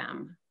and with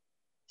them.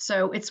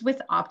 So it's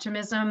with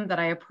optimism that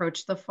I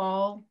approach the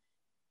fall,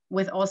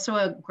 with also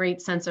a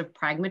great sense of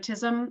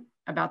pragmatism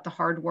about the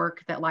hard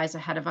work that lies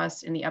ahead of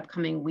us in the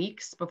upcoming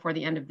weeks before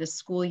the end of this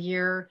school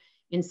year,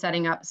 in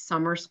setting up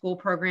summer school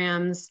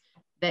programs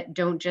that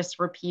don't just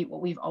repeat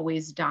what we've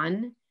always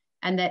done,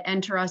 and that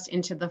enter us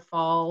into the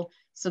fall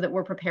so that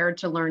we're prepared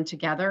to learn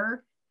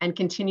together and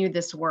continue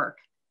this work,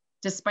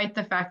 despite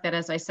the fact that,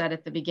 as I said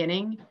at the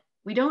beginning,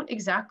 we don't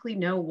exactly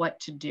know what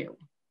to do.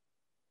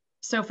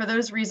 So for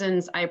those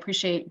reasons, I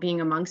appreciate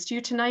being amongst you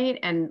tonight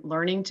and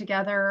learning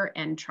together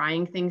and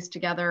trying things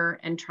together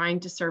and trying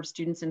to serve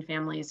students and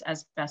families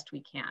as best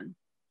we can.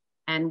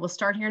 And we'll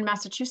start here in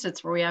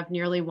Massachusetts, where we have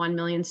nearly 1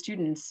 million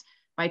students,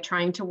 by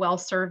trying to well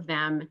serve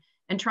them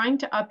and trying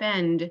to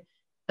upend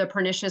the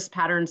pernicious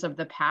patterns of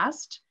the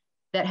past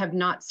that have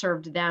not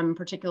served them,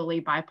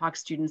 particularly BIPOC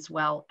students,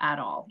 well at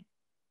all.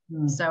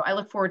 So I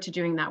look forward to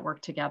doing that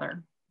work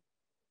together.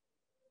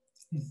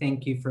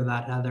 Thank you for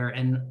that, Heather.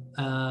 And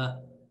I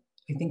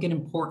think an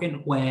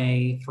important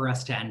way for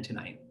us to end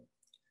tonight,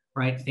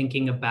 right?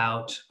 Thinking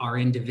about our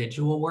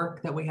individual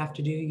work that we have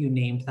to do. You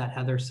named that,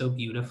 Heather, so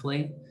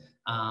beautifully.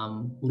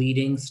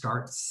 Leading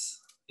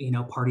starts,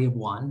 party of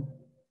one,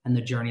 and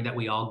the journey that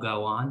we all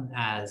go on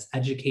as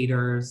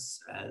educators,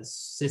 as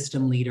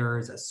system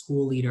leaders, as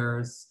school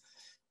leaders,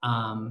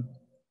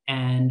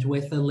 and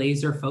with a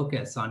laser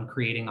focus on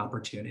creating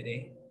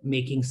opportunity,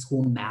 making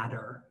school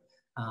matter,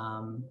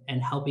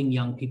 and helping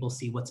young people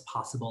see what's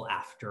possible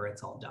after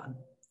it's all done.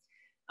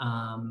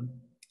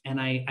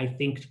 And I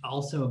think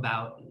also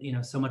about,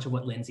 so much of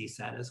what Lindsay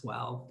said as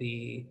well,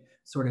 the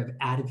sort of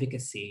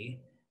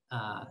advocacy,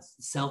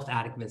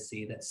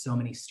 self-advocacy that so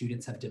many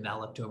students have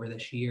developed over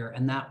this year.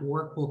 And that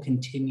work will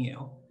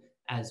continue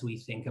as we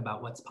think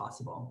about what's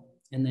possible.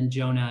 And then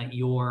Jonah,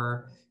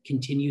 your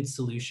continued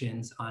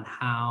solutions on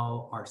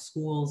how our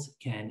schools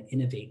can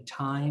innovate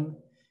time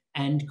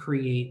and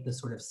create the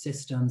sort of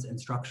systems and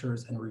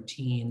structures and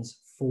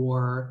routines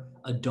for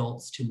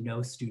adults to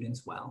know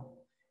students well.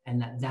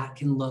 And that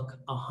can look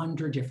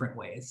 100 different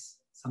ways.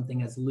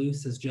 Something as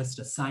loose as just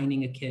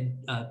assigning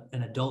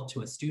an adult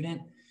to a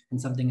student, and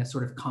something as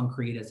sort of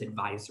concrete as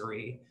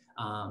advisory,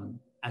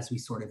 as we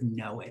sort of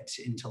know it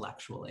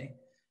intellectually.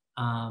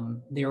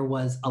 There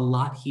was a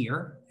lot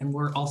here, and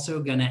we're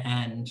also gonna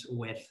end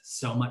with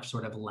so much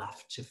sort of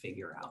left to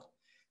figure out.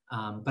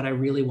 But I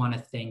really want to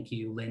thank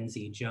you,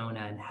 Lindsay,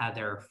 Jonah, and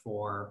Heather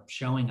for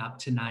showing up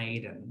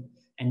tonight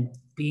and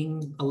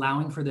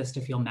allowing for this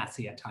to feel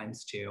messy at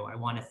times too. I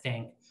want to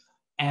thank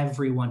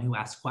everyone who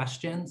asked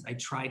questions. I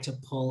tried to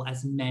pull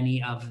as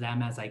many of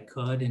them as I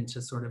could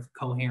into sort of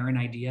coherent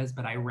ideas,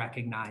 but I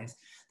recognize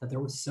that there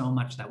was so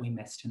much that we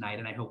missed tonight,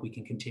 and I hope we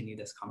can continue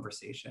this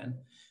conversation.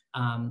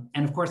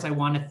 And of course, I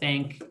want to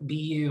thank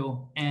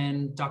BU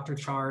and Dr.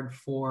 Chard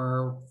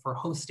for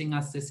hosting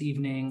us this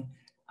evening.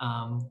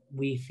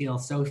 We feel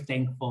so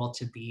thankful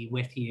to be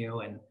with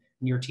you, and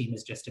your team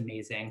is just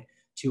amazing.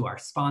 To our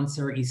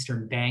sponsor,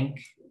 Eastern Bank,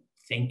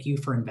 thank you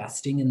for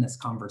investing in this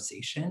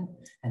conversation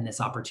and this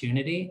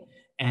opportunity.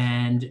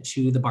 And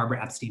to the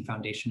Barbara Epstein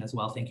Foundation as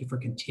well, thank you for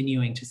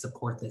continuing to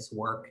support this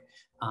work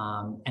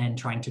and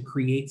trying to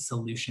create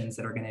solutions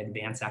that are going to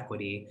advance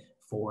equity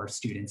for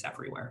students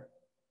everywhere.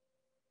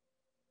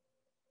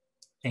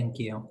 Thank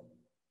you.